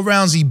the 4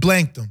 rounds, he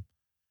blanked him.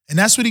 And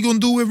that's what he's gonna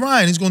do with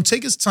Ryan. He's gonna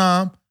take his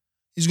time.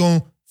 He's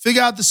gonna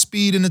figure out the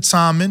speed and the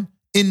timing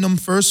in them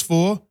first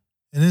 4,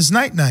 and it's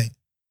night-night.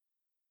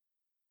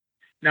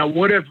 Now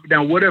what if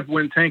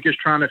when Tank is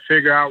trying to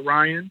figure out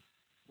Ryan,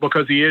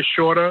 because he is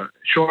shorter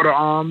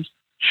arms,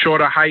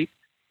 shorter height,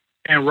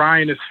 and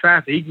Ryan is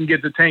faster, he can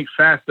get to Tank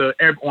faster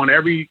on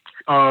every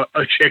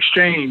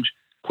exchange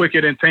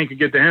quicker than Tank can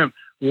get to him.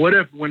 What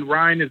if when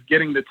Ryan is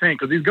getting the Tank,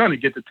 because he's going to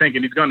get the Tank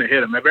and he's going to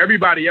hit him. If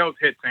everybody else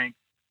hit Tank,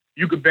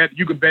 you could bet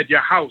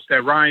your house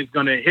that Ryan's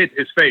going to hit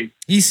his face.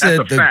 He said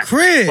the fact.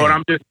 Crib. But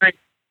I'm just saying.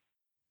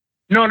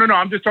 No.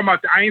 I'm just talking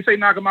about. I ain't say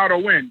knock him out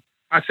or win.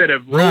 I said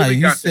if Rolly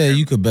you said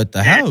you could bet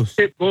the house.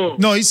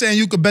 No, he's saying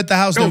you could bet the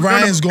house that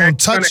Ryan's going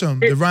to touch him.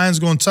 That Ryan's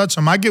going to touch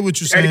him. I get what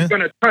you're saying. And he's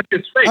going to touch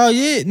his face. Oh,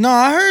 yeah. No,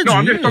 I heard you. No,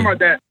 I'm just talking about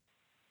that.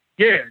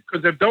 Yeah,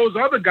 because if those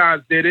other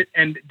guys did it,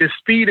 and the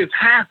speed is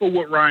half of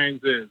what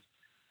Ryan's is.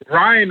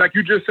 Ryan, like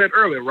you just said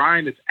earlier,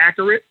 Ryan is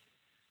accurate,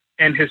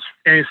 and his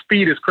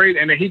speed is crazy.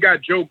 And then he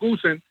got Joe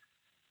Goosen,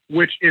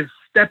 which is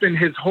stepping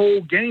his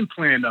whole game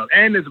plan up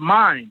and his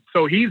mind.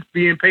 So he's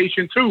being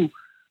patient too.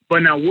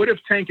 But now what if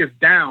Tank is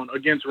down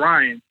against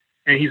Ryan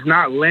and he's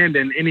not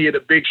landing any of the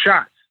big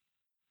shots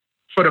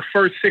for the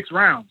first 6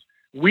 rounds?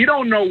 We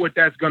don't know what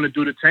that's going to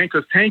do to Tank,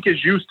 because Tank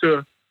is used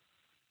to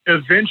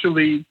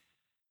eventually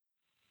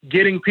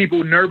getting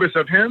people nervous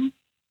of him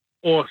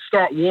or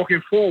start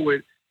walking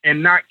forward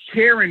and not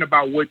caring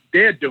about what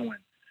they're doing.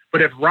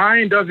 But if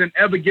Ryan doesn't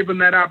ever give him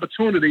that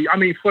opportunity, I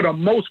mean, for the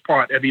most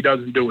part, if he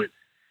doesn't do it,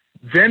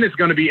 then it's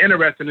going to be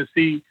interesting to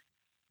see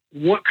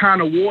what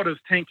kind of waters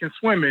Tank can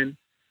swim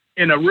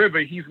in a river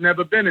he's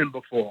never been in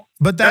before.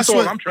 But that's all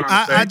what I'm trying to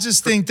say. I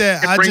just think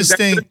that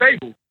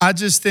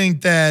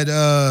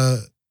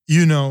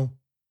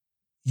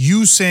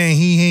you saying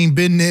he ain't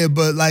been there,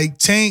 but like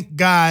Tank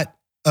got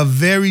a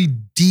very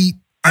deep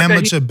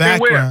amateur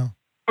background.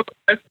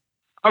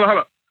 Hold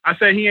on. I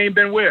said he ain't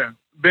been where?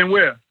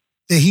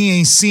 That he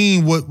ain't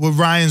seen what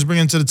Ryan's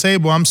bringing to the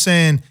table. I'm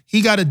saying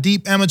he got a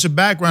deep amateur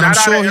background. I'm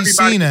sure he's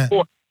seen that.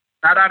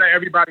 Not out of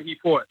everybody he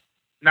fought.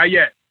 Not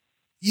yet.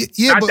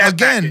 Yeah,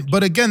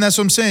 but again, that's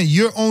what I'm saying.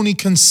 You're only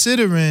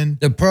considering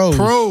the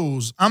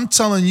pros. I'm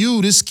telling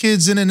you, this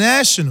kid's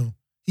international.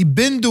 He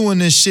been doing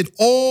this shit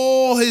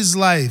all his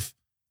life,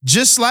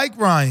 just like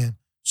Ryan.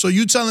 So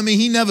you telling me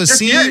he never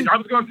seen? Yeah, I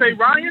was gonna say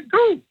Ryan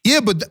too. Yeah,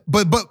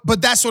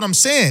 but that's what I'm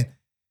saying.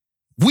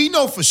 We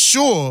know for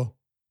sure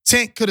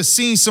Tank could have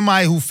seen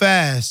somebody who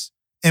fast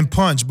and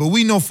punch, but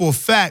we know for a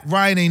fact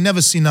Ryan ain't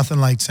never seen nothing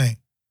like Tank,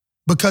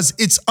 because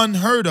it's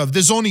unheard of.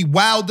 There's only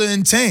Wilder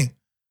and Tank.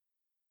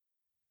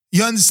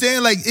 You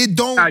understand? Like, it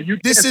don't. Nah,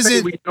 this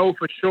isn't. We know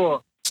for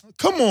sure.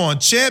 Come on,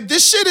 champ.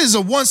 This shit is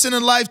a once in a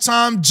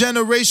lifetime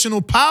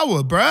generational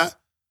power, bruh.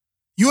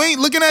 You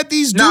ain't looking at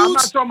these dudes. No, I'm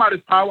not talking about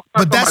his power.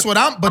 But that's what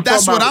I'm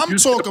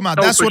talking about.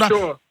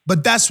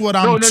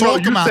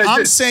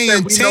 I'm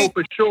saying Tank. Know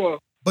for sure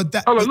But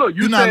that Hold on, look,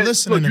 you're not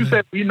listening. You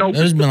said we know.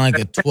 There's been like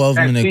a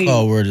 12-minute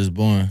call where it's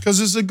born. Because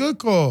it's a good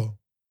call.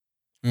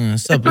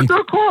 It's a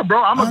good call,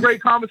 bro. I'm a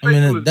great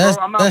conversationalist, that's,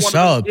 bro. I'm not that's one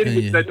y'all of those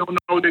idiots opinion. that don't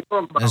know what they're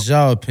talking about. That's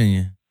y'all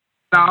opinion.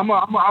 Nah,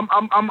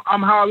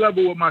 I'm high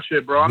level with my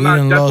shit, bro. We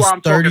done That's why lost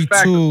I'm talking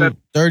facts.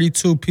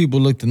 32 people.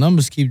 Look, the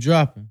numbers keep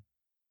dropping.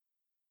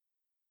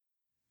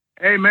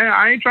 Hey, man,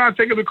 I ain't trying to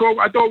take it to court.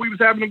 I thought we was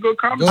having a good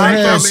conversation. Go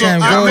ahead,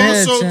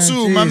 I thought so Sam,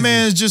 too. My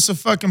man's just a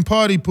fucking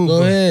party pooper.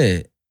 Go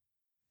ahead.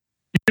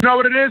 You know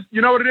what it is?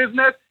 You know what it is,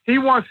 Ness? He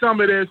wants some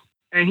of this,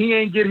 and he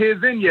ain't get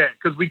his in yet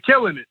because we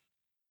killing it.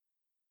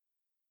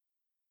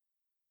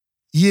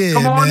 Yeah,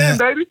 come on man. in,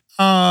 baby.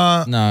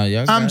 Nah,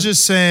 y'all I'm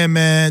just saying,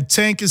 man.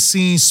 Tank has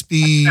seen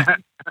speed.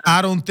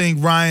 I don't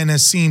think Ryan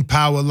has seen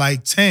power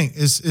like Tank.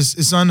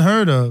 It's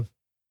unheard of.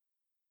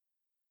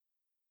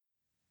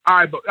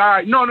 All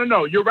right,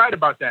 no. You're right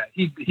about that.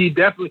 He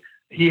definitely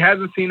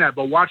hasn't seen that.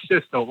 But watch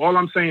this though. All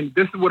I'm saying,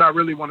 this is what I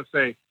really want to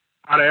say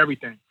out of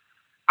everything.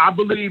 I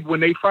believe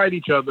when they fight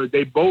each other,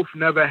 they both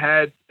never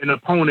had an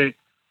opponent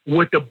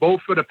with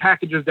both of the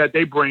packages that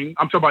they bring.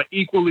 I'm talking about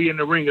equally in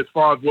the ring as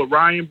far as what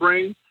Ryan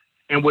brings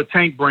and what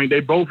Tank brings. They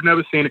both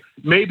never seen it.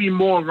 Maybe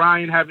more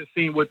Ryan haven't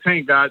seen what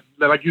Tank got,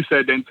 like you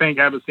said, than Tank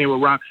haven't seen what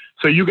Ryan.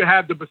 So you can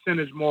have the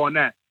percentage more on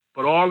that.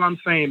 But all I'm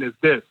saying is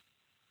this.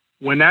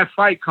 When that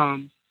fight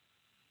comes,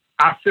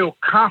 I feel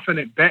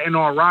confident betting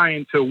on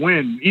Ryan to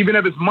win, even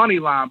if it's money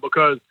line,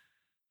 because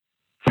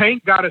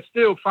Tank got to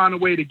still find a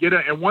way to get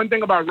it. And one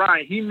thing about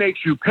Ryan, he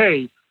makes you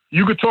pay.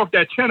 You could talk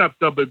that chin up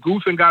stuff, but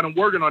Goosen got him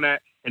working on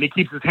that, and he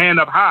keeps his hand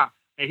up high,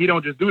 and he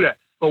don't just do that.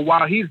 But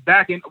while he's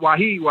while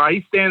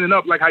he's standing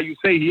up like how you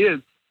say he is,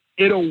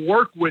 it'll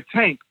work with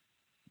Tank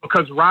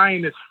because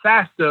Ryan is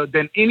faster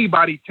than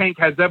anybody Tank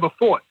has ever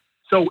fought.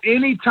 So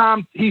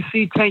anytime he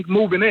see Tank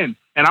moving in,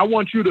 and I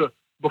want you to,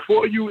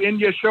 before you end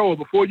your show or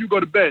before you go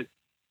to bed,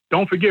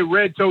 don't forget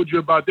Red told you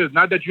about this.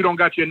 Not that you don't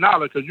got your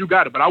knowledge, because you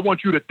got it, but I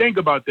want you to think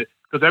about this,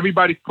 because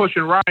everybody's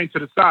pushing Ryan to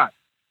the side.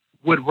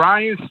 With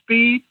Ryan's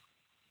speed,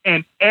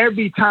 and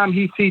every time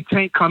he sees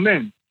Tank come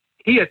in,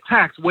 he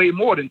attacks way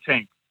more than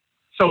Tank.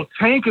 So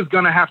Tank is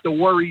going to have to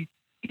worry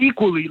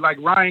equally like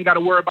Ryan got to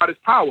worry about his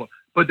power.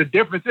 But the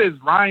difference is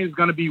Ryan's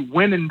going to be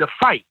winning the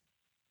fight.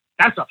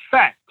 That's a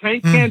fact.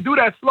 Tank can't do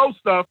that slow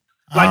stuff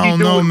like he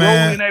do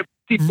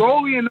with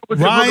Rolly.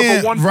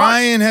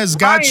 Ryan has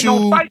got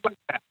you,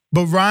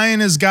 but Ryan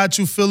has got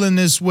you feeling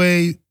this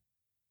way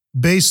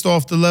based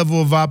off the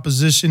level of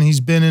opposition he's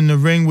been in the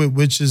ring with,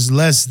 which is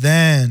less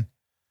than.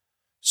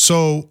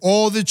 So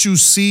all that you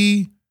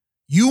see,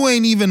 you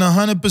ain't even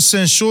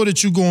 100% sure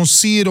that you're going to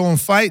see it on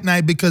fight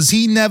night because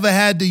he never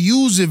had to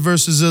use it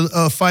versus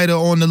a fighter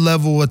on the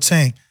level of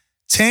Tank.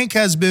 Tank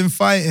has been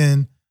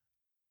fighting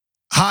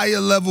higher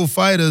level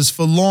fighters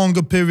for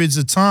longer periods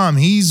of time.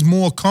 He's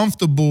more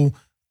comfortable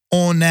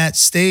on that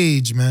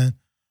stage, man.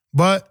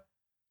 But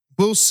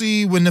we'll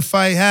see when the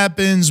fight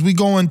happens. We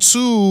going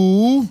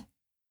to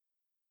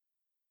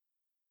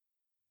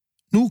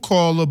new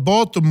caller,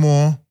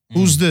 Baltimore.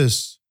 Who's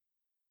this?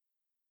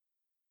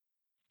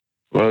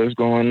 What's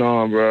going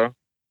on, bro?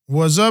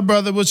 What's up,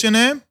 brother? What's your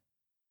name?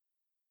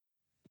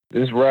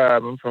 This is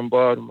Rob. I'm from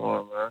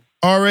Baltimore, man.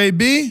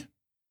 R-A-B?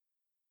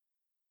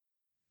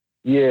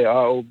 Yeah,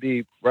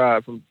 R-O-B.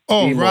 Rob from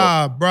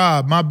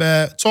Rob, my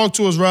bad. Talk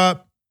to us,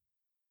 Rob.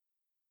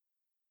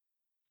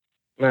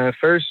 Man,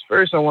 first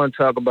I want to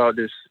talk about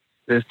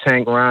this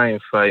Tank Ryan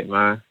fight,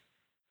 man.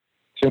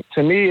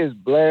 To me, it's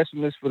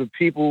blasphemous for the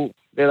people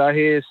that I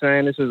hear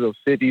saying this is a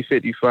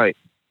 50-50 fight.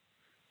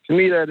 To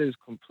me, that is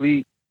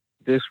complete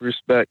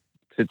disrespect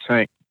to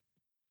Tank.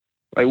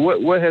 Like,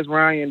 what has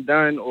Ryan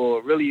done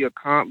or really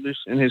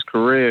accomplished in his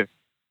career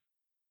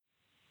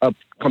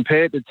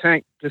compared to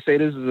Tank to say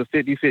this is a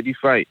 50-50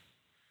 fight?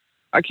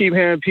 I keep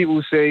hearing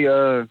people say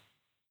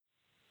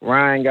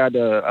Ryan got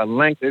a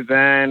length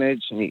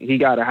advantage and he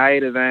got a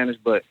height advantage,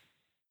 but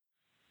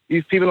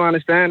these people don't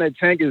understand that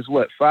Tank is,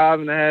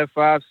 5'5",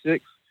 5'6"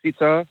 feet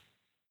tall?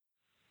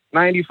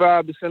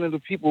 95% of the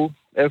people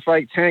that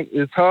fight Tank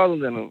is taller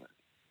than him.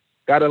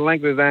 Got a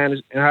length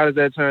advantage, and how does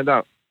that turn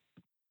out?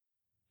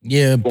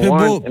 Yeah,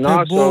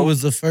 Pitbull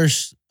was the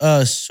first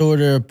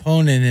shorter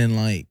opponent in,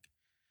 like,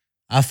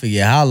 I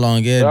forget how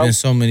long. It had been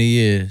so many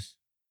years.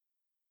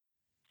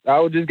 I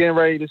was just getting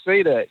ready to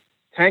say that.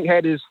 Tank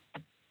had his,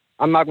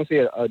 I'm not going to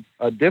say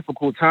a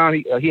difficult time.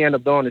 He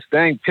ended up doing his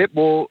thing.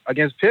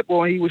 Against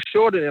Pitbull, he was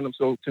shorter than him.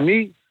 So, to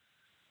me,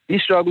 he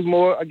struggles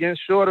more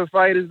against shorter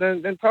fighters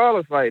than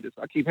taller fighters.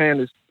 I keep hearing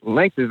this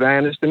length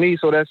advantage to me,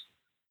 so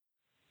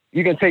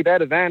you can take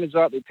that advantage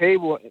off the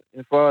table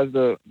as far as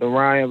the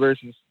Ryan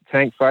versus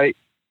Tank fight.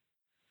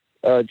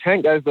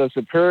 Tank has the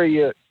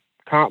superior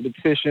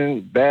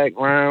competition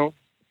background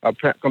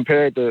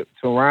compared to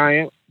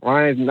Ryan.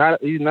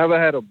 He's never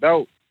had a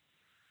belt.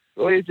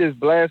 So it's just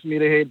blasphemy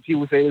to hear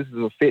people say this is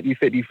a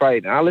 50-50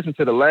 fight. And I listened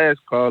to the last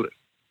caller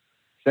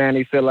saying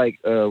they feel like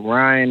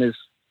Ryan is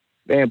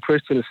being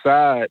pushed to the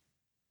side.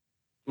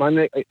 My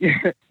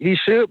nigga, he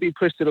should be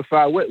pushed to the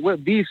side.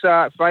 What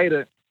B-side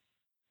fighter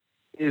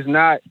is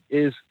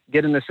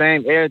getting the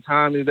same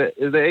airtime as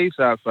the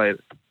A-side fighter.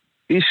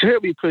 He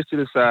should be pushed to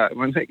the side.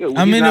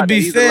 I mean, to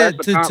be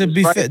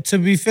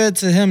fair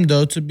to him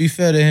though,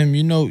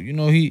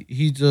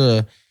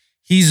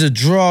 he's a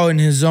draw in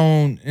his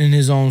own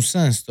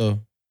sense though.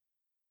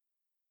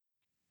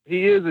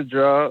 He is a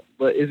draw,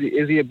 but is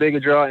he a bigger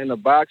draw in the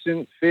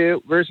boxing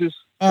field versus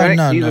Tank?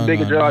 No, he's a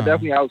bigger draw no.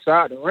 definitely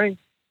outside the ring.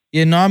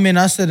 Yeah, no, I mean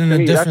I said in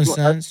a different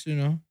sense, you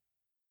know.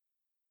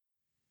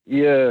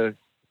 Yeah.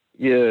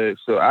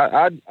 So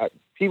I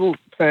people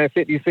saying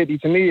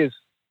 50-50 to me is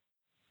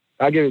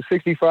I give it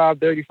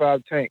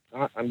 65-35 Tank.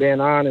 I'm being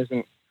honest,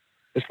 and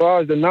as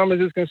far as the numbers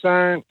is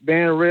concerned,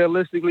 being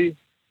realistically,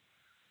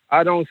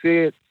 I don't see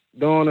it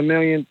doing 1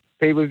 million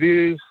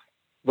pay-per-views,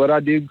 but I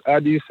do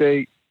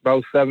say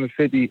about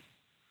 750,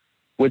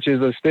 which is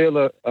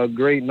still a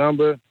great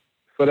number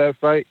for that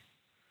fight.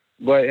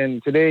 But in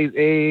today's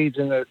age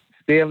and the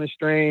stealing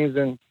streams,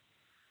 and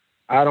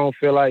I don't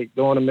feel like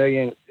doing 1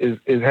 million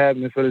is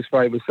happening for this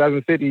fight. But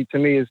 750 to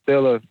me is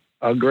still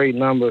a great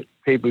number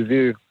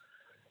pay-per-view.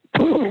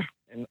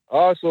 And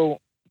also,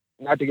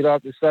 not to get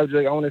off the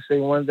subject, I want to say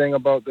one thing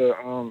about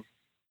the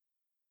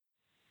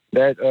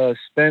that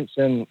Spence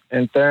and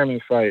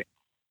Thurman fight.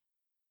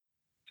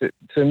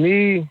 To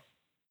me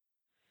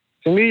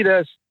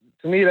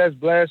that's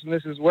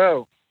blasphemous as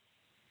well.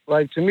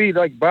 Like to me,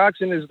 like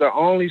boxing is the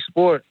only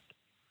sport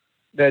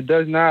that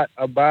does not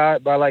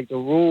abide by like the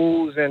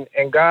rules and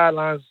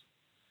guidelines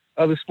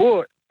of the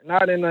sport.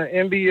 Not in the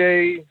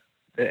NBA,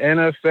 the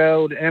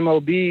NFL, the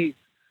MLB.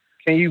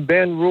 Can you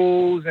bend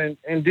rules and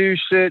do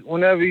shit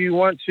whenever you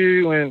want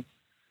to and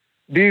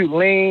do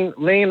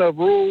lean a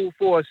rule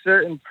for a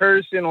certain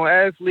person or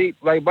athlete?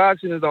 Like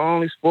boxing is the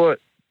only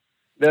sport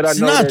that I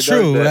know that does that. It's not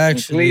true,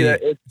 actually.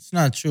 It's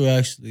not true,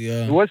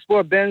 actually. What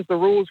sport bends the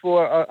rules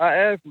for a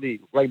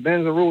athlete? Like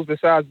bends the rules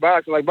besides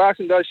boxing? Like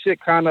boxing does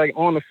shit kind of like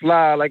on the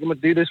fly. Like I'm gonna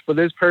do this for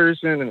this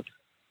person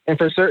and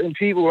for certain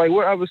people. Like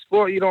what other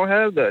sport you don't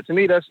have that? To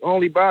me, that's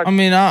only boxing. I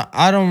mean,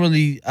 I don't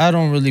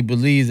really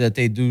believe that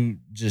they do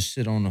just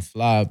shit on the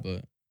fly,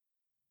 but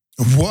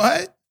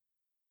what?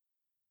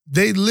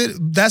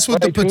 That's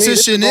what the to me, this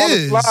petition on the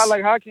is. fly.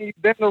 Like how can you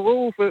bend the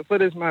rule for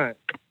this man?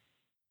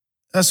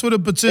 That's what a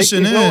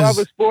petition There's is. no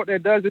other sport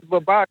that does it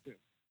but boxing.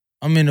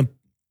 I mean,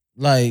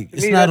 like To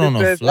it's me, not that on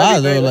just the says fly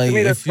everything. though. To Like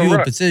me, that's if you a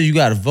corrupt. petition, you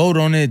got to vote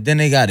on it, then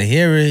they got to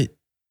hear it.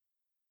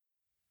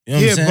 You know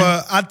what I'm saying?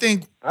 But I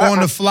think on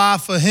the fly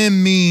for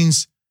him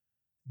means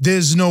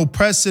there's no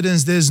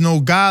precedence, there's no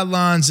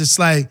guidelines. It's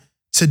like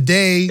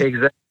today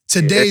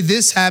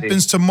this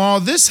happens, tomorrow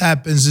this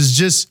happens. It's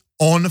just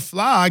on the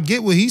fly. I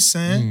get what he's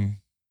saying.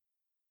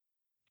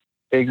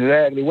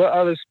 Exactly. What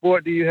other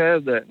sport do you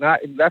have that?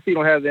 That's you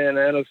don't have that in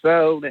the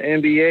NFL, the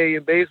NBA,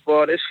 and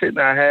baseball. This shit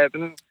not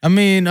happening. I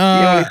mean, you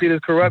only see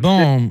this corrupt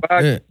boom.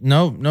 shit.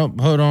 Nope.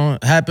 Hold on.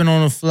 Happened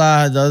on the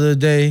fly the other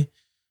day.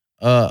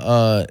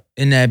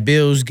 In that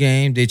Bills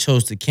game, they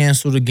chose to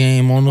cancel the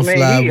game on the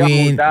fly.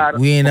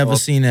 We ain't ever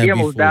seen that He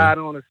before. almost died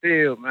on the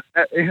field, man.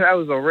 That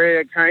was a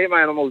rare kind. He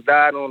might almost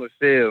died on the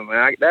field,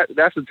 man.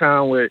 That's a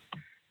time where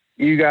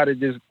you got to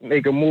just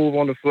make a move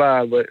on the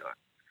fly. But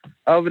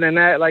other than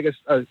that, like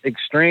a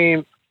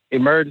extreme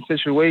emergent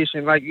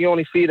situation, like you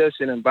only see that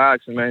shit in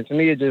boxing, man. To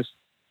me, it gives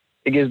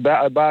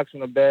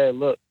boxing a bad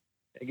look.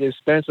 It gives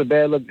Spence a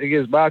bad look. It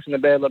gives boxing a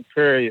bad look,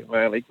 period,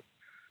 man. Like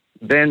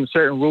bend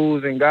certain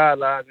rules and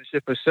guidelines and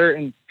shit for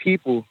certain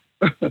people.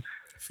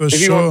 For if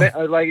sure.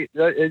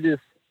 It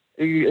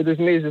just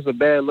means it's a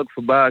bad look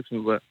for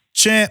boxing. But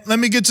Champ, let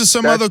me get to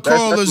some other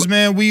callers,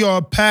 man. We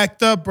are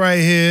packed up right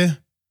here.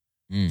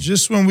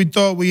 Just when we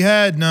thought we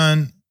had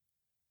none,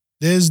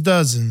 there's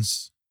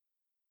dozens.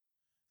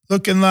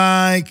 Looking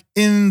like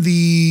in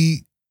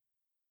the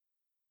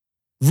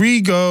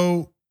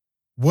Rigo,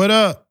 what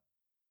up?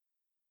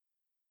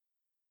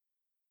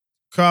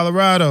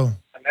 Colorado.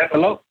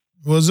 Hello?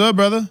 What's up,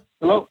 brother?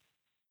 Hello?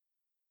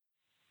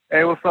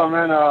 Hey, what's up,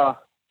 man?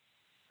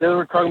 They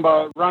were talking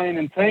about Ryan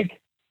and Tank.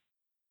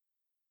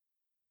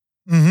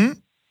 Mm-hmm.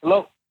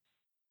 Hello?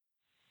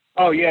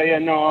 Oh, yeah,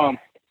 no,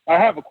 I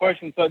have a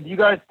question. So do you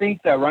guys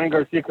think that Ryan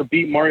Garcia could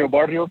beat Mario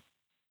Barrios?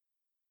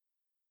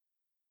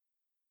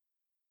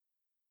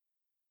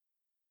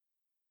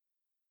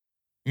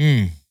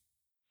 I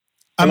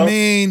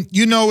mean,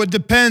 it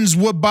depends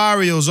what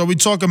Barrios. Are we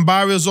talking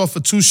Barrios off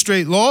of 2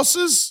 straight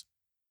losses?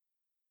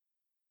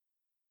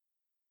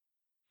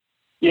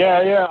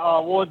 Yeah.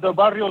 Well, the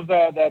Barrios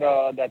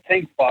that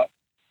Tank fought.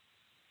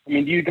 I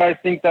mean, do you guys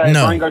think that if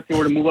No. Ryan Garcia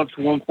were to move up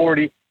to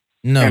 140?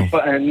 No.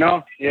 And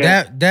no?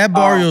 Yeah. That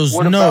Barrios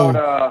what no.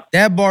 about,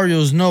 that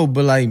Barrios no,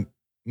 but like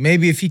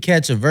maybe if he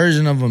catch a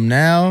version of him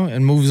now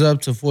and moves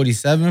up to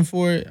 47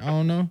 for it, I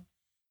don't know.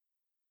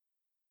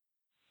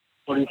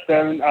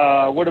 47.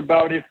 What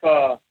about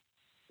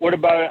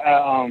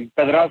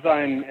Pedraza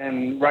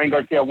and Ryan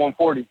Garcia at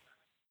 140?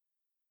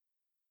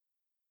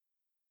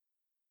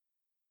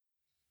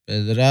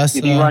 Pedraza.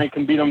 You think Ryan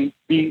can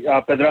beat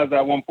Pedraza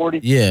at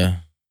 140? Yeah.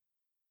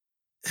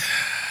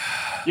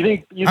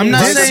 I'm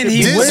not saying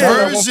he will.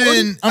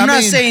 Version, I'm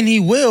not saying he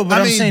will,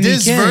 but I'm saying he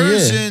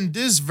can.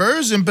 This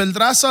version,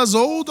 Pedraza's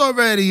old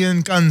already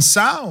and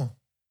cansado.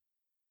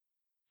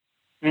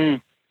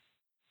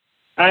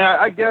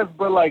 I guess,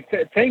 but like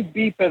Tank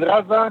beat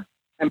Pedraza,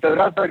 and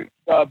Pedraza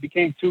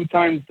became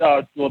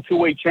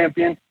two-weight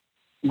champion.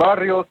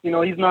 Barrios, he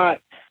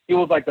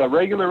was like a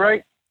regular,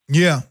 right?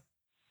 Yeah.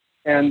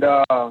 And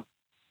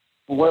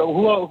who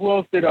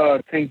else did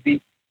Tank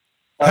beat?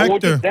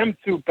 Hector. Them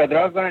two,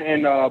 Pedraza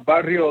and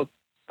Barrios.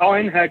 Oh,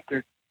 and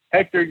Hector.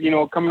 Hector,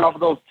 coming off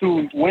of those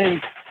 2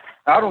 wins,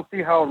 I don't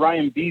see how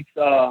Ryan beats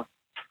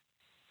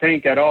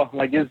Tank at all.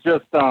 Like, it's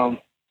just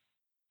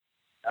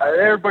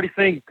everybody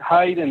thinks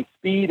height and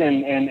speed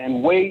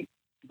and weight,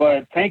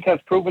 but Tank has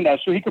proven that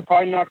he could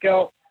probably knock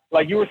out,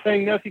 like you were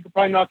saying, Ness, he could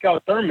probably knock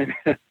out Thurman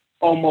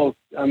almost.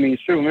 I mean,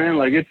 it's true, man.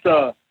 Like, it's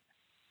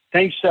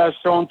Tank has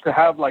shown to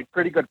have like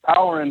pretty good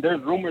power, and there's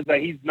rumors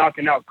that he's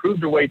knocking out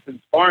cruiserweights in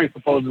sparring,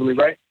 supposedly,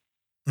 right?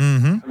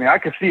 Mm-hmm. I mean, I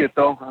could see it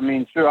though. I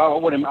mean, sure,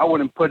 I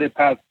wouldn't put it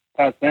past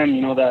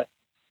them, that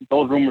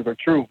those rumors are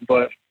true.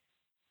 But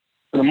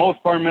for the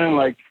most part, man,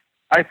 like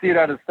I see it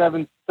at a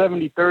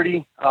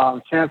 70-30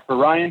 chance for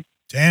Ryan.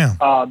 Damn.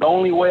 The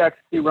only way I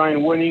could see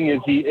Ryan winning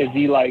is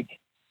he like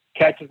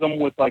catches him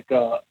with like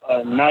a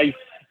nice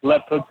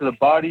left hook to the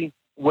body,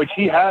 which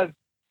he has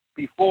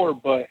before,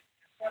 but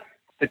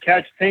to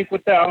catch Tank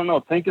with that, I don't know.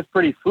 Tank is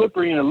pretty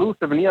slippery and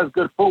elusive, and he has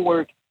good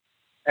footwork.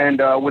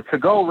 And with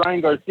To-Go,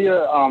 Ryan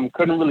Garcia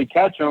couldn't really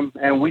catch him,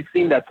 and we've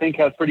seen that Tank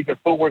has pretty good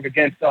footwork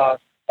against a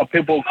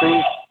Pitbull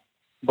Cruz.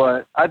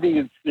 But I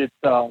think it's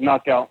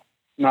knockout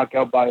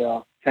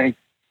by Tank.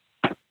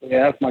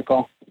 Yeah, that's my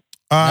call.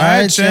 All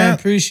right, champ.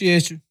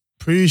 Appreciate you.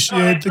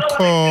 Appreciate the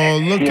call.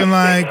 Looking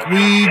like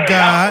we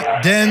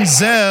got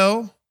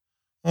Denzel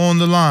on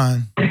the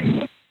line.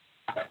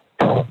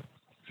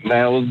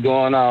 Man, what's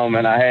going on,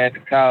 man? I had to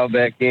call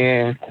back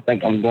in. I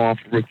think I'm going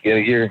for Rookie of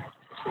the Year.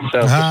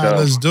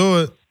 Let's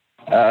do it.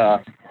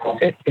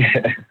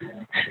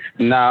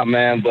 Nah,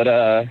 man, but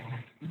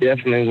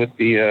definitely with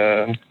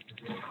the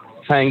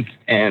Tank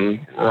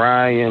and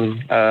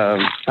Ryan,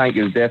 Tank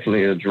is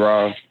definitely a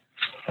draw.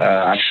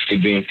 I see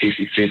it being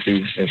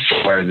 50-50 as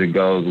far as it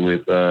goes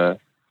with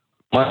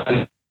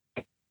money.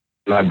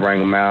 I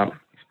bring him out.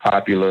 He's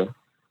popular.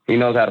 He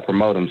knows how to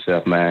promote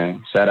himself,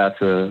 man. Shout out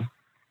to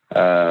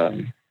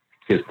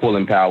his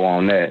pulling power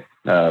on that.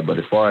 But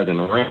as far as in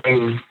the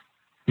ring,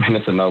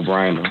 it's a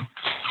no-brainer.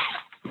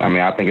 I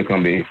mean, I think it's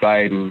going to be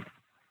exciting.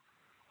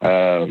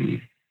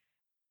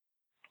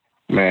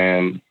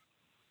 Man,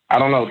 I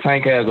don't know.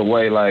 Tank has a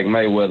way like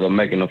Mayweather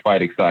making the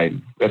fight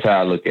exciting. That's how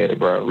I look at it,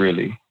 bro,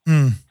 really.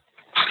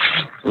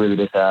 Really,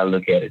 that's how I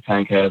look at it.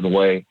 Tank has a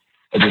way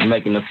of just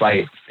making the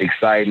fight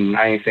exciting.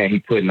 I ain't saying he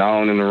putting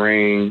on in the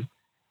ring,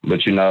 but,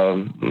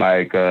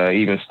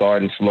 even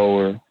starting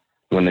slower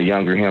when the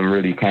younger him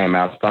really came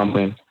out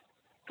thumping.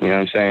 You know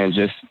what I'm saying?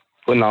 Just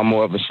putting on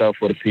more of a show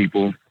for the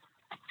people,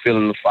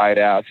 filling the fight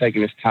out,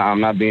 taking his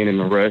time, not being in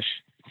a rush,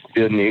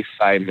 building the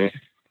excitement,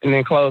 and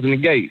then closing the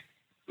gate.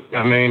 You know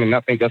what I mean? And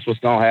I think that's what's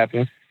going to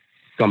happen.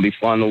 It's going to be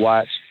fun to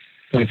watch.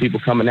 Plenty of people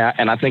coming out.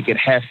 And I think it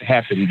has to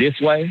happen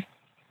this way.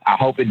 I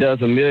hope it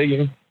does 1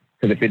 million,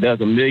 because if it does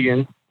 1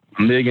 million,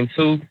 1.2 million,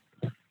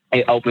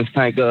 it opens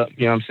Tank up,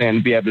 you know what I'm saying,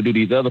 to be able to do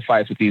these other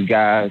fights with these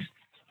guys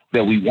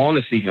that we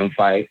want to see him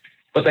fight,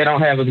 but they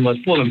don't have as much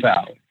pulling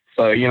power.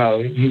 So, he's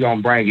going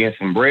to bring in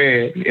some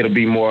bread. It'll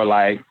be more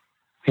like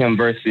him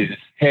versus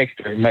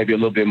Hector, maybe a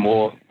little bit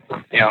more,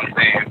 you know what I'm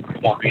saying?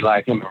 It won't be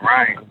like him and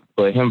Ryan,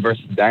 but him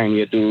versus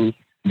him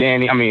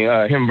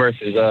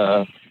versus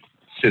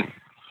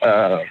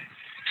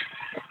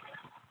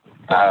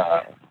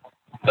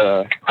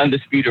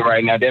undisputed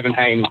right now, Devin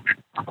Haney,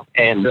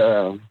 and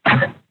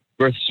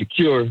versus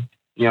Shakur.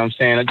 You know what I'm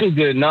saying? I do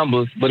good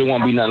numbers, but it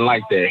won't be nothing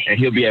like that. And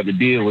he'll be able to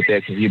deal with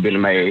that because he's been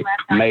made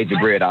major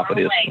bread off of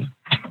this one.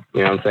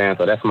 You know what I'm saying?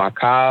 So that's my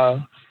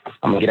call.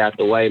 I'm going to get out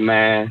the way,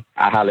 man.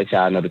 I'll holler at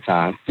y'all another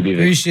time.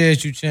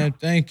 Appreciate you, champ.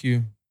 Thank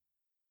you.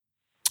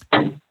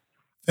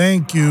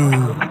 Thank you.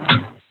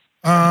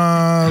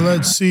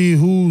 Let's see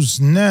who's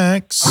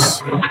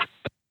next.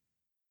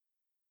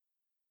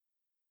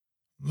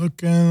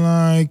 Looking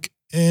like,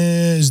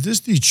 is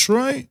this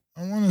Detroit?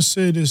 I want to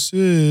say this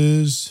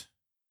is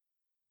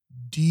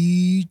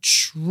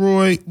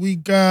Detroit. We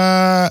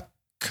got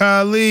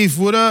Khalif.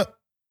 What up?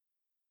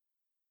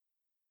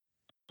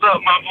 What's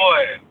up, my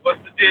boy?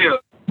 What's the deal?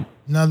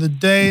 Another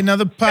day,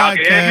 another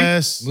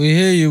podcast. We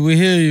hear you.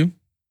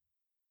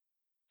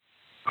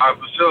 All right,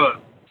 for sure.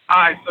 All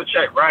right, so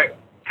check, right?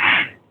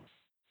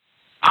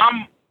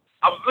 I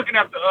was looking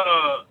at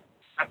the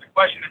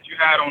question that you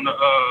had on the, you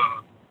know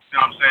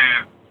what I'm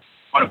saying,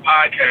 on the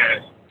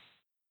podcast.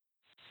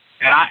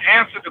 And I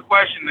answered the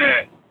question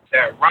that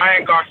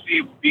Ryan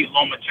Garcia would beat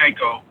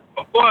Lomachenko.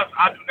 Of course,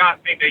 I do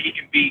not think that he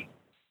can't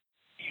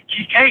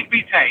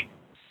beat Tank.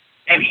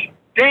 And he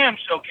damn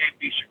sure can't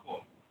beat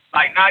Shakur.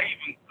 Like, not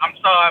even, I'm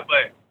sorry,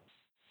 but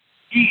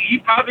he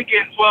probably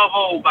getting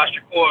 12-0 by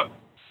Shakur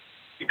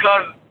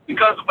because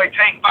of the way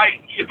Tank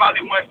fight. He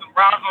probably won some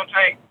rounds on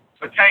Tank.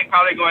 but Tank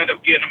probably going to end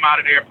up getting him out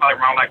of there probably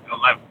around like the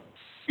 11th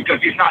because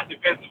he's not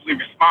defensively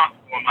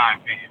responsible in my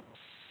opinion.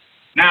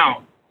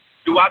 Now,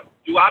 do I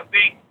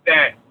think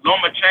that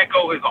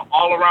Lomachenko is an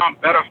all-around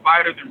better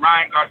fighter than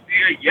Ryan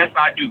Garcia? Yes,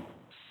 I do.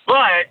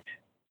 But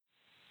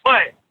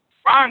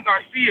Ryan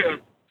Garcia,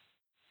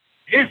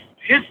 his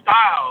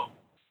style,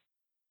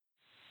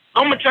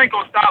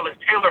 Lomachenko's style is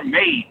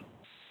tailor-made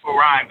for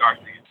Ryan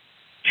Garcia.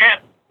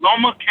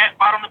 Loma can't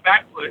fight on the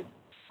back foot.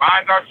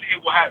 Ryan Garcia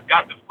will have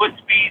got the foot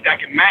speed that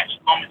can match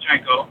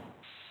Lomachenko,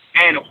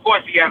 and of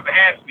course he has the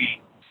hand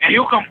speed, and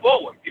he'll come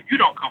forward if you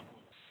don't come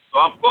forward. So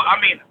of course, I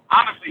mean,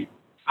 honestly,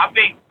 I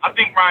think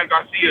Ryan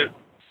Garcia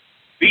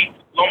beats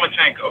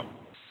Lomachenko,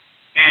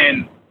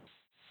 and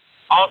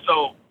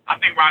also I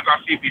think Ryan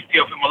Garcia beats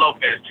Teofimo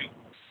Lopez too.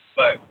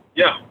 But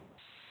yeah,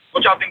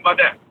 what y'all think about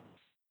that?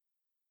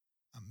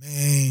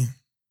 Man,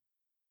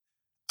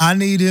 I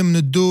need him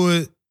to do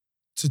it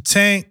to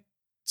Tank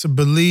to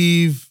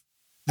believe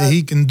that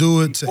he can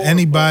do it to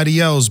anybody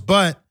else.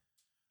 But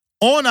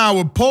on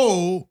our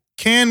poll,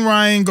 can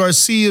Ryan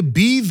Garcia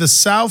be the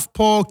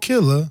Southpaw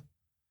Killer?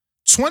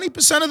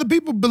 20% of the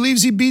people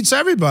believes he beats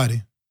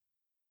everybody.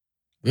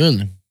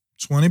 Really?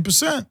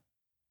 20%.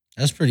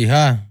 That's pretty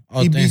high.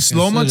 He beats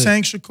Loma,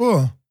 Tank,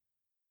 Shakur.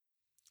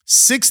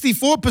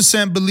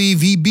 64%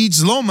 believe he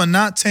beats Loma,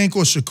 not Tank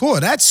or Shakur.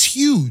 That's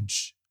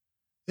huge.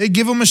 They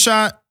give him a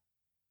shot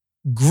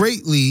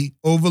greatly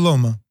over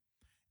Loma.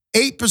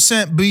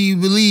 8%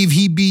 believe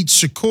he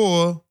beats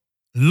Shakur,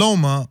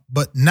 Loma,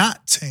 but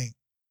not Tank.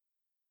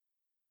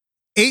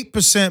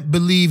 8%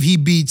 believe he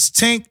beats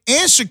Tank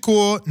and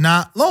Shakur,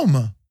 not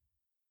Loma.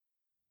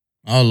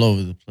 All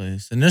over the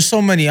place. And there's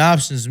so many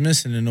options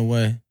missing in a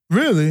way.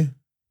 Really?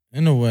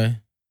 In a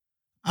way.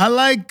 I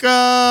like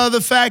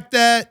the fact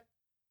that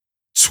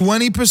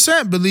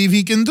 20% believe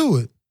he can do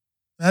it.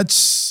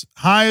 That's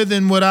higher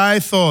than what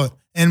I thought.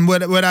 And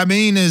what I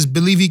mean is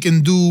believe he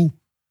can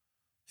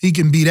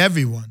beat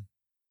everyone.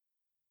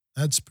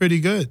 That's pretty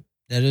good.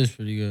 That is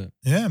pretty good.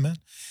 Yeah, man.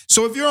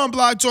 So if you're on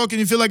Blog Talk and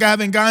you feel like I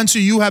haven't gotten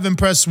to you, haven't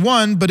pressed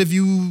 1, but if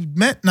you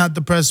meant not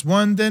to press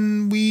 1,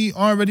 then we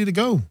are ready to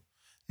go.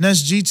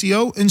 Nest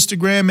GTO,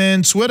 Instagram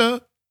and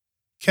Twitter.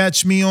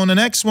 Catch me on the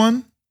next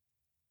one.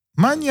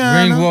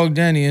 Mañana. Ringwalk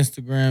Danny,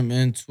 Instagram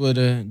and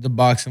Twitter. The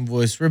Boxing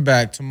Voice. We're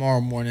back tomorrow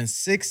morning,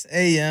 6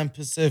 a.m.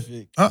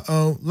 Pacific.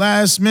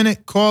 Last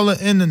minute caller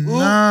in the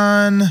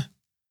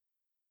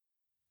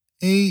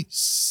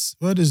 9-8.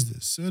 What is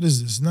this?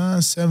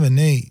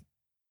 978.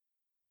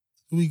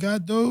 We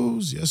got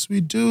those? Yes,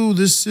 we do.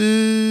 This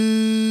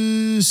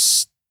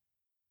is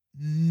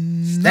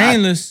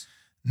Stainless.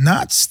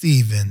 Not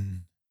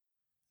Steven.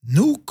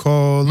 New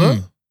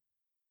caller.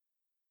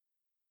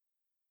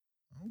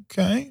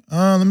 Okay.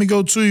 Let me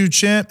go to you,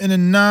 champ, in a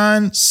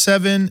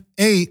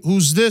 978.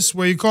 Who's this?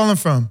 Where you calling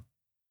from?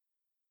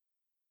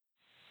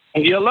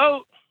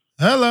 Hello.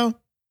 Hello.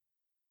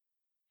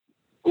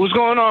 What's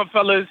going on,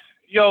 fellas?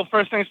 Yo,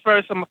 first things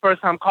first, I'm a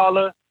first-time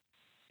caller.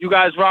 You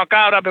guys rock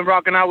out. I've been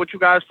rocking out with you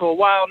guys for a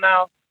while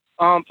now.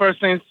 First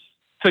things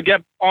to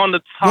get on the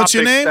topic. What's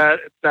your name?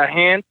 The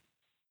hand.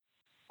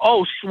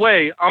 Oh,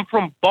 Sway. I'm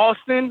from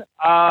Boston.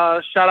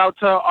 Shout out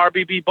to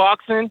RBB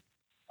Boxing.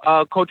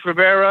 Coach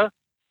Rivera.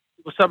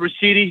 What's up,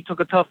 Rashidi? He took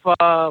a tough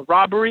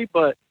robbery,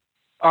 but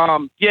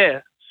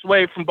yeah,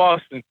 Sway from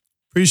Boston.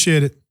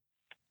 Appreciate it.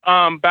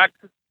 Back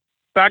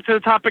to the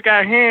topic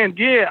at hand.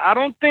 Yeah, I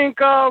don't think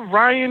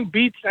Ryan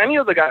beats any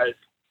of the guys.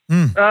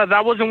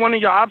 That wasn't one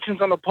of your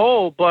options on the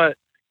poll, but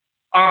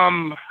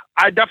I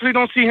definitely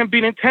don't see him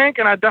beating Tank,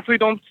 and I definitely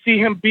don't see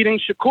him beating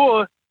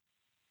Shakur.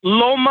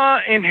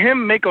 Loma and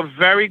him make a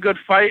very good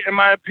fight, in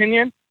my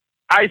opinion.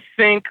 I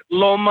think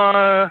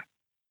Loma's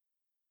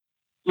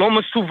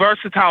too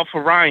versatile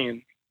for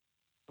Ryan.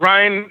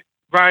 Ryan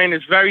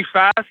is very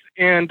fast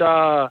and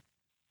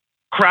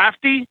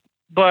crafty,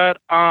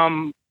 but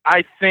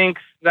I think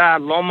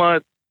that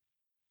Loma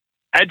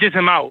edges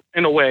him out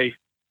in a way.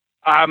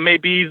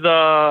 Maybe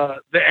the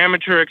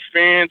amateur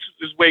experience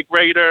is way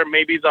greater.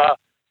 Maybe the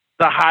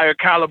higher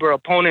caliber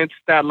opponents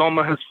that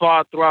Loma has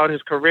fought throughout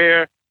his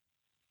career.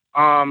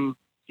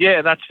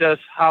 Yeah, that's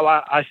just how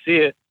I see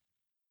it.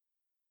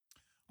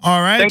 All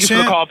right, thank you for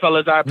the call,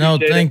 fellas. I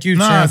appreciate it. Thank you,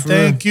 Champ.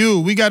 Thank you.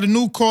 We got a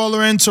new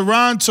caller in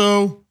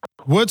Toronto.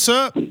 What's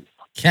up?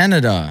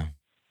 Canada.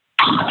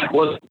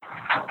 What's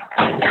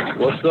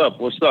up,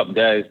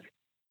 guys?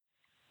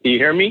 Can you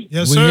hear me?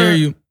 Yes, we sir. hear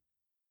you.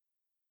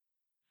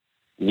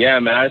 Yeah,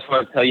 man. I just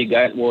want to tell you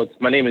guys. Well,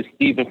 my name is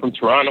Steven from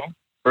Toronto,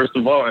 first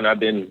of all, and I've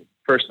been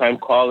first-time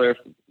caller,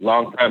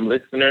 long-time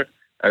listener.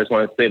 I just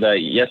want to say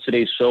that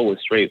yesterday's show was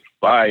straight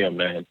fire,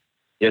 man.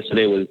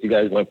 Yesterday you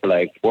guys went for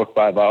like 4 or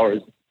 5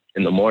 hours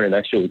in the morning.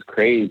 That shit was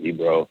crazy,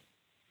 bro.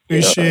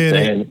 Appreciate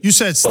it. You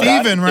said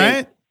Steven,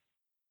 right?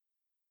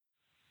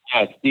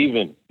 Yeah,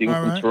 Steven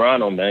from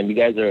Toronto, man. You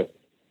guys are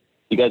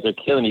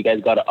killing. You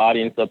guys got an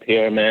audience up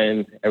here,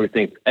 man.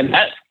 Everything. And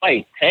that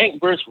fight,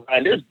 Tank versus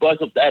Ryan, there's buzz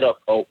up that up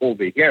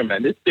over here,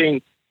 man. This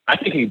thing, I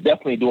think he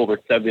definitely do over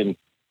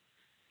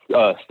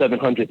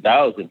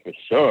 700,000 for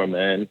sure,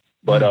 man.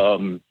 But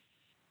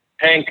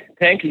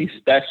Tank, he's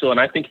special, and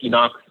I think he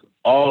knocks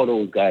all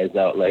those guys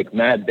out. Like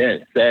Matt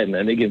Dent said,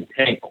 man, they give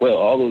Tank Quill.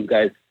 All those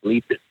guys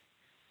sleeping,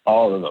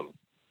 all of them.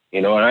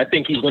 You know, and I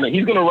think he's gonna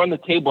run the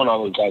table on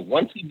all those guys.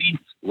 Once he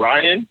beats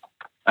Ryan,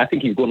 I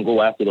think he's gonna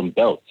go after them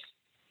belts,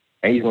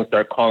 and he's gonna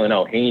start calling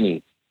out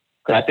Haney.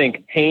 Because I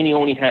think Haney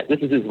only had this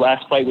is his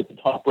last fight with the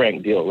Top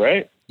Rank deal,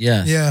 right?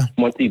 Yeah. Yeah.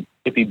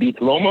 If he beats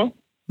Loma,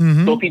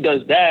 so if he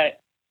does that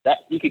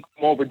he could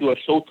come over, do a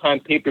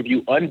Showtime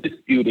pay-per-view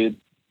undisputed.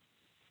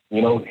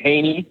 You know,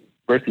 Haney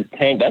versus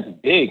Tank. That's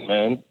big,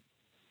 man.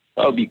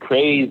 That would be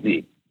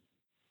crazy.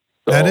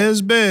 So that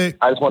is big.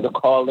 I just want to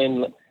call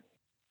in.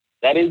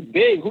 That is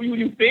big. Who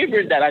you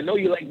favorite that? I know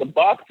you like the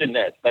boxing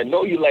nets. I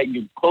know you're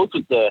close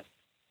with the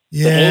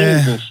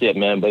Haney's and shit,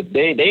 man. But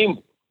they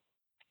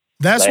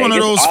that's like, one of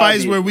those obvious,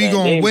 fights where we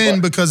gonna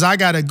win because I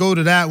gotta go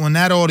to that one.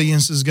 That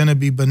audience is gonna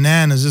be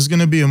bananas. There's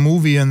gonna be a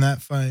movie in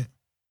that fight.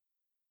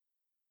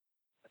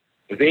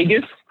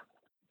 Vegas?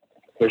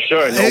 For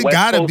sure. No, it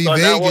gotta be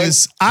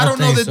Vegas. I don't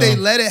know that they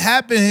let it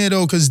happen here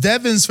though, because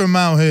Devin's from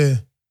out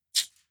here.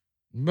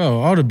 Bro,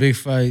 all the big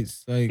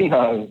fights, like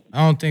I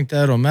don't think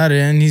that'll matter,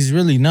 and he's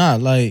really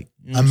not. Like,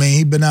 you know, I mean,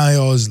 he been out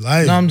here all his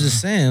life. No, I'm just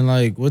saying,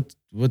 like, what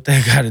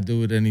that got to do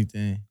with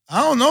anything?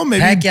 I don't know.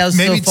 Maybe Pacquiao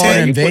still fought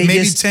in Vegas.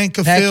 Maybe Tank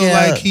could feel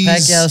like he's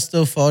Pacquiao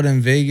still fought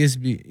in Vegas,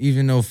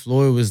 even though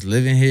Floyd was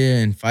living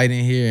here and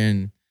fighting here,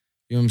 and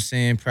you know what I'm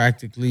saying,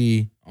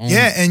 practically.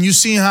 Yeah, and you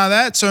seen how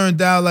that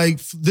turned out. Like,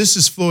 this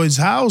is Floyd's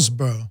house,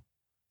 bro.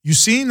 You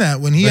seen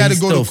that when he had to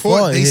go to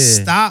court, they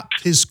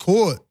stopped his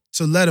court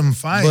to let him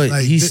fight. But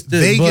like he still,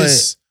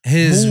 Vegas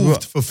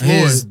moved for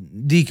Floyd.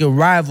 His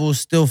rival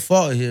still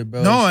fought here,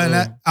 bro. No, and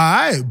all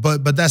right,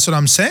 but that's what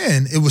I'm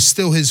saying. It was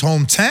still his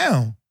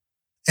hometown,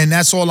 and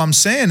that's all I'm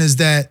saying is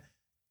that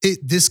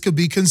this could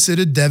be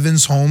considered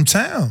Devin's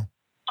hometown.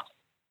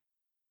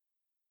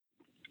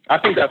 I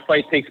think that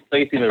fight takes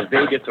place either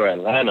Vegas or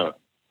Atlanta,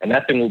 and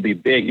that thing will be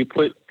big. You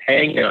put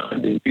Tank in an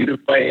undisputed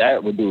fight,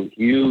 that would do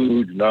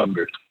huge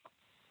numbers.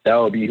 That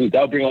would be huge.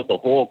 That would bring out the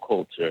whole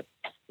culture.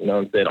 You know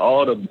what I'm saying?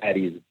 All the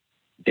baddies.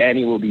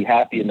 Danny will be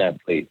happy in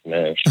that place,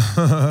 man.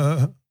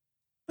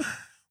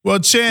 Well,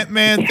 Champ,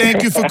 man,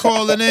 thank you for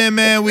calling in,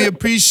 man. We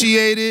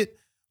appreciate it.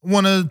 I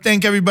want to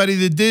thank everybody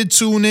that did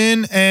tune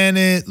in. And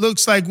it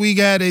looks like we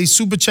got a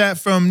super chat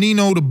from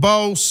Nino the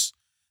Boss.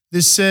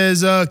 This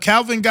says,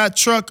 Calvin got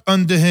Truck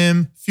under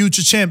him.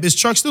 Future champ. Is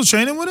Truck still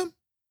training with him?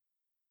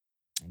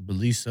 I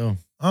believe so.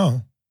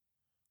 Oh.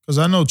 Because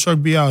I know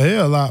Truck be out here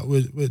a lot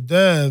with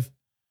Dev.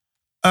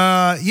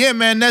 Yeah,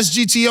 man, that's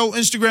GTO,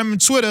 Instagram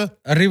and Twitter.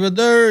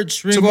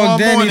 Arrivederci. Ringwalk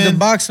Danny, the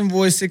boxing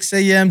voice, 6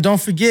 a.m.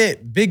 Don't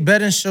forget, big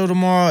betting show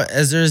tomorrow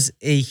as there's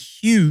a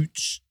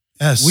huge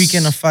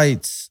weekend of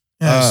fights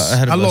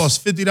ahead of us. I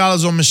lost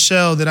 $50 on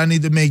Michelle that I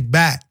need to make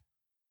back.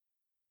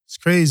 It's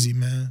crazy,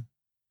 man.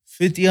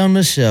 50 on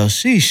Michelle.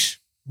 Sheesh.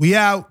 We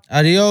out.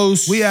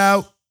 Adios. We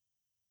out.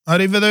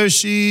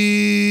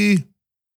 Arrivederci.